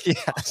 months.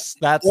 Yes,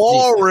 that's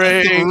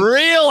boring.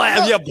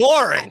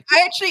 Boring.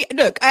 I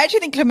actually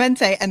think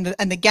Clemente and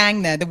the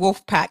gang there, the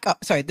wolf pack,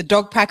 the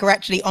dog pack are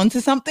actually onto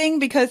something,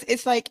 because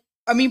it's like,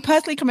 I mean,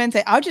 personally,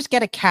 Clemente, I'll just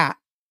get a cat,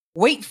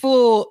 wait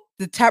for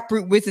the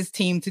Taproot Wizards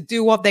team to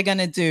do what they're going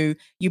to do.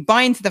 You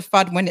buy into the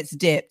FUD when it's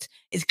dipped.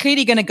 It's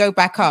clearly going to go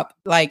back up,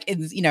 like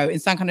in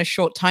some kind of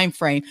short time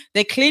frame.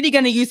 They're clearly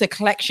going to use a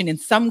collection in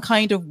some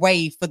kind of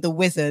way for the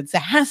Wizards.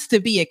 There has to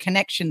be a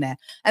connection there.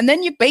 And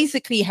then you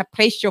basically have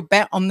placed your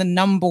bet on the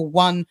number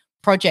one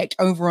project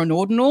over on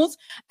ordinals.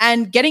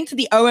 And getting to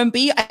the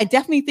OMB, I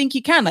definitely think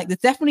you can. Like, there's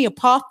definitely a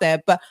path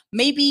there, but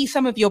maybe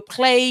some of your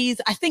plays,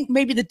 I think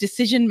maybe the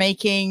decision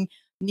making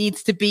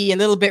needs to be a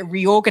little bit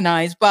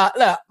reorganized. But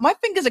look, my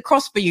fingers are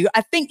crossed for you.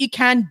 I think you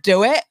can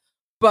do it,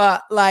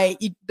 but like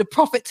the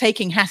profit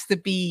taking has to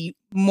be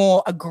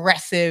more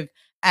aggressive,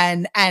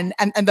 and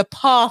the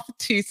path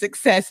to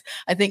success,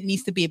 I think,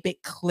 needs to be a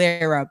bit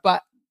clearer.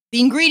 But the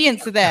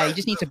ingredients are there. You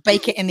just need to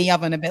bake it in the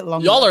oven a bit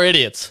longer. Y'all are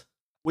idiots.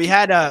 We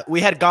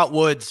had Got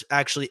Woods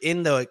actually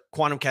in the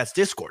Quantum Cats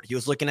Discord. He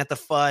was looking at the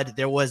FUD.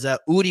 There was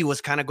Udi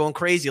was kind of going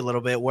crazy a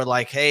little bit. We're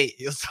like, hey,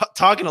 he was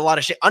talking a lot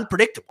of shit,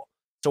 unpredictable.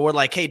 So we're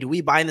like, hey, do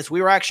we buy this?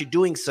 We were actually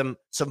doing some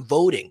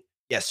voting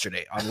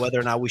yesterday on whether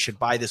or not we should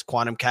buy this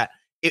Quantum Cat.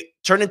 It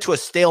turned into a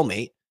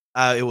stalemate.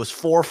 It was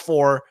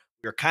 4-4.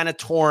 We were kind of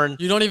torn.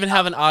 You don't even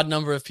have an odd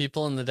number of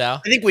people in the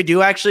DAO? I think we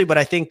do actually, but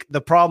I think the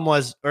problem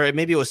was, or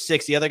maybe it was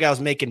 6. The other guy was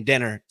making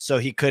dinner, so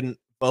he couldn't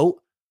vote.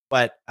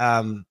 But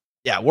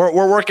yeah, we're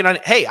working on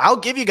it. Hey, I'll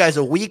give you guys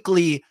a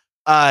weekly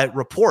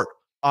report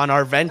on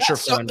our venture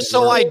So, fund.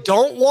 so I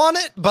don't want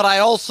it, but I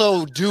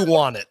also do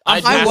want it.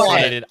 I'm I want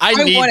fascinated. I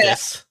need want it.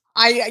 this.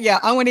 I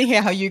want to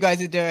hear how you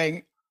guys are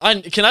doing.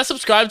 Can I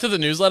subscribe to the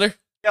newsletter?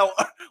 Yeah,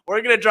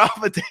 we're gonna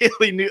drop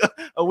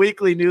a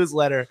weekly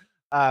newsletter.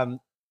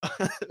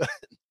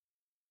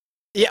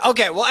 Yeah.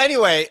 Okay. Well,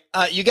 anyway,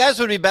 you guys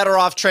would be better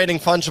off trading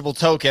fungible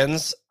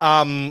tokens.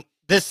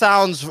 This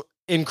sounds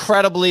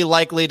incredibly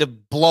likely to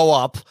blow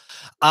up.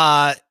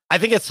 I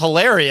think it's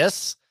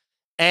hilarious.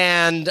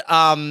 And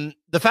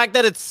the fact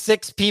that it's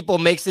 6 people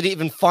makes it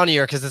even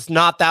funnier because it's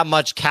not that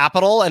much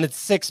capital and it's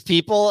 6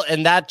 people.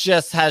 And that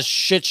just has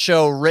shit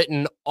show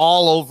written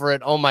all over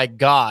it. Oh, my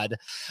God.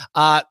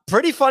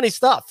 Pretty funny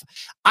stuff.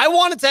 I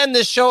wanted to end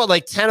this show at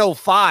like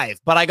 10:05,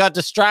 but I got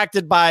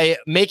distracted by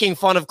making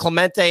fun of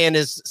Clemente and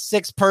his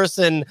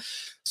 6-person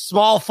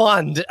small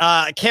fund.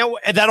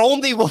 That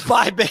only will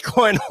buy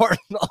Bitcoin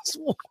ordinals.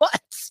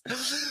 What?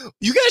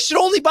 You guys should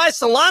only buy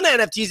Solana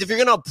NFTs if you're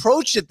going to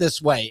approach it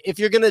this way. If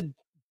you're going to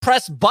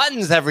press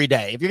buttons every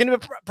day. If you're going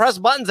to press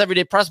buttons every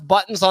day, press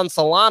buttons on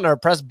Solana or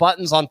press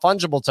buttons on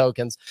fungible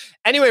tokens.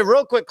 Anyway,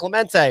 real quick,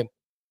 Clemente,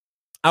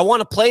 I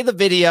want to play the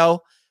video.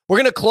 We're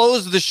going to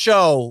close the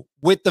show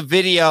with the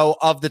video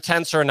of the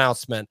Tensor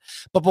announcement.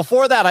 But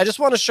before that, I just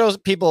want to show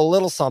people a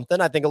little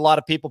something. I think a lot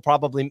of people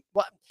probably,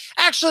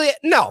 actually,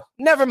 no,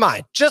 never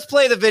mind. Just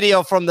play the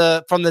video from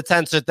the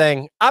Tensor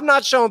thing. I'm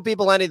not showing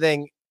people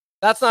anything.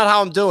 That's not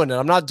how I'm doing it.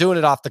 I'm not doing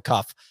it off the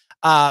cuff.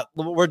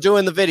 We're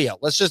doing the video.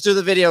 Let's just do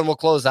the video and we'll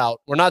close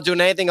out. We're not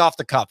doing anything off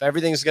the cuff.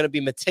 Everything's going to be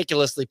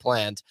meticulously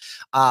planned.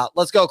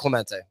 Let's go,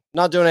 Clemente.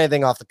 Not doing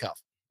anything off the cuff.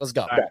 Let's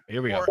go. All right,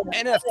 here we go.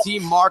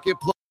 NFT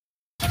marketplace.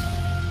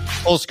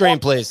 Full screen,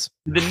 please.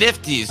 The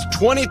Nifty's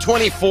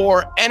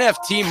 2024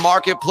 NFT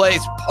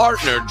marketplace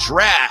partner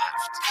draft.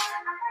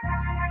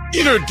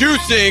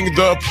 Introducing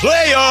the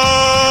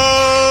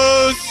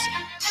players.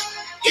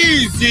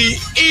 Easy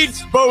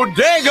Eats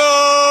Bodega.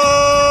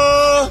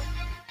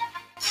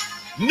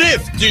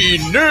 Nifty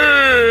Nerds.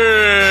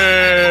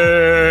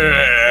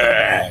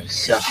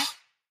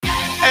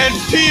 And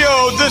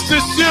Pio the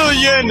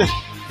Sicilian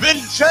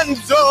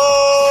Vincenzo.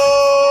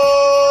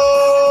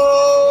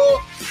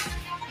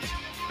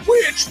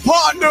 Which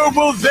partner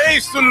will they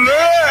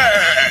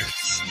select?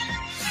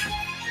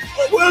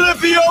 Will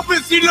it be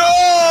OpenSea?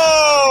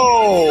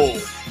 No!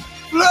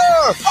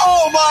 Blur!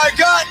 Oh my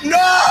God,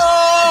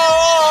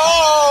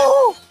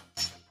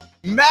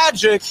 no!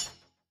 Magic.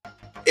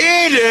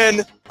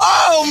 Eden.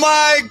 Oh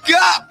my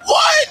God,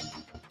 what?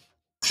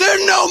 There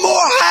are no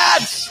more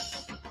hats.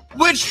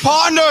 Which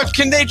partner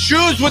can they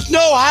choose with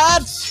no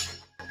hats?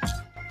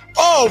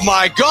 Oh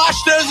my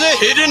gosh, there's a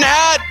hidden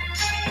hat.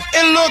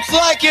 It looks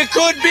like it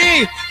could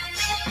be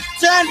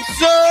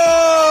Tensor!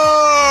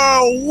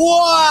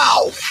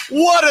 Wow!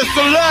 What a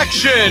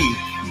selection!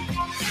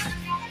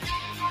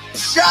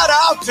 Shout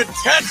out to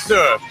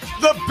Tensor,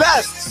 the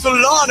best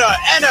Solana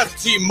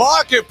NFT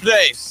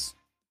marketplace.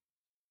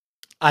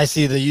 I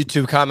see the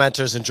YouTube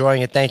commenters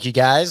enjoying it. Thank you,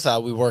 guys.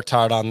 We worked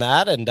hard on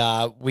that, and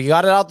we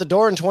got it out the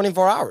door in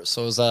 24 hours.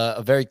 So it was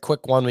a very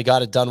quick one. We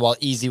got it done while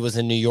Easy was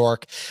in New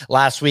York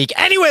last week.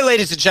 Anyway,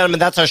 ladies and gentlemen,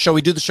 that's our show.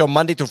 We do the show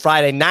Monday through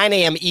Friday, 9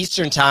 a.m.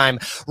 Eastern time,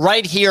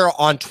 right here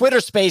on Twitter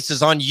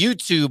Spaces, on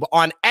YouTube,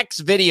 on X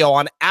Video,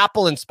 on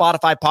Apple and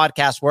Spotify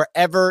podcasts,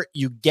 wherever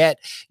you get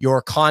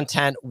your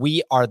content.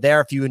 We are there.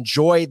 If you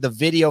enjoy the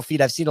video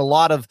feed, I've seen a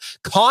lot of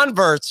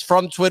converts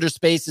from Twitter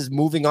Spaces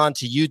moving on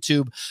to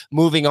YouTube,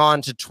 moving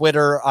on to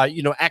Twitter,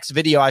 X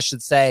Video, I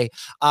should say.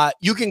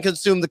 You can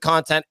consume the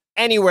content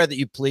anywhere that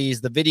you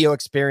please. The video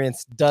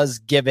experience does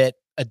give it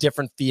a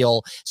different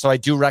feel. So I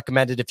do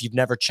recommend it if you've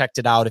never checked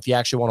it out, if you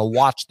actually want to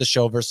watch the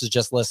show versus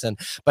just listen.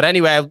 But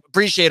anyway, I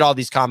appreciate all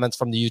these comments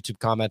from the YouTube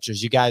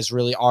commenters. You guys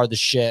really are the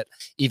shit,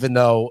 even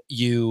though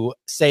you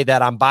say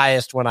that I'm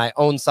biased when I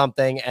own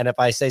something. And if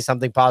I say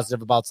something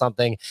positive about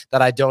something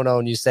that I don't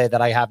own, you say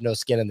that I have no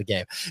skin in the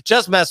game.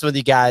 Just messing with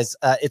you guys.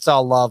 It's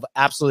all love.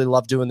 Absolutely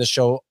love doing the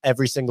show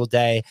every single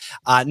day.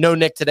 No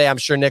Nick today. I'm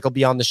sure Nick will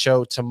be on the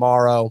show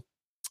tomorrow.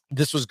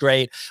 This was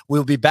great.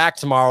 We'll be back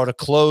tomorrow to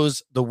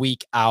close the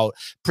week out.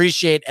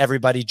 Appreciate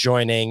everybody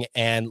joining,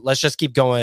 and let's just keep going.